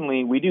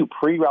secondly, we do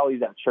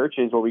pre-rallies at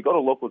churches where we go to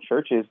local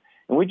churches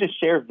and we just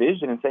share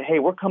vision and say, hey,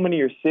 we're coming to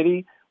your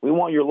city. We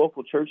want your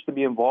local church to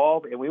be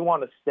involved, and we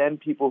want to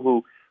send people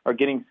who are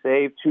getting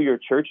saved to your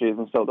churches.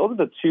 And so those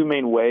are the two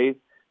main ways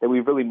that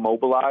we've really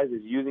mobilized,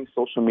 is using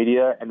social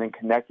media and then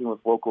connecting with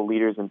local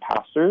leaders and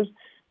pastors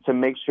to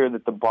make sure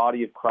that the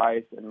body of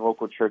Christ and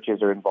local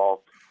churches are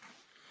involved.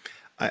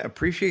 I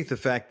appreciate the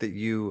fact that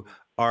you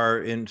are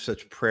in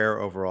such prayer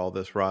over all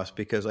this, Ross,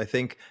 because I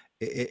think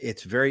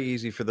it's very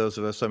easy for those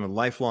of us. I'm a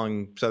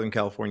lifelong Southern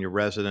California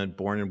resident,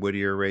 born in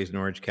Whittier, raised in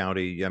Orange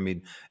County. I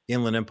mean,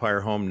 Inland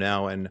Empire home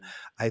now. And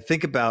I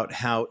think about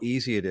how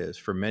easy it is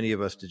for many of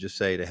us to just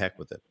say, to heck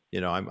with it.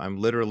 I'm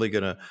literally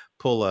going to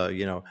pull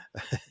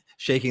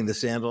shaking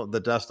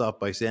the dust off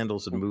my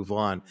sandals and move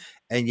on.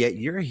 And yet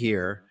you're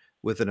here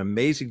with an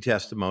amazing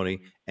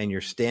testimony and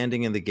you're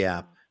standing in the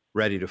gap,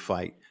 ready to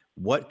fight.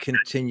 What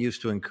continues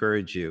to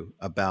encourage you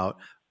about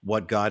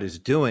what God is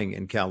doing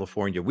in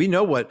California? We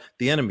know what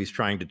the enemy's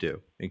trying to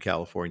do in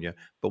California,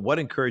 but what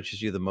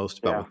encourages you the most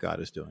about what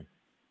God is doing?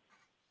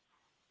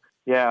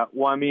 Yeah,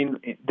 well, the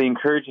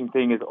encouraging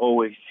thing is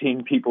always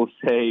seeing people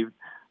saved,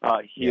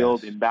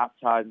 healed, and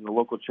baptized, in the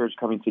local church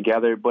coming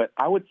together. But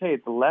I would say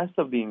it's less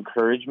of the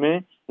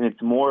encouragement and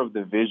it's more of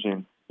the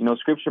vision.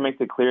 Scripture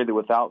makes it clear that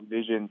without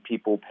vision,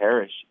 people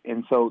perish.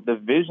 And so the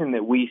vision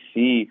that we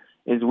see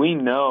is, we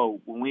know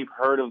when we've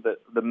heard of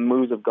the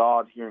moves of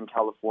God here in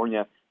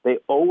California, they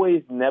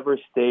always never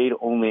stayed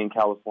only in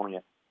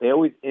California. They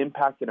always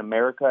impacted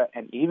America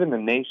and even the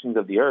nations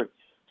of the earth.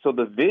 So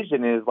the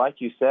vision is, like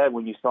you said,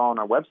 when you saw on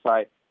our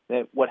website,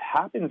 that what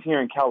happens here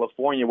in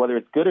California, whether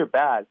it's good or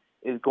bad,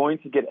 is going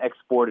to get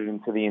exported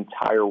into the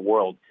entire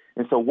world.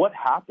 And so what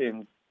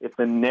happens if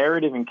the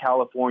narrative in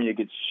California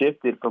gets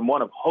shifted from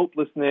one of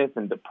hopelessness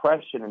and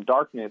depression and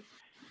darkness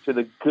to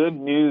the good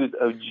news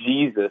of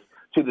Jesus,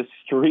 to the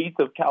streets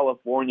of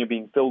California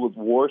being filled with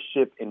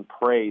worship and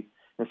praise?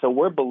 And so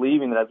we're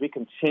believing that as we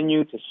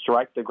continue to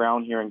strike the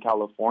ground here in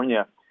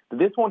California, that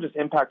this won't just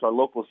impact our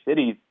local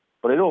cities,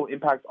 but it'll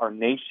impact our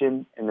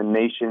nation and the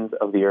nations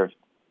of the earth.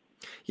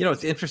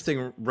 It's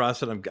interesting,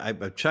 Russ, and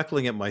I'm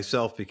chuckling at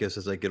myself because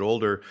as I get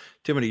older,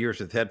 too many years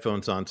with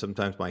headphones on,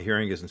 sometimes my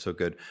hearing isn't so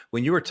good.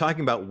 When you were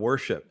talking about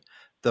worship,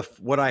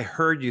 what I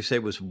heard you say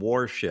was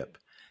worship.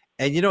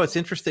 And, it's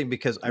interesting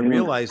because I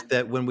realized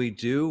that when we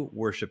do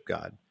worship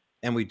God,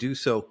 and we do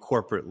so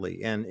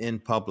corporately and in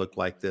public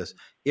like this,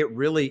 it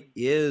really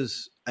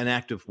is an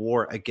act of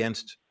war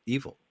against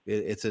evil.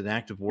 It's an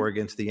act of war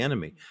against the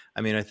enemy.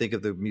 I think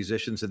of the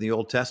musicians in the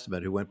Old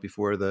Testament who went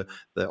before the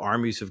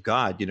armies of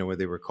God, where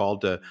they were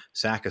called to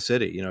sack a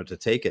city, to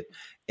take it.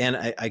 And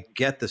I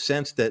get the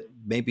sense that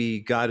maybe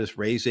God is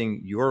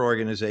raising your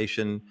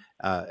organization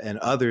and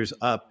others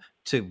up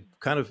to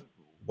kind of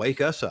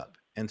wake us up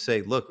and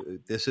say, look,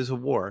 this is a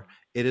war.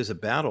 It is a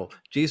battle.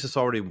 Jesus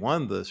already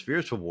won the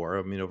spiritual war,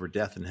 over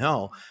death and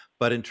hell.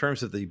 But in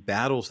terms of the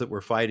battles that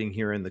we're fighting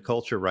here in the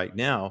culture right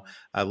now,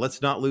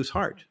 let's not lose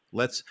heart.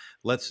 Let's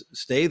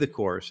stay the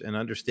course and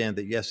understand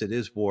that, yes, it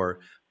is war,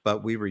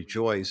 but we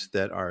rejoice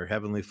that our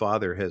Heavenly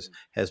Father has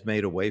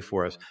made a way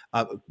for us.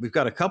 We've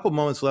got a couple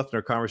moments left in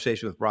our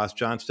conversation with Ross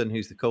Johnston,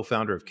 who's the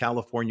co-founder of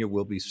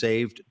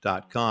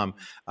CaliforniaWillBeSaved.com.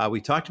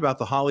 We talked about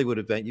the Hollywood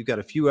event. You've got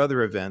a few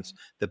other events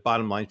that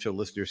Bottom Line Show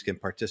listeners can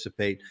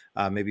participate.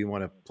 Maybe you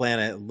want to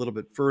plan a little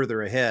bit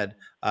further ahead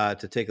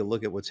to take a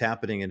look at what's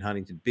happening in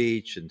Huntington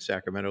Beach and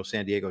Sacramento,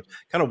 San Diego.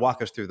 Kind of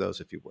walk us through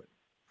those, if you would.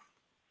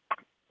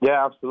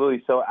 Yeah,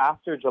 absolutely. So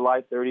after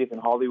July 30th in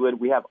Hollywood,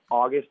 we have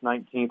August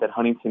 19th at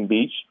Huntington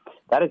Beach.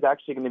 That is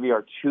actually going to be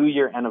our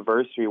 2-year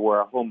anniversary where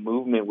our whole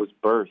movement was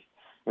birthed.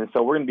 And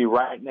so we're going to be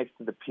right next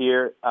to the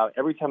pier.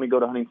 Every time we go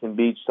to Huntington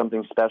Beach,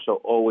 something special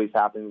always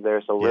happens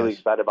there. So really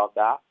excited about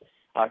that.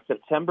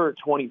 September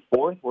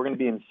 24th, we're going to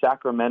be in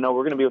Sacramento.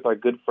 We're going to be with our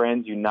good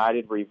friends,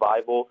 United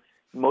Revival.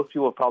 Most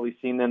people have probably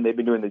seen them. They've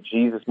been doing the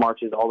Jesus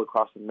marches all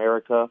across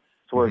America.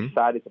 So we're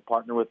excited to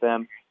partner with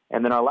them.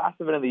 And then our last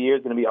event of the year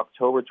is going to be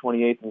October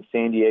 28th in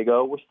San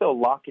Diego. We're still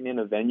locking in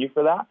a venue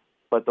for that,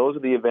 but those are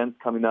the events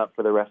coming up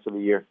for the rest of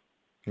the year.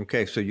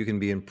 Okay, so you can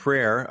be in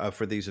prayer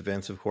for these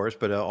events, of course,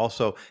 but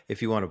also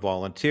if you want to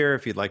volunteer,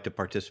 if you'd like to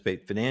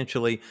participate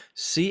financially,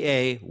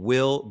 CA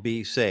Will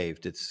Be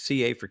Saved. It's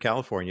CA for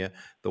California,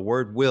 the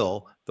word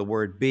will, the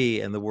word be,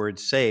 and the word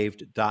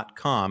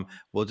saved.com.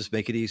 We'll just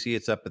make it easy.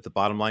 It's up at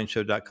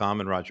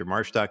thebottomlineshow.com and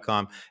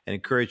rogermarsh.com, and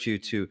encourage you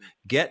to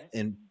get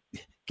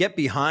get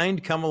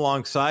behind, come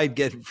alongside,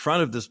 get in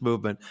front of this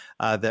movement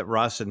that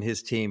Ross and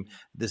his team,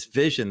 this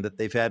vision that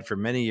they've had for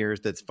many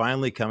years that's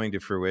finally coming to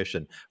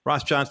fruition.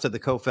 Ross Johnston, the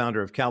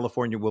co-founder of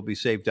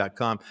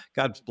CaliforniaWillBeSaved.com.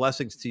 God's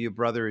blessings to you,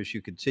 brother, as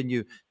you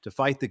continue to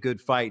fight the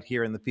good fight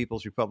here in the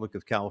People's Republic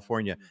of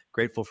California.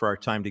 Grateful for our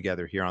time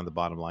together here on the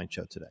Bottom Line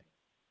Show today.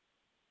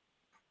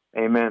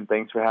 Amen.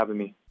 Thanks for having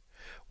me.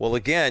 Well,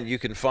 again, you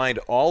can find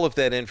all of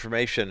that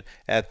information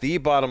at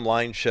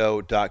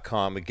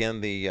thebottomlineshow.com.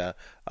 Again, the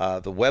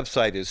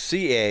website is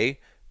CA,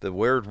 the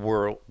word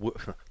will,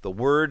 the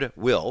word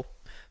will,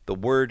 the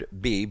word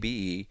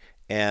be,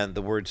 and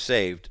the word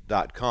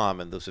saved.com.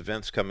 And those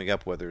events coming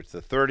up, whether it's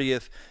the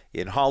 30th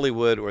in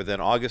Hollywood or then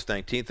August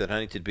 19th at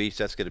Huntington Beach,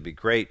 that's going to be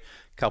great.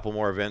 A couple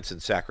more events in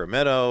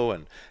Sacramento,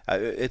 and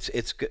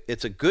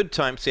it's a good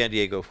time. San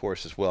Diego, of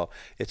course, as well.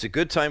 It's a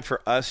good time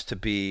for us to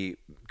be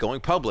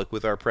going public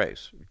with our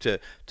praise, to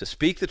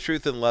speak the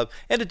truth in love,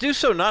 and to do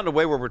so not in a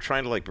way where we're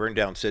trying to like burn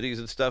down cities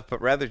and stuff,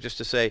 but rather just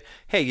to say,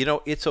 hey, you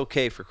know, it's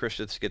okay for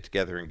Christians to get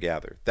together and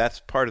gather.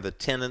 That's part of the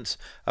tenets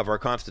of our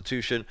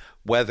Constitution,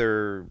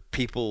 whether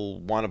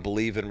people want to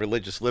believe in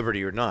religious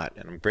liberty or not.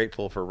 And I'm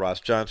grateful for Ross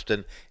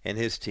Johnston and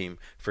his team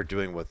for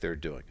doing what they're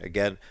doing.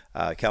 Again,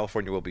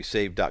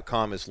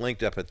 CaliforniaWillBeSaved.com is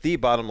linked up at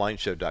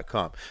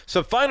thebottomlineshow.com.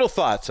 Some final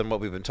thoughts on what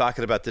we've been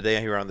talking about today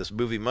here on this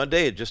Movie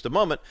Monday in just a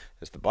moment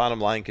as the bottom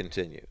line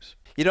continues.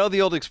 You know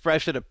the old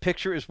expression, a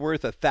picture is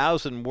worth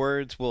 1,000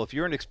 words? Well, if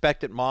you're an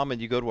expectant mom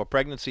and you go to a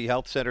pregnancy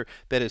health center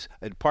that is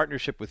in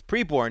partnership with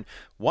Preborn,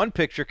 one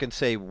picture can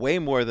say way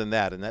more than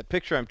that. And that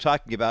picture I'm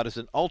talking about is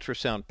an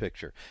ultrasound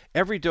picture.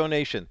 Every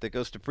donation that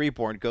goes to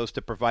Preborn goes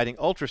to providing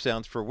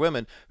ultrasounds for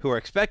women who are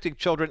expecting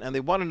children, and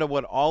they want to know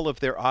what all of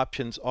their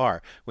options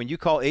are. When you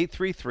call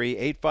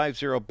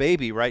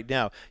 833-850-BABY right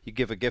now, you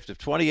give a gift of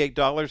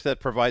 $28 that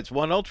provides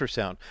one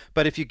ultrasound.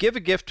 But if you give a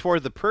gift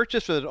toward the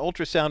purchase of an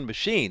ultrasound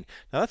machine,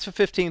 now that's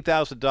a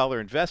 $15,000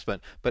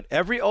 investment, but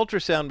every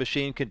ultrasound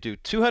machine can do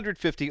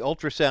 250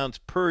 ultrasounds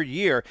per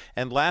year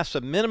and lasts a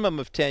minimum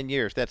of 10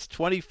 years. That's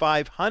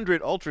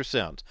 2,500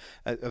 ultrasounds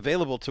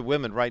available to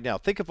women right now.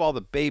 Think of all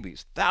the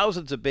babies,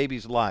 thousands of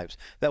babies' lives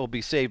that will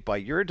be saved by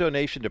your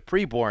donation to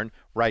Preborn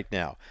right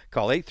now.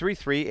 Call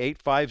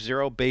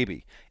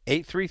 833-850-BABY.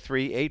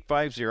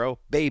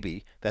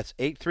 833-850-BABY. That's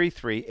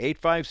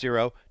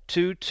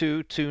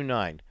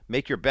 833-850-2229.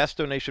 Make your best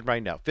donation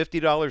right now.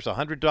 $50,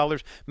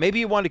 $100. Maybe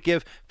you want to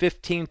give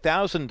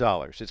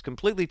 $15,000. It's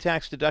completely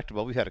tax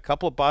deductible. We've had a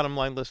couple of bottom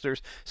line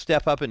listeners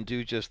step up and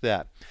do just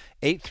that.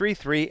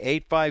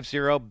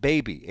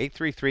 833-850-BABY.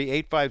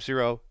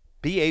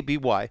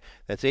 833-850-BABY.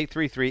 That's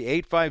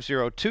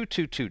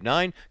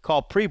 833-850-2229.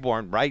 Call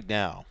Preborn right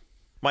now.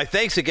 My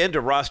thanks again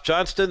to Ross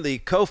Johnston, the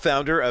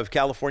co-founder of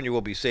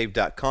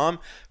CaliforniaWillBeSaved.com,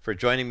 for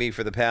joining me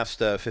for the past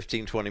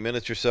 15, 20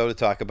 minutes or so to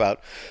talk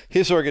about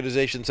his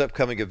organization's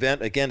upcoming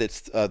event. Again,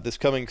 it's this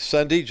coming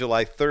Sunday,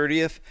 July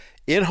 30th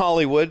in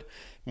Hollywood.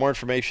 More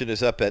information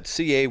is up at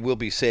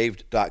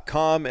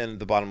cawillbesaved.com and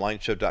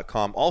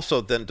thebottomlineshow.com.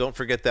 Also, then don't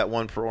forget that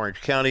one for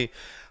Orange County.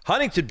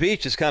 Huntington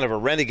Beach is kind of a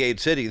renegade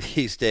city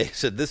these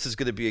days, and this is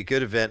going to be a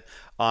good event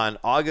on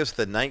August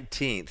the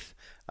 19th.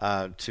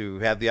 To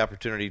have the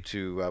opportunity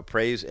to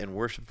praise and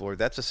worship the Lord.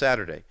 That's a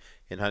Saturday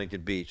in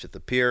Huntington Beach at the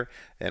pier,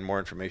 and more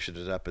information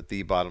is up at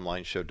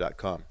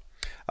thebottomlineshow.com.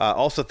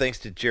 Also, thanks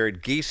to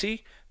Jared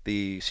Geesey,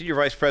 the Senior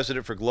Vice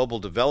President for Global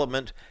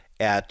Development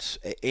at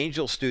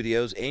Angel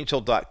Studios,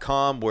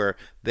 angel.com, where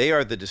they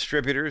are the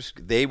distributors.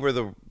 They were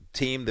the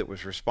team that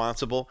was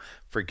responsible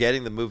for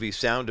getting the movie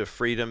Sound of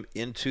Freedom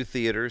into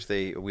theaters.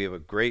 We have a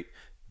great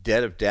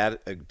debt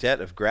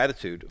of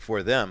gratitude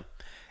for them.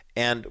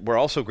 And we're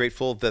also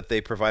grateful that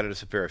they provided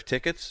us a pair of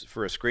tickets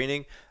for a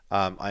screening.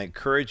 I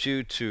encourage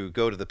you to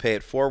go to the Pay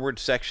It Forward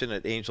section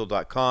at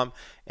angel.com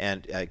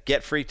and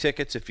get free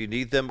tickets if you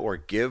need them, or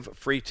give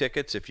free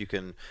tickets if you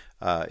can,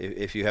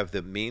 if you have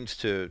the means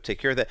to take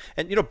care of that.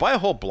 And, you know, buy a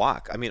whole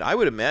block. I mean, I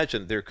would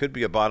imagine there could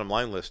be a bottom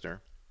line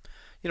listener.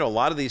 You know, a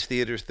lot of these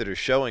theaters that are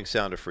showing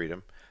Sound of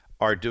Freedom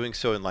are doing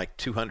so in like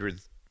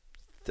 200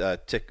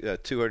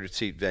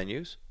 seat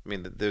venues. I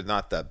mean, they're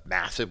not the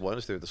massive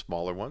ones, they're the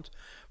smaller ones.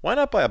 Why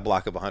not buy a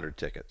block of 100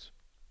 tickets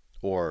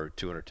or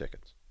 200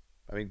 tickets?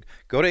 I mean,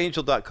 go to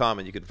angel.com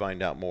and you can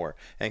find out more.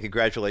 And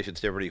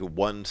congratulations to everybody who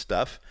won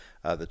stuff,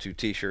 the 2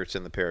 T-shirts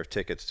and the pair of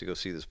tickets to go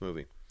see this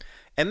movie.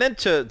 And then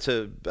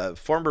to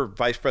former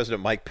Vice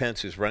President Mike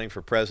Pence, who's running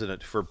for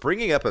president, for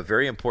bringing up a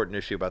very important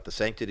issue about the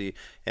sanctity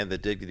and the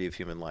dignity of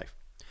human life.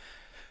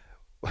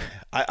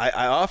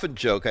 I often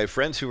joke, I have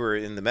friends who are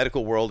in the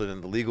medical world and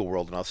in the legal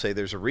world, and I'll say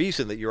there's a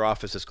reason that your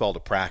office is called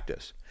a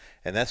practice.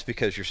 And that's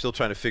because you're still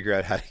trying to figure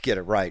out how to get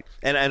it right.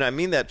 And I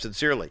mean that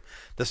sincerely.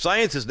 The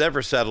science is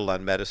never settled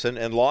on medicine,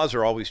 and laws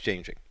are always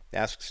changing.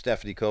 Ask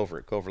Stephanie Cover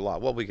at Cover Law.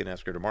 Well, we can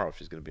ask her tomorrow if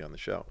she's going to be on the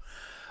show.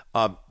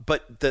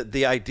 But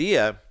the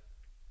idea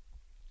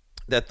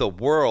that the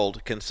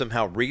world can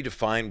somehow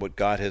redefine what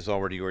God has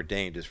already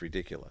ordained is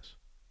ridiculous.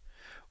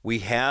 We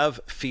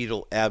have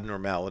fetal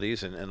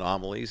abnormalities and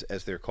anomalies,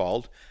 as they're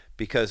called,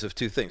 because of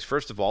two things.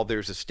 First of all,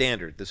 there's a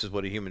standard. This is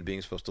what a human being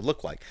is supposed to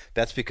look like.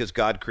 That's because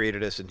God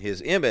created us in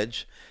his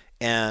image,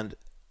 and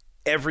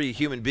every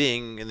human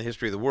being in the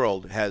history of the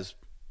world has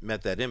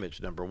met that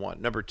image, number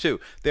one. Number two,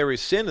 there is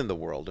sin in the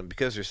world, and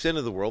because there's sin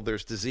in the world,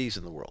 there's disease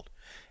in the world.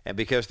 And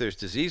because there's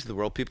disease in the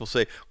world, people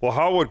say, well,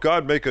 how would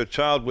God make a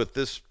child with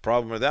this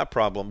problem or that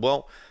problem?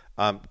 Well,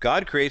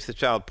 God creates the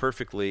child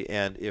perfectly,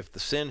 and if the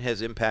sin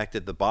has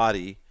impacted the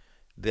body,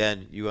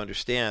 then you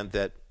understand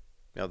that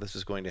this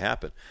is going to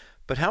happen.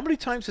 But how many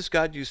times has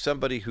God used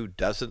somebody who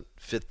doesn't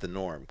fit the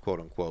norm,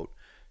 quote unquote,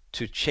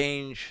 to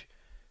change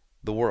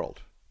the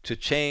world, to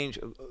change?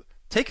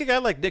 Take a guy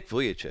like Nick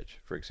Vujicic,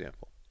 for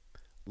example.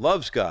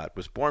 Loves God,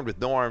 was born with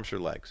no arms or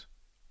legs.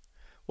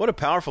 What a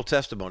powerful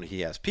testimony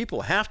he has.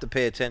 People have to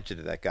pay attention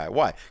to that guy.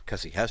 Why?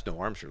 Because he has no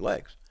arms or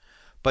legs.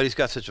 But he's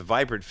got such a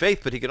vibrant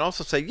faith, but he can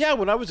also say, yeah,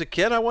 when I was a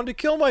kid, I wanted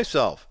to kill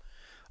myself.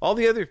 All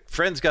the other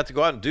friends got to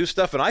go out and do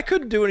stuff, and I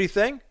couldn't do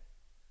anything.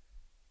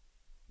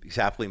 He's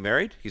happily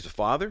married. He's a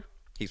father.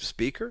 He's a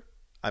speaker.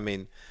 I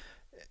mean,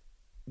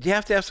 you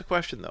have to ask the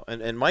question, though.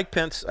 And Mike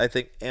Pence, I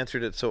think,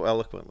 answered it so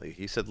eloquently.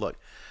 He said, look,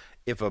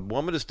 if a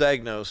woman is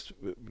diagnosed,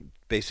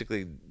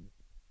 basically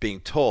being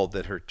told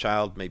that her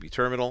child may be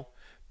terminal,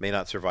 may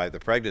not survive the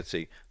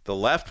pregnancy, the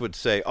left would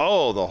say,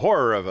 oh, the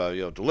horror of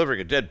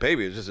delivering a dead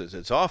baby,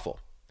 it's awful.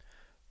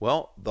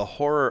 Well, the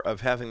horror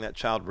of having that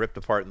child ripped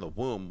apart in the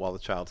womb while the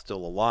child's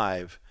still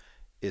alive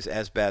is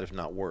as bad, if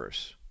not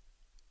worse.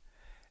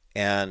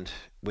 And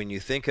when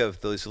you think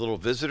of those little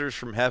visitors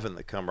from heaven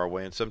that come our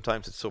way, and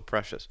sometimes it's so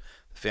precious,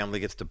 the family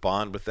gets to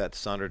bond with that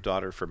son or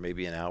daughter for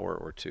maybe an hour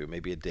or two,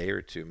 maybe a day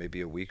or two,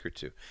 maybe a week or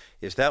two.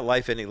 Is that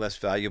life any less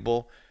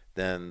valuable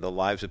than the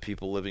lives of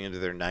people living into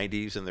their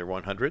 90s and their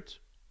 100s?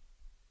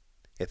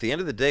 At the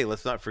end of the day,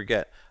 let's not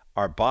forget,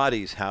 our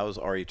bodies house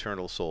our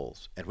eternal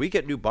souls, and we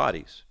get new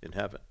bodies in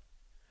heaven.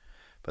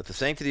 But the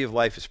sanctity of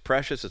life is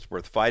precious, it's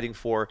worth fighting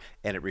for,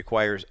 and it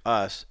requires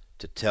us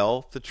to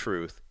tell the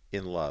truth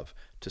in love,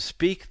 to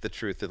speak the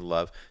truth in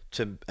love,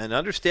 and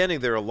understanding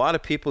there are a lot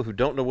of people who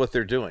don't know what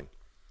they're doing.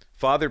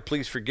 Father,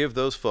 please forgive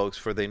those folks,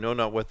 for they know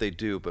not what they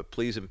do, but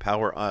please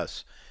empower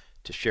us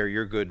to share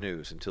your good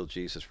news until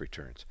Jesus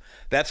returns.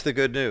 That's the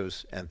good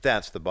news, and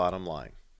that's the bottom line.